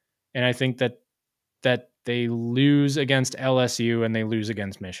State, and I think that they lose against LSU and they lose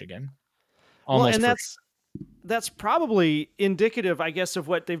against Michigan. Almost. Well, and that's probably indicative, I guess, of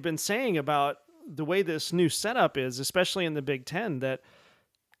what they've been saying about the way this new setup is, especially in the Big Ten, that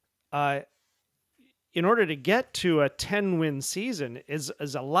in order to get to a 10-win season is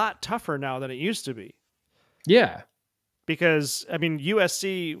a lot tougher now than it used to be. Yeah. Because, I mean,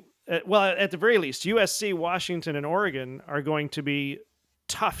 USC, well, at the very least, USC, Washington, and Oregon are going to be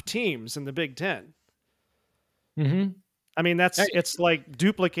tough teams in the Big Ten. Mm-hmm. I mean, it's like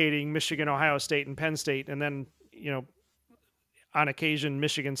duplicating Michigan, Ohio State, and Penn State, and then, you know, on occasion,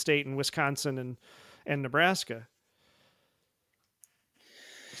 Michigan State and Wisconsin and Nebraska.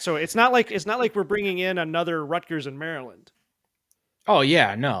 So it's not like we're bringing in another Rutgers and Maryland. Oh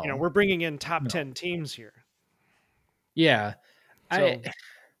yeah, no. You know, we're bringing in top 10 teams here. Yeah. So,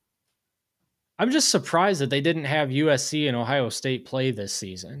 I'm just surprised that they didn't have USC and Ohio State play this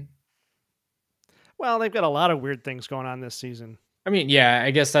season. Well, they've got a lot of weird things going on this season. I mean, yeah,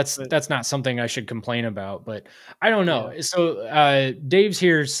 I guess that's not something I should complain about, but I don't know. Yeah. So Dave's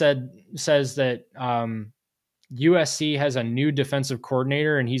here says that USC has a new defensive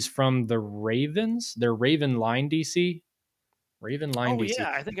coordinator, and he's from the Ravens. They're Raven Line DC. Raven Line DC. Yeah,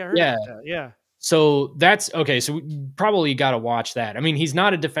 I think I heard about that. Yeah. So that's okay. So we probably got to watch that. I mean, he's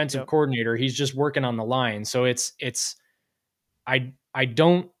not a defensive coordinator. He's just working on the line. So I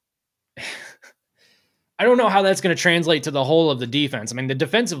don't know how that's going to translate to the whole of the defense. I mean, the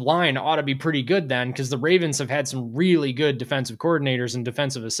defensive line ought to be pretty good then, because the Ravens have had some really good defensive coordinators and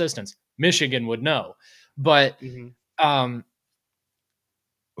defensive assistants. Michigan would know, but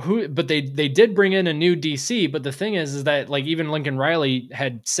but they did bring in a new DC. But the thing is that, like, even Lincoln Riley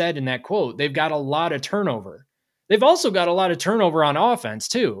had said in that quote, they've got a lot of turnover. They've also got a lot of turnover on offense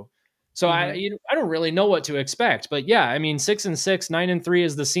too. So I don't really know what to expect. But yeah, I mean, 6-6, 9-3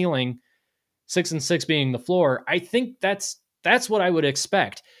 is the ceiling. 6-6 being the floor. I think that's what I would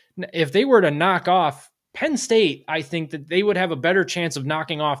expect. If they were to knock off Penn State, I think that they would have a better chance of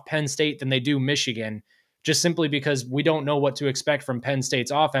knocking off Penn State than they do Michigan, just simply because we don't know what to expect from Penn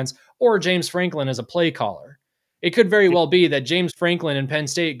State's offense or James Franklin as a play caller. It could very well be that James Franklin and Penn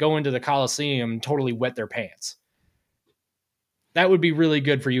State go into the Coliseum and totally wet their pants. That would be really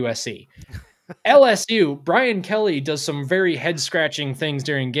good for USC. LSU, Brian Kelly does some very head-scratching things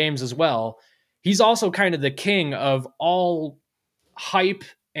during games as well. He's also kind of the king of all hype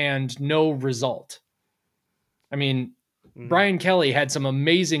and no result. I mean, Brian Kelly had some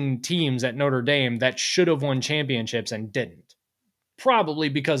amazing teams at Notre Dame that should have won championships and didn't. Probably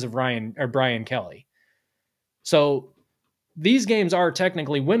because of Brian Kelly. So these games are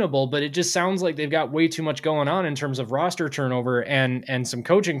technically winnable, but it just sounds like they've got way too much going on in terms of roster turnover and some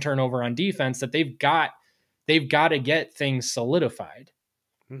coaching turnover on defense that they've got to get things solidified.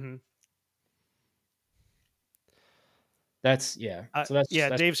 Mm-hmm. That's yeah. So that's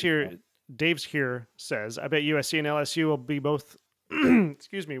Dave's here says, I bet USC and LSU will be both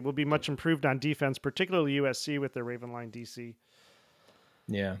will be much improved on defense, particularly USC with their Raven Line DC.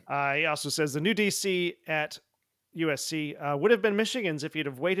 Yeah. He also says the new DC at USC would have been Michigan's if he'd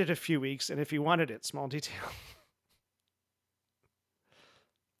have waited a few weeks and if he wanted it. Small detail.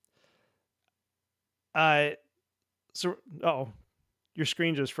 Your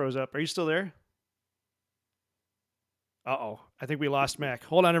screen just froze up. Are you still there? Uh-oh. I think we lost Mac.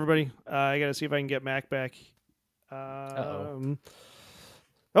 Hold on, everybody. I got to see if I can get Mac back. Oh,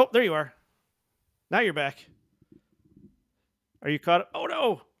 there you are. Now you're back. Are you caught up? Oh,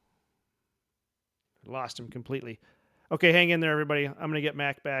 no. Lost him completely. Okay, hang in there, everybody. I'm going to get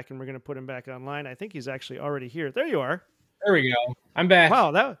Mac back, and we're going to put him back online. I think he's actually already here. There you are. There we go. I'm back.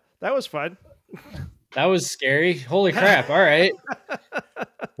 Wow, that was fun. That was scary. Holy crap. All right.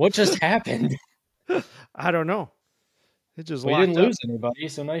 What just happened? I don't know. It just we didn't lose anybody,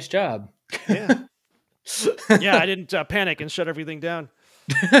 so nice job. Yeah. Yeah, I didn't panic and shut everything down.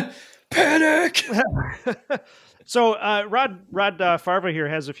 Panic! So Rod Farva here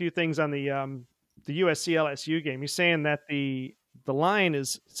has a few things on the USC LSU game. He's saying that the line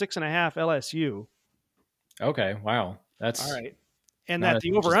is 6.5 LSU. Okay, wow. That's all right. And that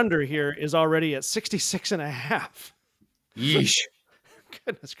the over-under here is already at 66.5. Yeesh.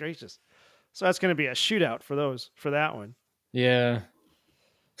 Goodness gracious. So that's going to be a shootout for that one. Yeah.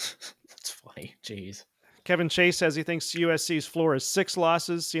 That's funny. Jeez. Kevin Chase says he thinks USC's floor is 6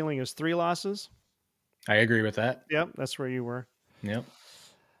 losses, ceiling is 3 losses. I agree with that. Yep, that's where you were. Yep.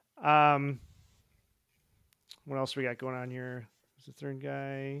 What else we got going on here? There's the third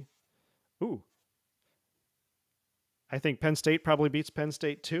guy. Ooh. I think Penn State probably beats Penn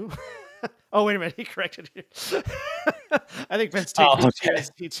State too. Oh, wait a minute. He corrected you. I think Penn State beats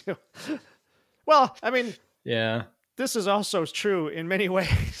USC too. Well, I mean, yeah. This is also true in many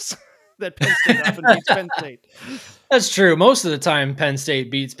ways that Penn State often beats Penn State. That's true. Most of the time, Penn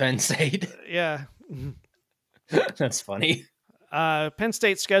State beats Penn State. Yeah. That's funny. Penn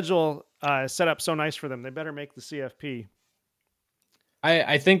State's schedule set up so nice for them. They better make the CFP.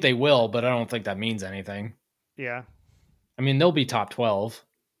 I think they will, but I don't think that means anything. Yeah. I mean, they'll be top 12.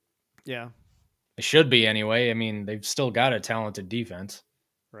 Yeah. They should be anyway. I mean, they've still got a talented defense.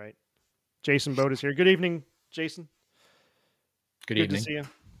 Right. Jason Boat is here. Good evening, Jason. Good Good evening. to see you.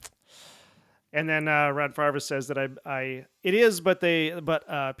 And then Rod Farver says that it is, but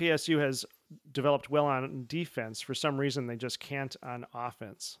PSU has developed well on defense. For some reason, they just can't on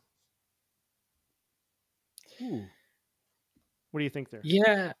offense. Ooh. What do you think there?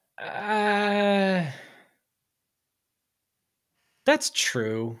 Yeah, that's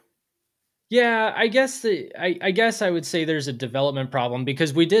true. Yeah, I guess I would say there's a development problem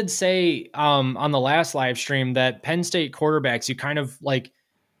because we did say on the last live stream that Penn State quarterbacks, you kind of like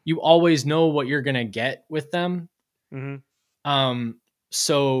you always know what you're gonna get with them. Mm-hmm.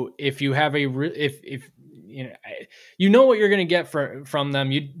 So if you have if you know what you're gonna get from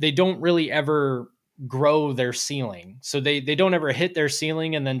them, they don't really ever grow their ceiling. So they don't ever hit their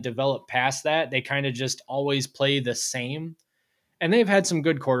ceiling and then develop past that. They kind of just always play the same. And they've had some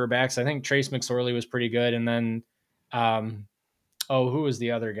good quarterbacks. I think Trace McSorley was pretty good. And then, who was the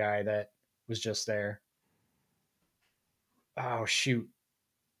other guy that was just there? Oh, shoot.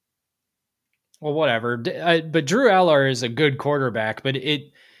 Well, whatever. But Drew Aller is a good quarterback, but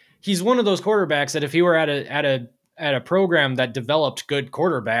he's one of those quarterbacks that if he were at a program that developed good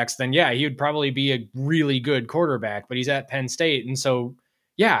quarterbacks, then yeah, he would probably be a really good quarterback, but he's at Penn State. And so,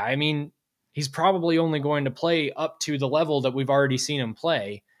 yeah, I mean, he's probably only going to play up to the level that we've already seen him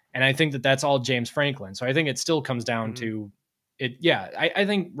play. And I think that that's all James Franklin. So I think it still comes down to it. Yeah. I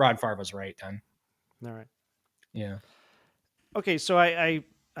think Rod Favre was right then. All right. Yeah. Okay. So I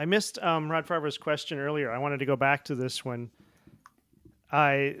missed Rod Favre's question earlier. I wanted to go back to this one.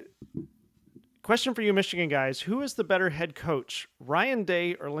 Question for you, Michigan guys. Who is the better head coach, Ryan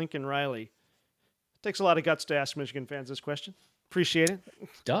Day or Lincoln Riley? It takes a lot of guts to ask Michigan fans this question. Appreciate it.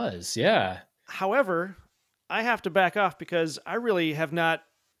 Does, yeah. However, I have to back off because I really have not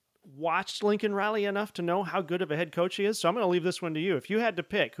watched Lincoln Riley enough to know how good of a head coach he is. So I'm going to leave this one to you. If you had to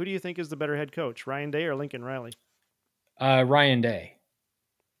pick, who do you think is the better head coach, Ryan Day or Lincoln Riley? Ryan Day.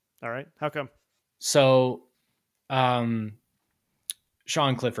 All right. How come? So, Sean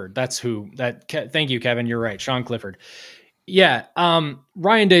Clifford. That's who that. Thank you, Kevin. You're right. Sean Clifford. Yeah.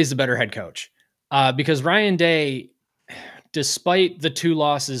 Ryan Day is the better head coach because Ryan Day, despite the 2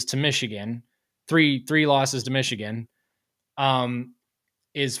 losses to Michigan, three losses to Michigan,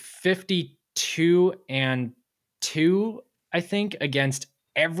 is 52-2, I think, against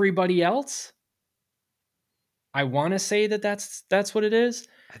everybody else. I want to say that's what it is.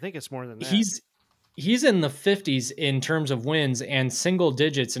 I think it's more than that. He's in the 50s in terms of wins and single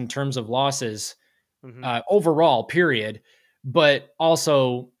digits in terms of losses overall, period. But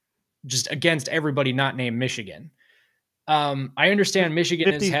also just against everybody not named Michigan. I understand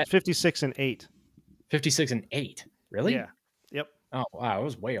Michigan has had 56-8. 56-8. Really? Yeah. Yep. Oh, wow. It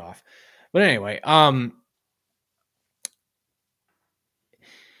was way off. But anyway, I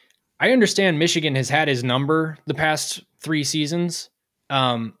understand Michigan has had his number the past 3 seasons.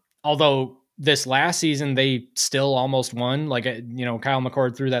 Although this last season, they still almost won. Like, Kyle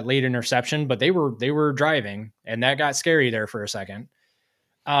McCord threw that late interception, but they were driving and that got scary there for a second.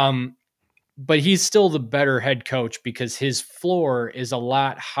 But he's still the better head coach because his floor is a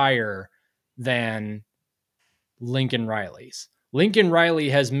lot higher than Lincoln Riley's. Lincoln Riley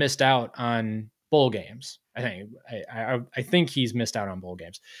has missed out on bowl games. I think he's missed out on bowl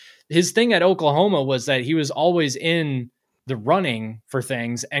games. His thing at Oklahoma was that he was always in the running for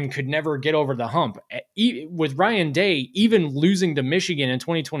things and could never get over the hump. With Ryan Day, even losing to Michigan in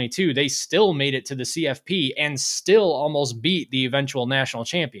 2022, they still made it to the CFP and still almost beat the eventual national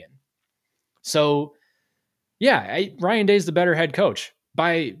champion. So, yeah, Ryan Day's the better head coach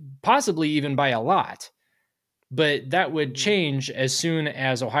by possibly even by a lot. But that would change as soon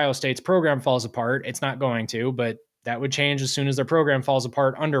as Ohio State's program falls apart. It's not going to, but that would change as soon as their program falls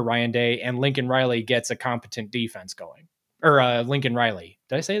apart under Ryan Day and Lincoln Riley gets a competent defense going. Or Lincoln Riley.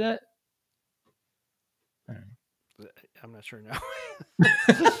 Did I say that? I'm not sure now.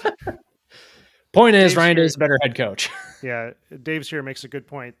 Point is, Dave's Ryan here. Day is a better head coach. Yeah, Dave's here makes a good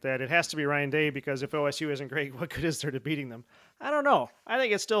point that it has to be Ryan Day because if OSU isn't great, what good is there to beating them? I don't know. I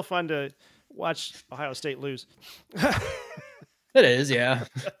think it's still fun to watch Ohio State lose. It is, yeah.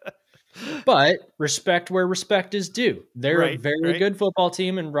 But respect where respect is due. They're a very good football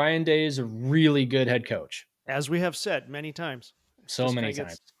team, and Ryan Day is a really good head coach. As we have said many times. So many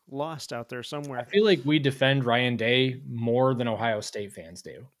times. Lost out there somewhere. I feel like we defend Ryan Day more than Ohio State fans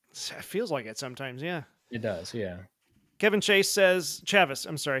do. It feels like it sometimes, yeah. It does, yeah. Kevin Chavez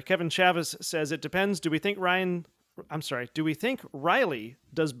says, it depends. Do we think Riley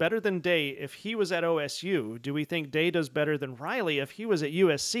does better than Day if he was at OSU? Do we think Day does better than Riley if he was at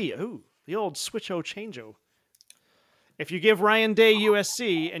USC? Ooh, the old switch-o change-o. If you give Ryan Day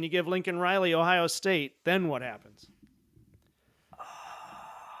USC and you give Lincoln Riley Ohio State, then what happens?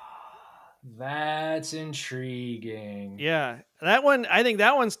 That's intriguing. Yeah, I think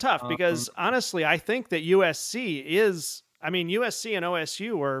that one's tough because honestly, I think that USC and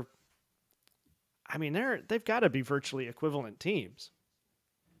OSU are, they've got to be virtually equivalent teams.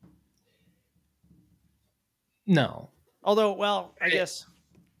 No. Although, well, I guess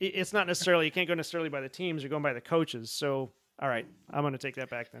it's not necessarily, you can't go necessarily by the teams, you're going by the coaches. So, all right, I'm going to take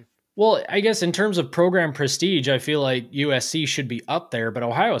that back then. Well, I guess in terms of program prestige, I feel like USC should be up there, but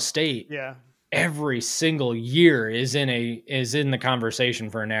Ohio State, every single year is in the conversation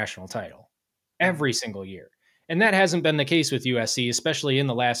for a national title. Every single year. And that hasn't been the case with USC, especially in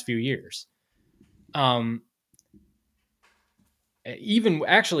the last few years. Even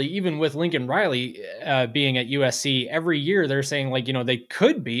with Lincoln Riley being at USC, every year they're saying, like, they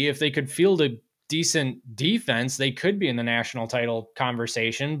could be, if they could field a decent defense, they could be in the national title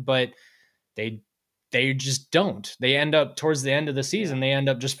conversation, but they just don't. They end up towards the end of the season, they end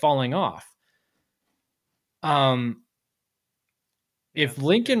up just falling off. If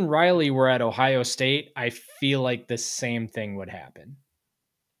Lincoln Riley were at Ohio State, I feel like the same thing would happen,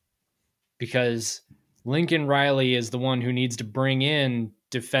 because Lincoln Riley is the one who needs to bring in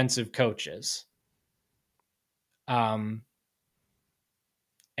defensive coaches. And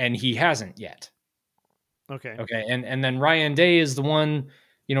he hasn't yet. Okay. And then Ryan Day is the one,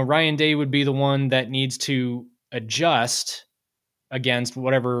 Ryan Day would be the one that needs to adjust against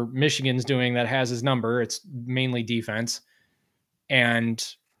whatever Michigan's doing that has his number. It's mainly defense. And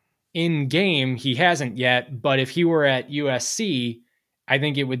in game, he hasn't yet, but if he were at USC, I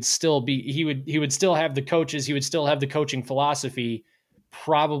think it would still be, he would still have the coaches, he would still have the coaching philosophy.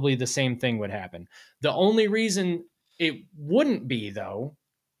 Probably the same thing would happen. The only reason it wouldn't be, though,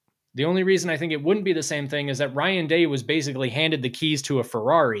 the only reason I think it wouldn't be the same thing is that Ryan Day was basically handed the keys to a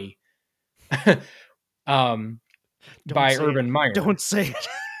Ferrari by Urban Meyer. Don't say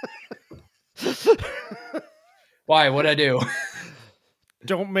it. Why? What'd I do?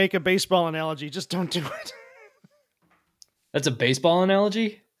 Don't make a baseball analogy. Just don't do it. That's a baseball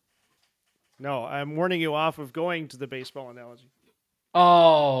analogy? No, I'm warning you off of going to the baseball analogy.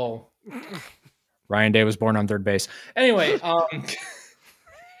 Oh. Ryan Day was born on third base. Anyway,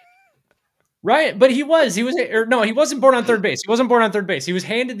 right, but he wasn't born on third base. He wasn't born on third base. He was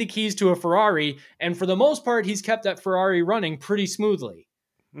handed the keys to a Ferrari, and for the most part, he's kept that Ferrari running pretty smoothly.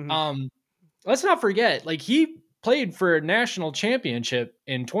 Mm-hmm. Let's not forget, like, he played for a national championship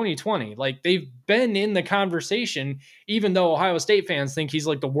in 2020. Like, they've been in the conversation, even though Ohio State fans think he's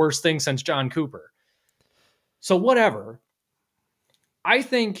like the worst thing since John Cooper. So whatever. I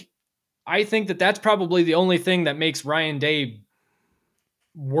think that that's probably the only thing that makes Ryan Day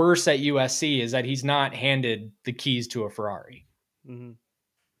worse at USC is that he's not handed the keys to a Ferrari. Mm-hmm.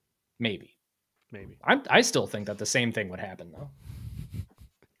 Maybe. I still think that the same thing would happen,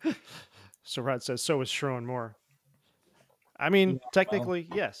 though. So Rod says, so is Sherwin Moore. I mean, technically,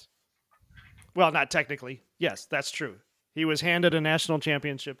 yes. Well, not technically. Yes, that's true. He was handed a national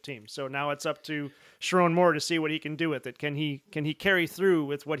championship team. So now it's up to Sherwin Moore to see what he can do with it. Can he carry through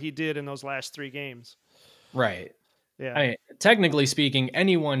with what he did in those last 3 games? Right. Yeah. Technically speaking,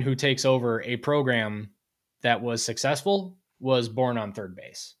 anyone who takes over a program that was successful was born on third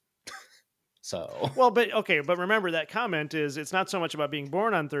base. So. Well, but remember that comment is, it's not so much about being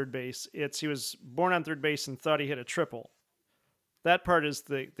born on third base. It's he was born on third base and thought he hit a triple. That part is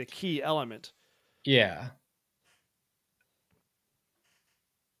the key element. Yeah.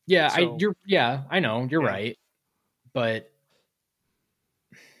 Yeah, so, I know, you're right. But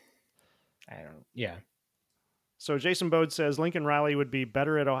I don't, yeah. So Jason Bode says Lincoln Riley would be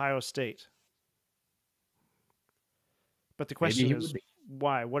better at Ohio State. But the question is,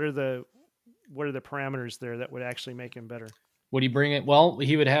 why? What are the parameters there that would actually make him better? Would he bring it? Well,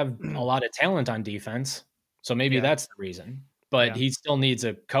 he would have a lot of talent on defense. So maybe that's the reason. But he still needs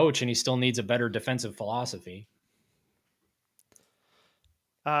a coach, and he still needs a better defensive philosophy.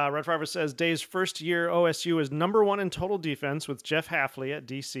 Red Farver says Day's first year OSU is #1 in total defense with Jeff Hafley at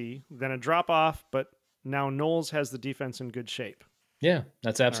DC. Then a drop off, but now Knowles has the defense in good shape. Yeah,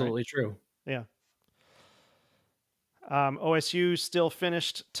 that's absolutely true. Yeah. OSU still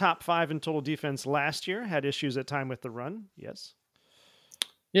finished top 5 in total defense last year. Had issues at time with the run. Yes.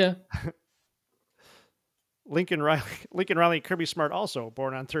 Yeah. Lincoln Riley, Kirby Smart also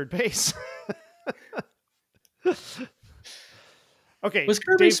born on third base. Okay, Was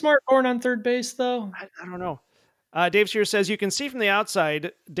Kirby Smart born on third base, though? I don't know. Dave Shear says, you can see from the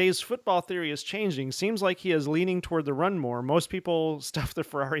outside, Dave's football theory is changing. Seems like he is leaning toward the run more. Most people stuff the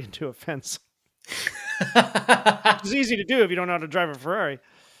Ferrari into a fence. It's easy to do if you don't know how to drive a Ferrari.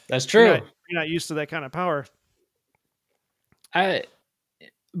 That's true. You're not used to that kind of power.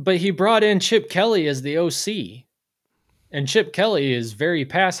 But he brought in Chip Kelly as the OC. And Chip Kelly is very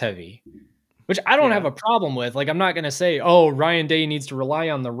pass heavy, which I don't have a problem with. Like, I'm not going to say, oh, Ryan Day needs to rely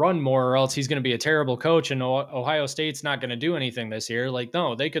on the run more or else he's going to be a terrible coach and Ohio State's not going to do anything this year. Like,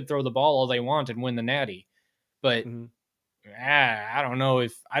 no, they could throw the ball all they want and win the Natty. But I don't know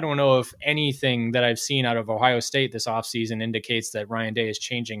if anything that I've seen out of Ohio State this offseason indicates that Ryan Day is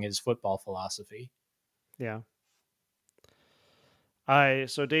changing his football philosophy. Yeah.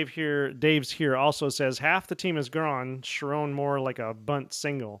 So Dave's here also says half the team is gone. Sharon more like a bunt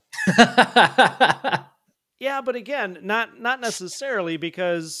single. Yeah, but again, not necessarily,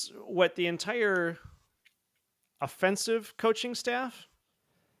 because the entire offensive coaching staff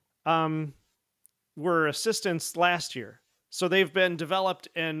were assistants last year. So they've been developed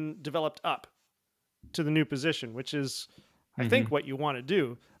up to the new position, which is, I think, what you want to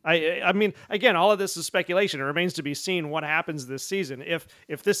do. I mean, again, all of this is speculation. It remains to be seen what happens this season.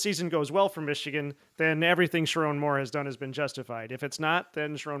 If this season goes well for Michigan, then everything Sharon Moore has done has been justified. If it's not,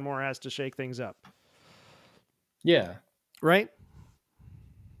 then Sharon Moore has to shake things up. Yeah. Right?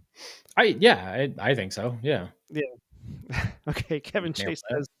 I think so. Yeah. Yeah. Okay, Kevin Chase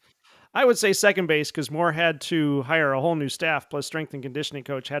says, I would say second base because Moore had to hire a whole new staff, plus strength and conditioning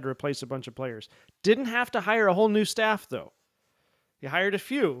coach had to replace a bunch of players. Didn't have to hire a whole new staff, though. He hired a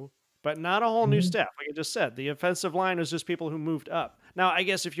few, but not a whole new staff. Like I just said, the offensive line was just people who moved up. Now, I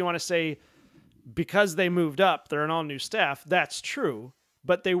guess if you want to say because they moved up, they're an all-new staff, that's true,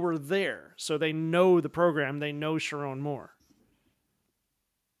 but they were there, so they know the program. They know Sharon Moore.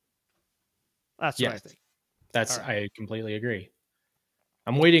 That's what I think. I completely agree.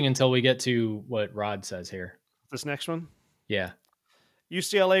 I'm waiting until we get to what Rod says here. This next one? Yeah.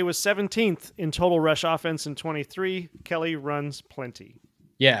 UCLA was 17th in total rush offense in 23. Kelly runs plenty.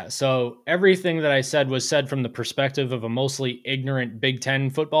 Yeah, so everything that I said was said from the perspective of a mostly ignorant Big Ten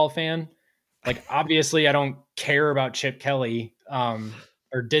football fan. Like, obviously, I don't care about Chip Kelly,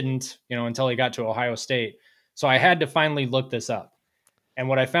 or didn't, until he got to Ohio State. So I had to finally look this up. And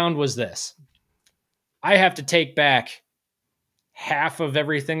what I found was this. I have to take back half of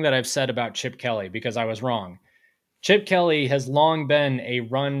everything that I've said about Chip Kelly because I was wrong. Chip Kelly has long been a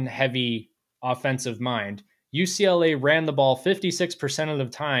run-heavy offensive mind. UCLA ran the ball 56% of the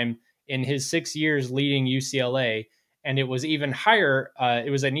time in his 6 years leading UCLA, and it was even higher.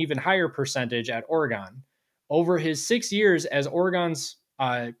 It was an even higher percentage at Oregon. Over his 6 years as Oregon's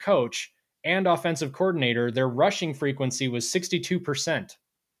coach and offensive coordinator, their rushing frequency was 62%.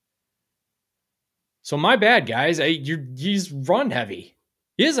 So my bad, guys. He's run heavy.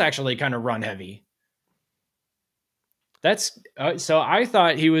 He is actually kind of run heavy. That's so I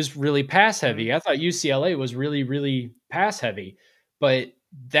thought he was really pass heavy. I thought UCLA was really, really pass heavy, but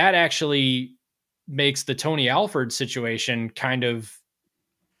that actually makes the Tony Alford situation kind of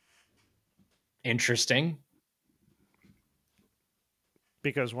interesting.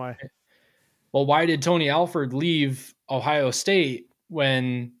 Because why? Well, why did Tony Alford leave Ohio State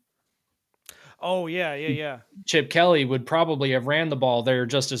when Oh, yeah. Chip Kelly would probably have ran the ball there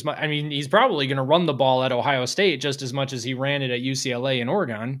just as much? I mean, he's probably going to run the ball at Ohio State just as much as he ran it at UCLA and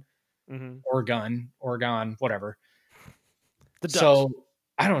Oregon. Oregon, whatever. So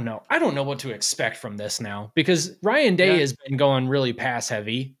I don't know. I don't know what to expect from this now because Ryan Day has been going really pass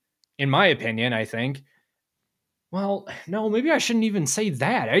heavy, in my opinion, I think. Well, no, maybe I shouldn't even say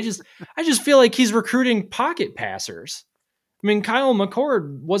that. I just feel like he's recruiting pocket passers. I mean, Kyle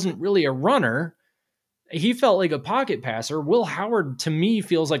McCord wasn't really a runner. He felt like a pocket passer. Will Howard, to me,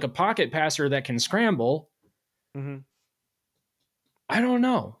 feels like a pocket passer that can scramble. I don't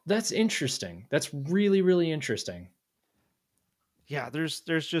know. That's interesting. That's really, really interesting. Yeah, there's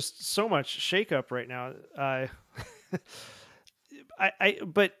just so much shakeup right now.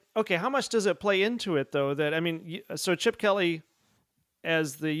 But okay, how much does it play into it though? That, I mean, so Chip Kelly,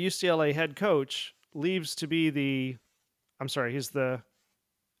 as the UCLA head coach, leaves to be he's the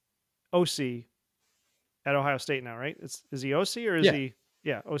OC at Ohio State now, right? Is he OC or is he?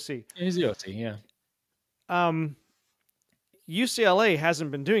 Yeah, OC. He's the OC, yeah. UCLA hasn't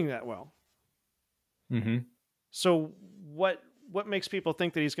been doing that well. So what makes people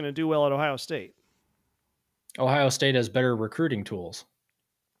think that he's going to do well at Ohio State? Ohio State has better recruiting tools.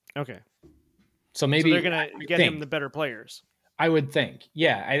 Okay. So maybe they're going to get him the better players. I would think.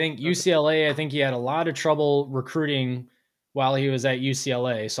 Yeah, I think UCLA, I think he had a lot of trouble recruiting while he was at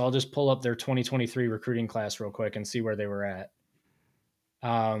UCLA. So I'll just pull up their 2023 recruiting class real quick and see where they were at.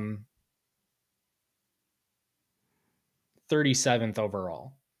 37th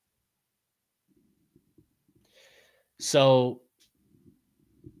overall. So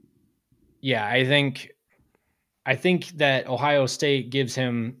yeah, I think that Ohio State gives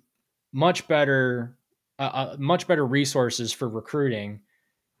him much better resources for recruiting.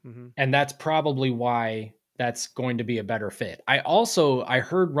 Mm-hmm. And that's probably why that's going to be a better fit. I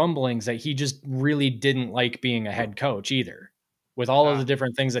heard rumblings that he just really didn't like being a head coach either, with all of the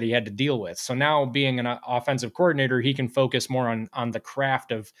different things that he had to deal with. So now being an offensive coordinator, he can focus more on the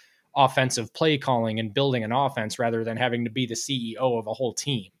craft of offensive play calling and building an offense rather than having to be the CEO of a whole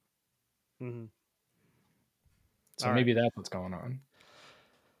team. Mm-hmm. So maybe that's what's going on.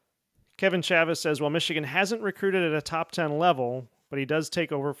 Kevin Chavez says, well, Michigan hasn't recruited at a top 10 level, but he does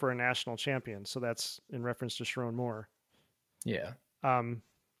take over for a national champion. So that's in reference to Sharon Moore. Yeah.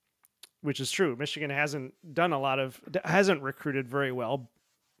 Which is true. Michigan hasn't recruited very well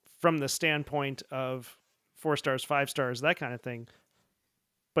from the standpoint of 4 stars, 5 stars, that kind of thing.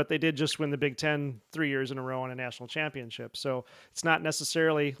 But they did just win the Big Ten 3 years in a row on a national championship. So it's not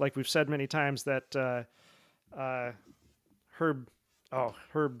necessarily, like we've said many times, that Herb,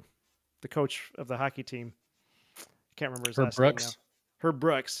 the coach of the hockey team, I can't remember his last name now. Herb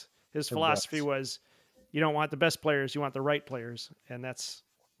Brooks. His philosophy was, you don't want the best players, you want the right players, and that's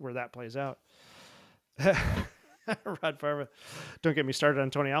where that plays out. Rod Farva, don't get me started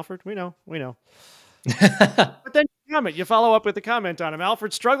on Tony Alford. We know. But then you follow up with the comment on him.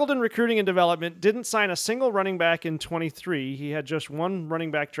 Alford struggled in recruiting and development, didn't sign a single running back in 23. He had just 1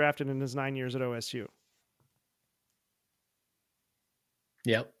 running back drafted in his 9 years at OSU.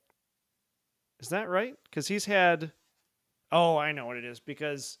 Yep. Is that right? Because he's had... Oh, I know what it is.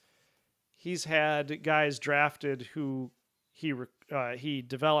 Because he's had guys drafted who he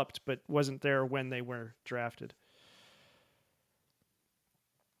developed but wasn't there when they were drafted.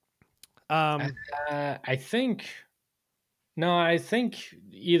 I think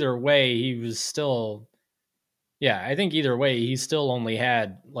either way he was still... Yeah, I think either way he still only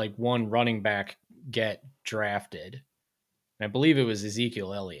had like 1 running back get drafted. And I believe it was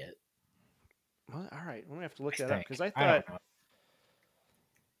Ezekiel Elliott. Well, all right. I'm going to have to look that up because I thought...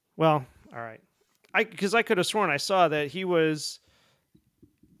 Well, all right. Because I could have sworn I saw that he was...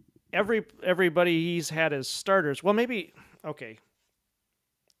 Everybody he's had as starters... Well, maybe... Okay.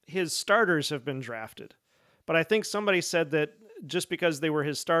 His starters have been drafted. But I think somebody said that just because they were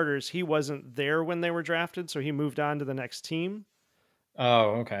his starters, he wasn't there when they were drafted, so he moved on to the next team.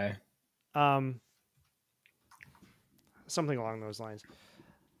 Oh, okay. Something along those lines.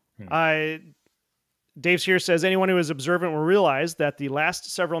 Dave's here says anyone who is observant will realize that the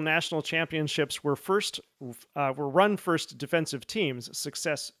last several national championships were run first defensive teams.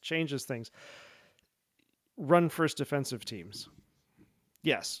 Success changes things. Run first defensive teams.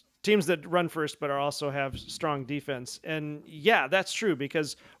 Yes. Teams that run first but also have strong defense. And yeah, that's true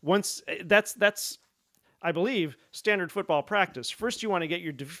because once that's I believe standard football practice. First you want to get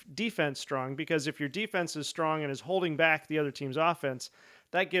your defense strong because if your defense is strong and is holding back the other team's offense,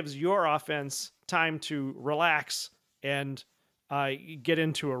 that gives your offense time to relax and get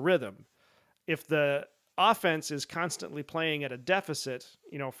into a rhythm. If the offense is constantly playing at a deficit,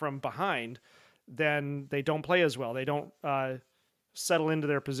 from behind, then they don't play as well. They don't settle into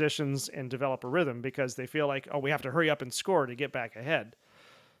their positions and develop a rhythm because they feel like, we have to hurry up and score to get back ahead.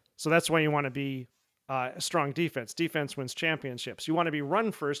 So that's why you want to be a strong defense. Defense wins championships. You want to be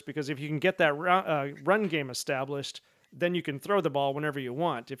run first because if you can get that run game established, then you can throw the ball whenever you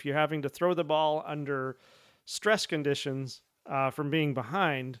want. If you're having to throw the ball under stress conditions from being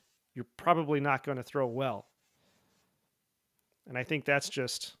behind, you're probably not going to throw well. And I think that's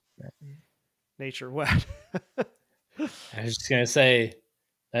just nature wet. I was just going to say,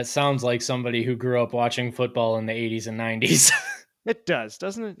 that sounds like somebody who grew up watching football in the 80s and 90s. It does,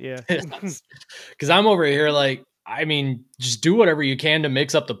 doesn't it? Yeah. Because I'm over here like, just do whatever you can to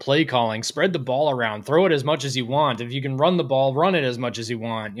mix up the play calling, spread the ball around, throw it as much as you want. If you can run the ball, run it as much as you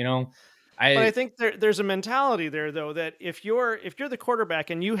want, But I think there's a mentality there, though, that if you're the quarterback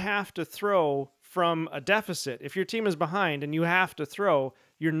and you have to throw from a deficit, if your team is behind and you have to throw,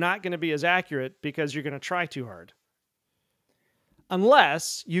 you're not going to be as accurate because you're going to try too hard.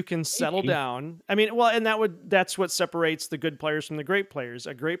 Unless you can settle down. And that's what separates the good players from the great players.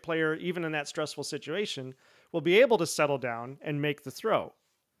 A great player, even in that stressful situation, will be able to settle down and make the throw.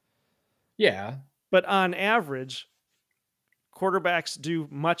 Yeah. But on average, quarterbacks do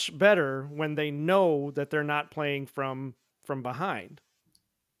much better when they know that they're not playing from behind.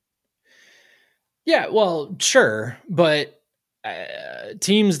 Yeah, well, sure. But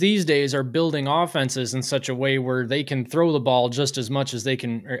teams these days are building offenses in such a way where they can throw the ball just as much as they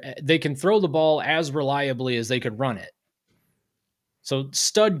can throw the ball as reliably as they could run it. So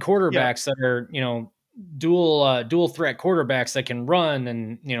stud quarterbacks that are, dual threat quarterbacks that can run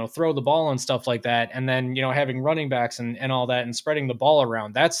and, throw the ball and stuff like that. And then, having running backs and all that and spreading the ball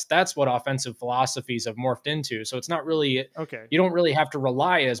around. That's what offensive philosophies have morphed into. So it's not really, okay. You don't really have to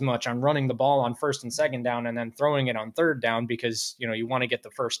rely as much on running the ball on first and second down and then throwing it on third down because, you want to get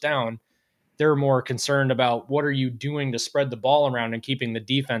the first down. They're more concerned about what are you doing to spread the ball around and keeping the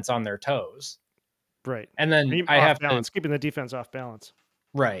defense on their toes. Right. And then keeping the defense off balance.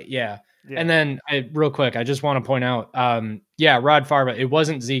 Right. Yeah. And then real quick, I just want to point out, Rod Farva, it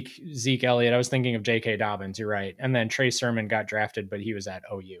wasn't Zeke Elliott. I was thinking of J.K. Dobbins. You're right. And then Trey Sermon got drafted, but he was at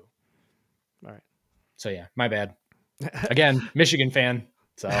OU. All right. So yeah, my bad. Again, Michigan fan.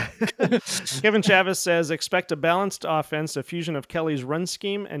 So Kevin Chavez says, expect a balanced offense, a fusion of Kelly's run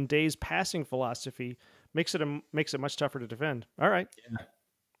scheme and Day's passing philosophy makes it much tougher to defend. All right.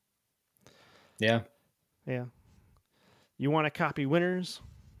 Yeah. You want to copy winners?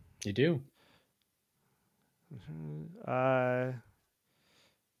 You do. I've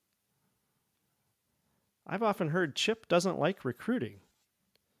often heard Chip doesn't like recruiting.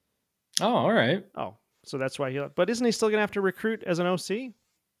 Oh, all right. Oh, so that's why but isn't he still going to have to recruit as an OC?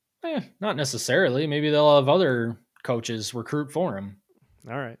 Not necessarily. Maybe they'll have other coaches recruit for him.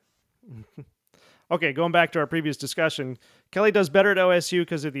 All right. Okay, going back to our previous discussion, Kelly does better at OSU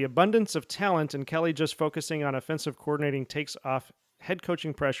because of the abundance of talent, and Kelly just focusing on offensive coordinating takes off head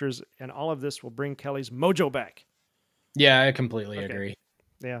coaching pressures, and all of this will bring Kelly's mojo back. Yeah, I completely agree.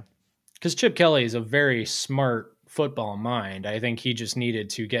 Yeah. Because Chip Kelly is a very smart football mind. I think he just needed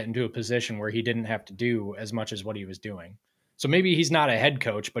to get into a position where he didn't have to do as much as what he was doing. So maybe he's not a head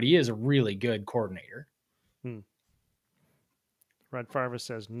coach, but he is a really good coordinator. Rod Farva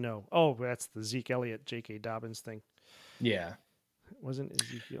says no. Oh, that's the Zeke Elliott, J.K. Dobbins thing. Yeah. Wasn't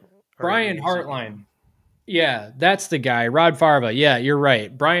Ezekiel. Brian Hartline. Yeah, that's the guy. Rod Farva. Yeah, you're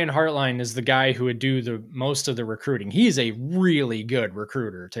right. Brian Hartline is the guy who would do the most of the recruiting. He's a really good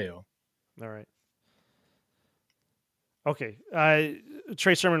recruiter, too. All right. Okay.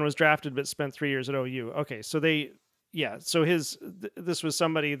 Trey Sermon was drafted but spent 3 years at OU. Okay, so this was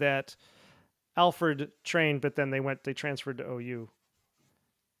somebody that Alfred trained, but then they transferred to OU.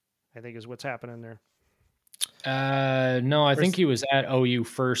 I think is what's happening there. No, I think he was at OU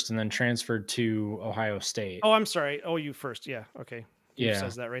first and then transferred to Ohio State. Oh, I'm sorry. OU first. Yeah. Okay. Yeah. It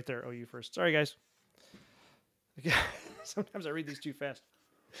says that right there. OU first. Sorry, guys. Sometimes I read these too fast.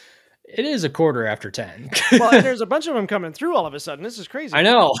 It is 10:15. Well, and there's a bunch of them coming through all of a sudden. This is crazy. I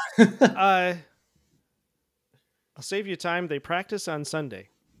know. I'll save you time. They practice on Sunday.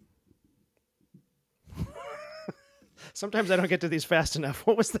 Sometimes I don't get to these fast enough.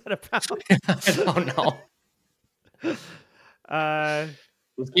 What was that about? I don't know.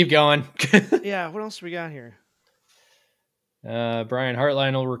 Let's keep going. Yeah, what else we got here? Brian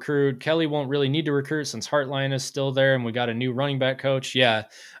Hartline will recruit. Kelly won't really need to recruit since Hartline is still there, and we got a new running back coach. Yeah,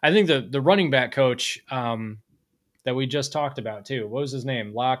 I think the running back coach that we just talked about too. What was his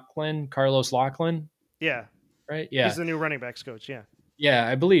name? Carlos Lachlan. Yeah. Right. Yeah. He's the new running backs coach. Yeah. Yeah,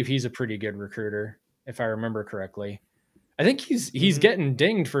 I believe he's a pretty good recruiter, if I remember correctly. I think he's getting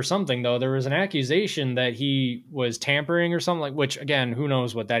dinged for something though. There was an accusation that he was tampering or something which again, who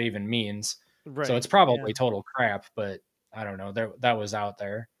knows what that even means. Right. So it's probably total crap, but I don't know. That was out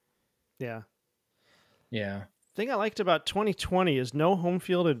there. Yeah. Yeah. The thing I liked about 2020 is no home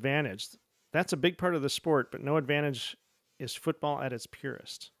field advantage. That's a big part of the sport, but no advantage is football at its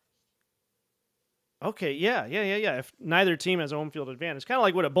purest. Okay, yeah. If neither team has a home field advantage, kind of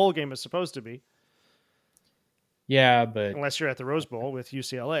like what a bowl game is supposed to be. Yeah, but unless you're at the Rose Bowl with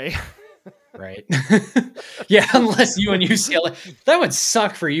UCLA. Right. Yeah, unless you and UCLA. That would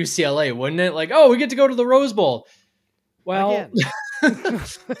suck for UCLA, wouldn't it? Like, oh, we get to go to the Rose Bowl. Well,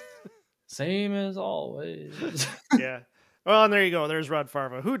 same as always. Yeah. Well, and there you go. There's Rod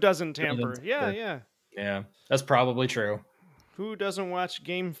Farva. Who doesn't tamper? Yeah. Yeah, that's probably true. Who doesn't watch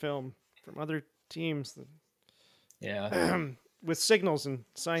game film from other teams? Yeah. With signals and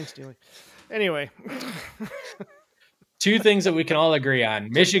sign stealing. Anyway. Two things that we can all agree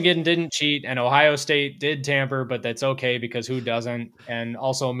on. Michigan didn't cheat and Ohio State did tamper, but that's okay because who doesn't? And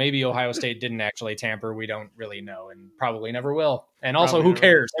also maybe Ohio State didn't actually tamper. We don't really know and probably never will. And also who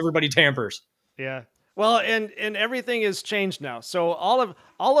cares? Everybody tampers. Yeah. Well, and everything has changed now. So all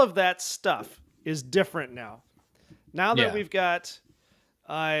of that stuff is different now. Now that we've got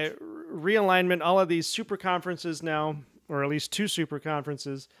realignment, all of these super conferences now, or at least two super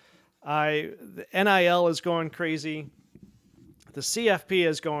conferences, the NIL is going crazy. The CFP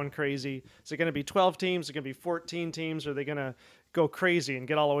is going crazy. Is it going to be 12 teams? Is it going to be 14 teams? Or are they going to go crazy and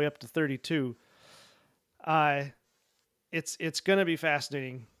get all the way up to 32? It's going to be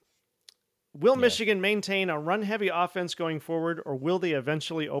fascinating. Will Michigan maintain a run-heavy offense going forward, or will they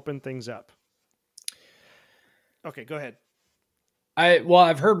eventually open things up? Okay, go ahead.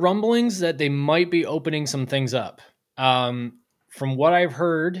 I've heard rumblings that they might be opening some things up. From what I've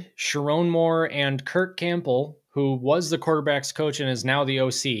heard, Sharon Moore and Kirk Campbell, who was the quarterback's coach and is now the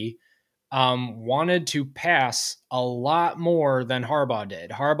OC, wanted to pass a lot more than Harbaugh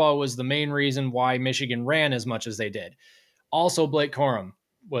did. Harbaugh was the main reason why Michigan ran as much as they did. Also, Blake Corum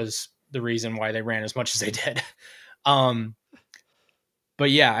was the reason why they ran as much as they did. But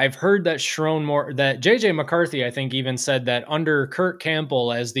yeah, I've heard that that JJ McCarthy, I think, even said that under Kirk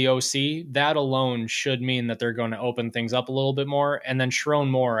Campbell as the OC, that alone should mean that they're going to open things up a little bit more. And then Sharon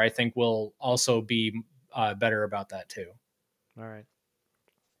Moore, I think, will also be better about that too. All right.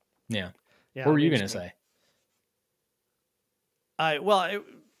 Yeah. What were you going to say?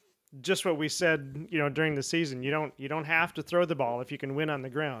 Just what we said, during the season. You don't have to throw the ball if you can win on the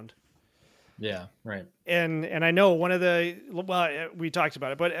ground. Yeah, right. And I know we talked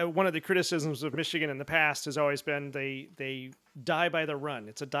about it, but one of the criticisms of Michigan in the past has always been they die by the run.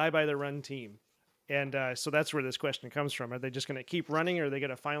 It's a die by the run team. And so that's where this question comes from. Are they just going to keep running, or are they going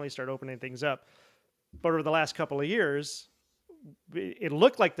to finally start opening things up? But over the last couple of years, it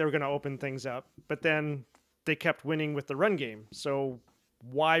looked like they were going to open things up, but then they kept winning with the run game. So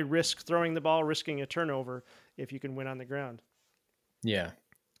why risk throwing the ball, risking a turnover if you can win on the ground? Yeah.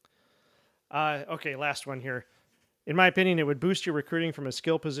 Okay, last one here. In my opinion, it would boost your recruiting from a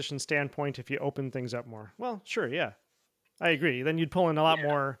skill position standpoint if you open things up more. Well, sure, yeah. I agree. Then you'd pull in a lot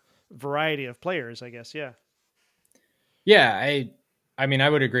more variety of players, I guess, yeah. Yeah, I mean, I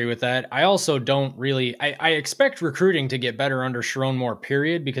would agree with that. I also don't really... I expect recruiting to get better under Sharon Moore,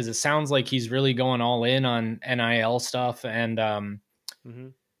 period, because it sounds like he's really going all in on NIL stuff and all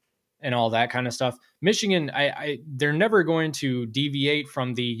that kind of stuff. Michigan, they're never going to deviate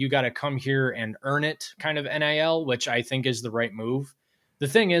from the you got to come here and earn it kind of NIL, which I think is the right move. The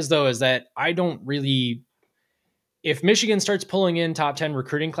thing is, though, is that I don't really... If Michigan starts pulling in top 10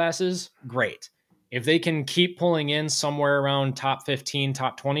 recruiting classes, great. If they can keep pulling in somewhere around top 15,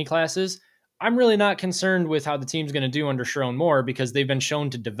 top 20 classes, I'm really not concerned with how the team's going to do under Sharon Moore because they've been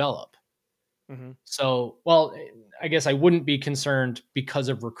shown to develop. So, well, I guess I wouldn't be concerned because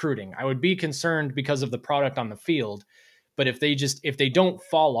of recruiting. I would be concerned because of the product on the field. But if they don't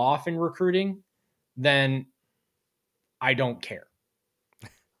fall off in recruiting, then I don't care.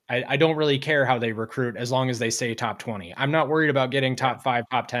 I don't really care how they recruit as long as they say top 20. I'm not worried about getting top 5,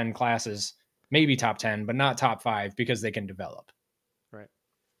 top 10 classes, maybe top 10, but not top 5 because they can develop. Right.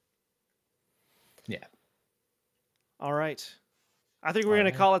 Yeah. All right. I think we're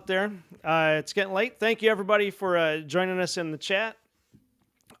going to call it there. It's getting late. Thank you, everybody, for joining us in the chat.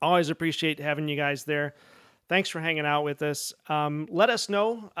 Always appreciate having you guys there. Thanks for hanging out with us. Let us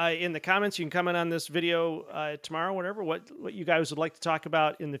know in the comments. You can comment on this video tomorrow, whatever, what you guys would like to talk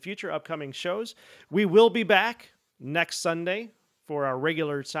about in the future upcoming shows. We will be back next Sunday for our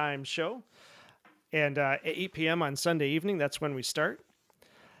regular time show. And at 8 p.m. on Sunday evening, that's when we start.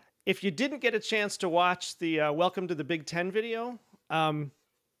 If you didn't get a chance to watch the Welcome to the Big Ten video,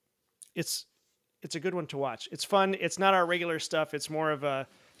 it's a good one to watch. It's fun. It's not our regular stuff. It's more of a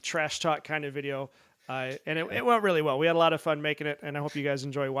trash talk kind of video. And it went really well. We had a lot of fun making it, and I hope you guys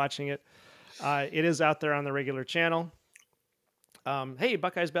enjoy watching it. It is out there on the regular channel. Hey,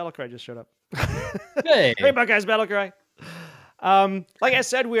 Buckeyes Battle Cry just showed up. Hey, Hey, Buckeyes Battle Cry. Like I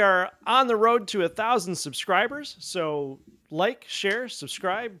said, we are on the road to 1,000 subscribers. So like, share,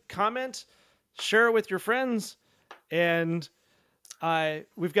 subscribe, comment, share it with your friends. And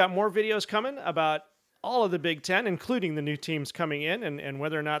we've got more videos coming about all of the Big Ten, including the new teams coming in and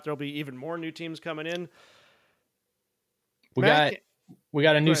whether or not there'll be even more new teams coming in. We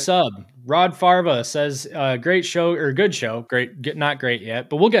got a new sub. Rod Farva says, great show, or good show. Great, not great yet,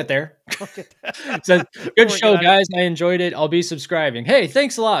 but we'll get there. Says, good show, guys. I enjoyed it. I'll be subscribing. Hey,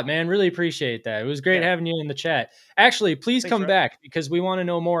 thanks a lot, man. Really appreciate that. It was great having you in the chat. Actually, please come back because we want to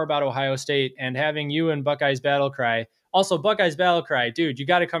know more about Ohio State and having you and Buckeyes Battle Cry. Also, Buckeyes Battle Cry, dude, you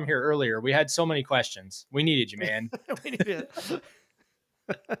got to come here earlier. We had so many questions. We needed you, man. We needed it.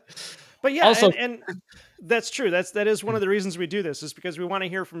 But yeah, also, and that's true. That is one of the reasons we do this, is because we want to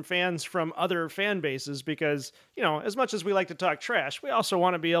hear from fans from other fan bases, because, you know, as much as we like to talk trash, we also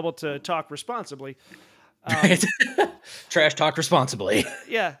want to be able to talk responsibly. Trash talk responsibly.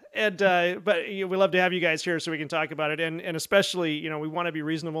 Yeah. And, but we love to have you guys here so we can talk about it. And especially, you know, we want to be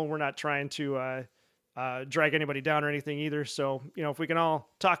reasonable. We're not trying to drag anybody down or anything either. So, if we can all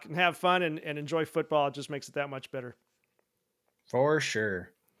talk and have fun and enjoy football, it just makes it that much better. For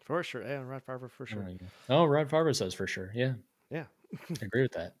sure. For sure. Yeah, Rod Farber, for sure. Oh, Rod Farber says for sure. Yeah. Yeah. I agree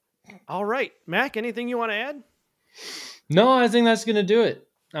with that. All right. Mac, anything you want to add? No, I think that's going to do it.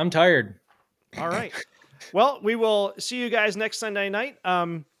 I'm tired. All right. Well, we will see you guys next Sunday night.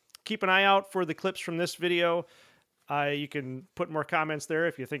 Keep an eye out for the clips from this video. You can put more comments there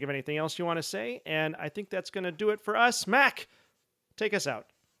if you think of anything else you want to say. And I think that's going to do it for us. Mac, take us out.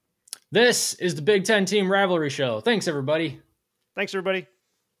 This is the Big Ten Team Rivalry Show. Thanks, everybody. Thanks, everybody.